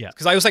we go? Yeah.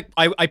 Because I was like,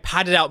 I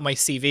padded out my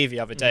CV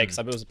the other day because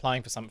I was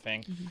applying for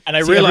something, and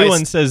I realized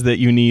everyone says that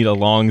you need a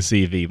long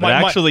CV, but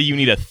actually you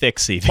need a thick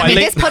CV.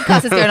 This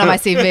podcast is going on my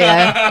CV.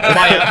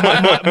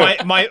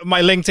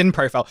 My LinkedIn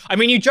profile. I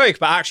mean, you joke,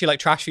 but actually, like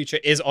Trash Future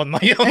is on my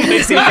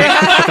CV.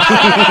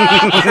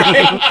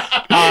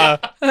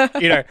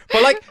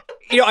 But like.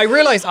 I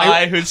realized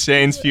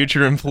Hussein's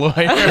future employer.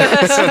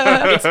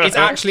 it's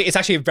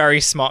actually a very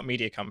smart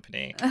media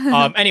company.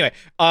 Anyway,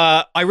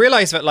 I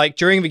realized that like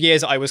during the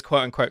years I was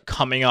quote unquote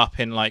coming up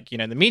in like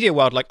the media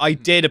world, like I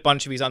did a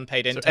bunch of these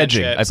unpaid internships.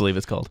 Edging, I believe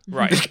it's called.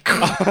 Right,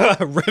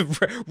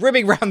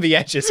 ribbing around the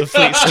edges of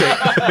Fleet Street.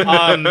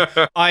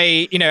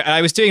 I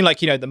was doing like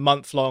the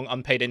month-long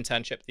unpaid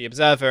internship at The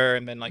Observer,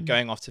 and then like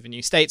going off to The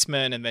New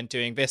Statesman, and then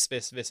doing this,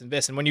 and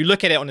this. And when you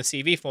look at it on a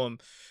CV form,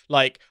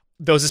 like.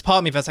 There was this part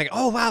of me that's like,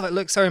 oh, wow, that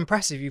looks so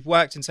impressive. You've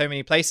worked in so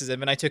many places.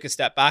 And then I took a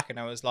step back and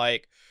I was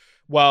like,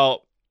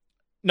 well,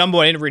 number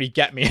one, it didn't really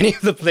get me any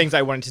of the things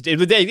I wanted to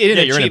do.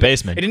 You're in a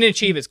basement. It didn't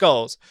achieve its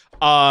goals.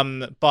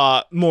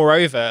 But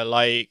moreover,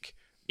 like,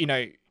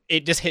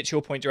 it just hits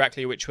your point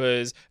directly, which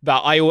was that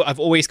I've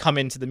always come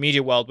into the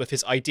media world with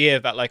this idea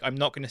that like I'm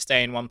not going to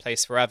stay in one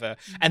place forever,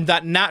 and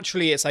that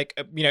naturally it's like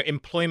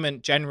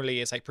employment generally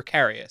is like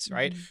precarious,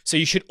 right? So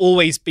you should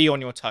always be on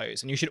your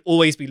toes, and you should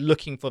always be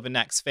looking for the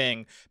next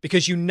thing,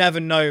 because you never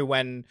know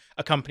when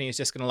a company is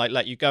just going to like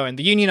let you go. And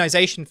the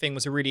unionization thing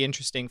was a really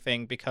interesting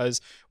thing,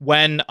 because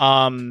when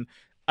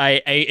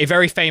a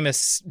very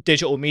famous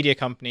digital media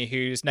company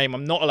whose name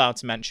I'm not allowed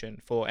to mention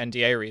for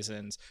NDA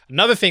reasons.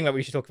 Another thing that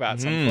we should talk about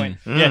at some point.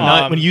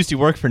 Yeah, when you used to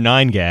work for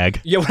 9gag.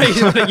 Yeah,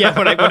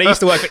 when I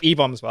used to work at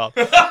E-Bomb as well.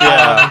 Our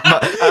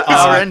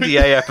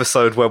NDA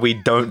episode where we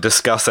don't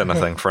discuss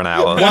anything for an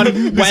hour.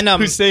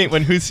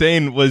 When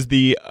Hussein was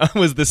the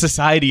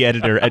society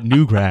editor at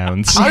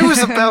Newgrounds. I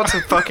was about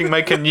to fucking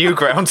make a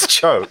Newgrounds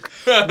joke.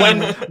 When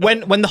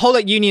the whole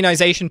like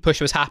unionization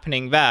push was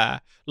happening there,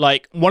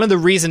 like one of the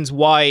reasons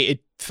why it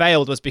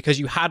failed was because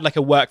you had like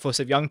a workforce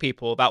of young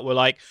people that were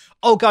like,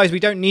 oh guys, we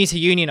don't need to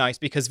unionize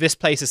because this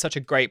place is such a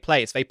great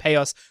place. They pay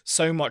us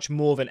so much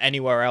more than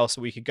anywhere else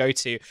we could go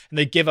to, and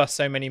they give us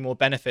so many more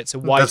benefits. So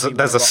why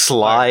there's a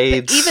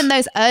slide. But even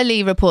those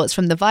early reports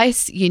from the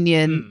Vice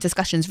union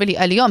discussions really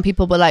early on,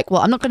 people were like,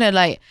 well, I'm not going to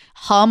like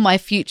harm my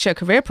future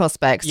career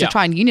prospects to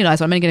try and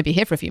unionize. I'm only going to be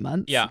here for a few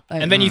months. Yeah.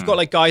 And then you've got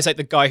like guys like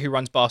the guy who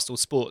runs Barstool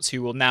Sports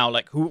who will now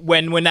like,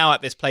 when we're now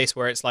at this place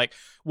where it's like,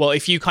 well,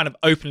 if you kind of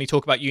openly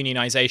talk about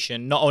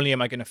unionization, not only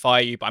am I going to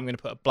fire you, but I'm going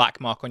to put a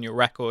black mark on your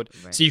record,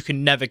 so you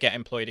can never get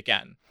employed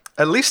again.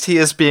 At least he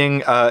is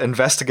being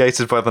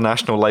investigated by the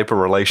National Labour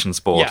Relations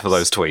Board for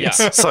those tweets.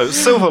 Yeah. So,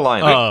 silver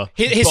lining.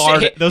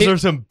 Those are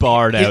some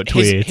barred out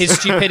tweets. His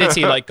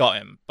stupidity like got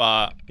him,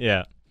 but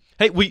yeah.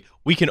 Hey,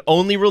 we can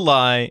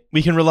rely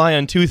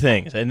on two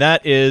things, and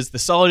that is the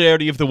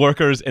solidarity of the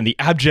workers and the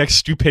abject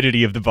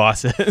stupidity of the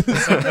bosses.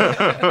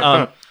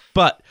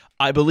 But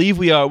I believe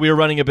we are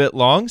running a bit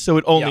long, so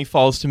it only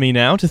falls to me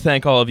now to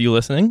thank all of you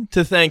listening,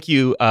 to thank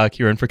you,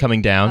 Kieran, for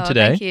coming down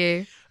today. Thank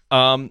you.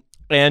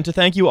 And to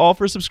thank you all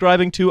for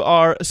subscribing to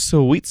our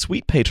sweet,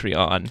 sweet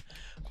Patreon.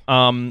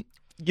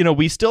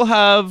 We still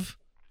have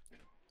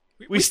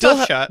We still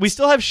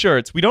have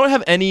shirts. We don't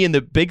have any in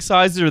the big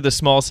sizes or the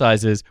small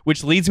sizes,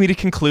 which leads me to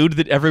conclude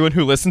that everyone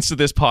who listens to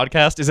this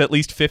podcast is at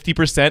least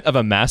 50% of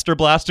a Master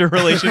Blaster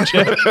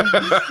relationship.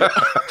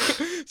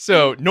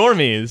 So,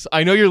 normies,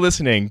 I know you're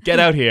listening. Get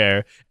out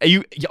here.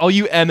 All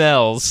you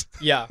MLs.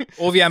 Yeah,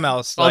 all the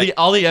MLs.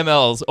 All the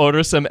MLs.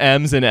 Order some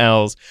M's and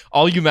L's.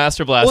 All you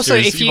Master Blasters, also,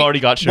 if you've already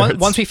got shirts.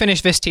 Once we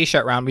finish this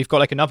t-shirt round, we've got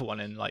like another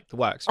one in like the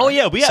works. Right? Oh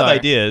yeah, we have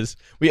ideas.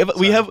 We have it's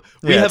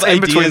ideas in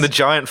between the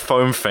giant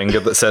foam finger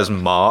that says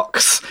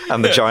Marx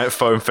and the giant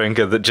foam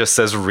finger that just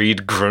says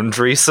Reed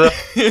Grundrieser.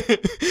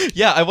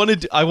 Yeah, I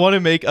want to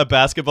make a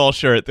basketball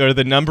shirt where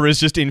the number is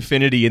just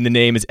infinity and the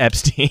name is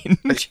Epstein.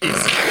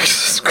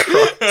 Jesus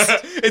Christ.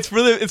 It's for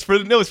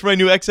my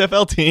new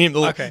XFL team.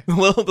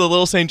 The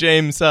little St.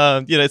 James,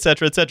 et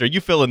cetera, et cetera. You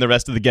fill in the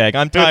rest of the gag.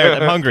 I'm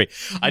tired. I'm hungry.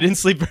 I didn't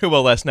sleep very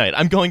well last night.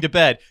 I'm going to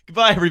bed.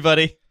 Goodbye,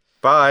 everybody.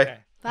 Bye. Okay.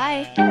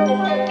 Bye.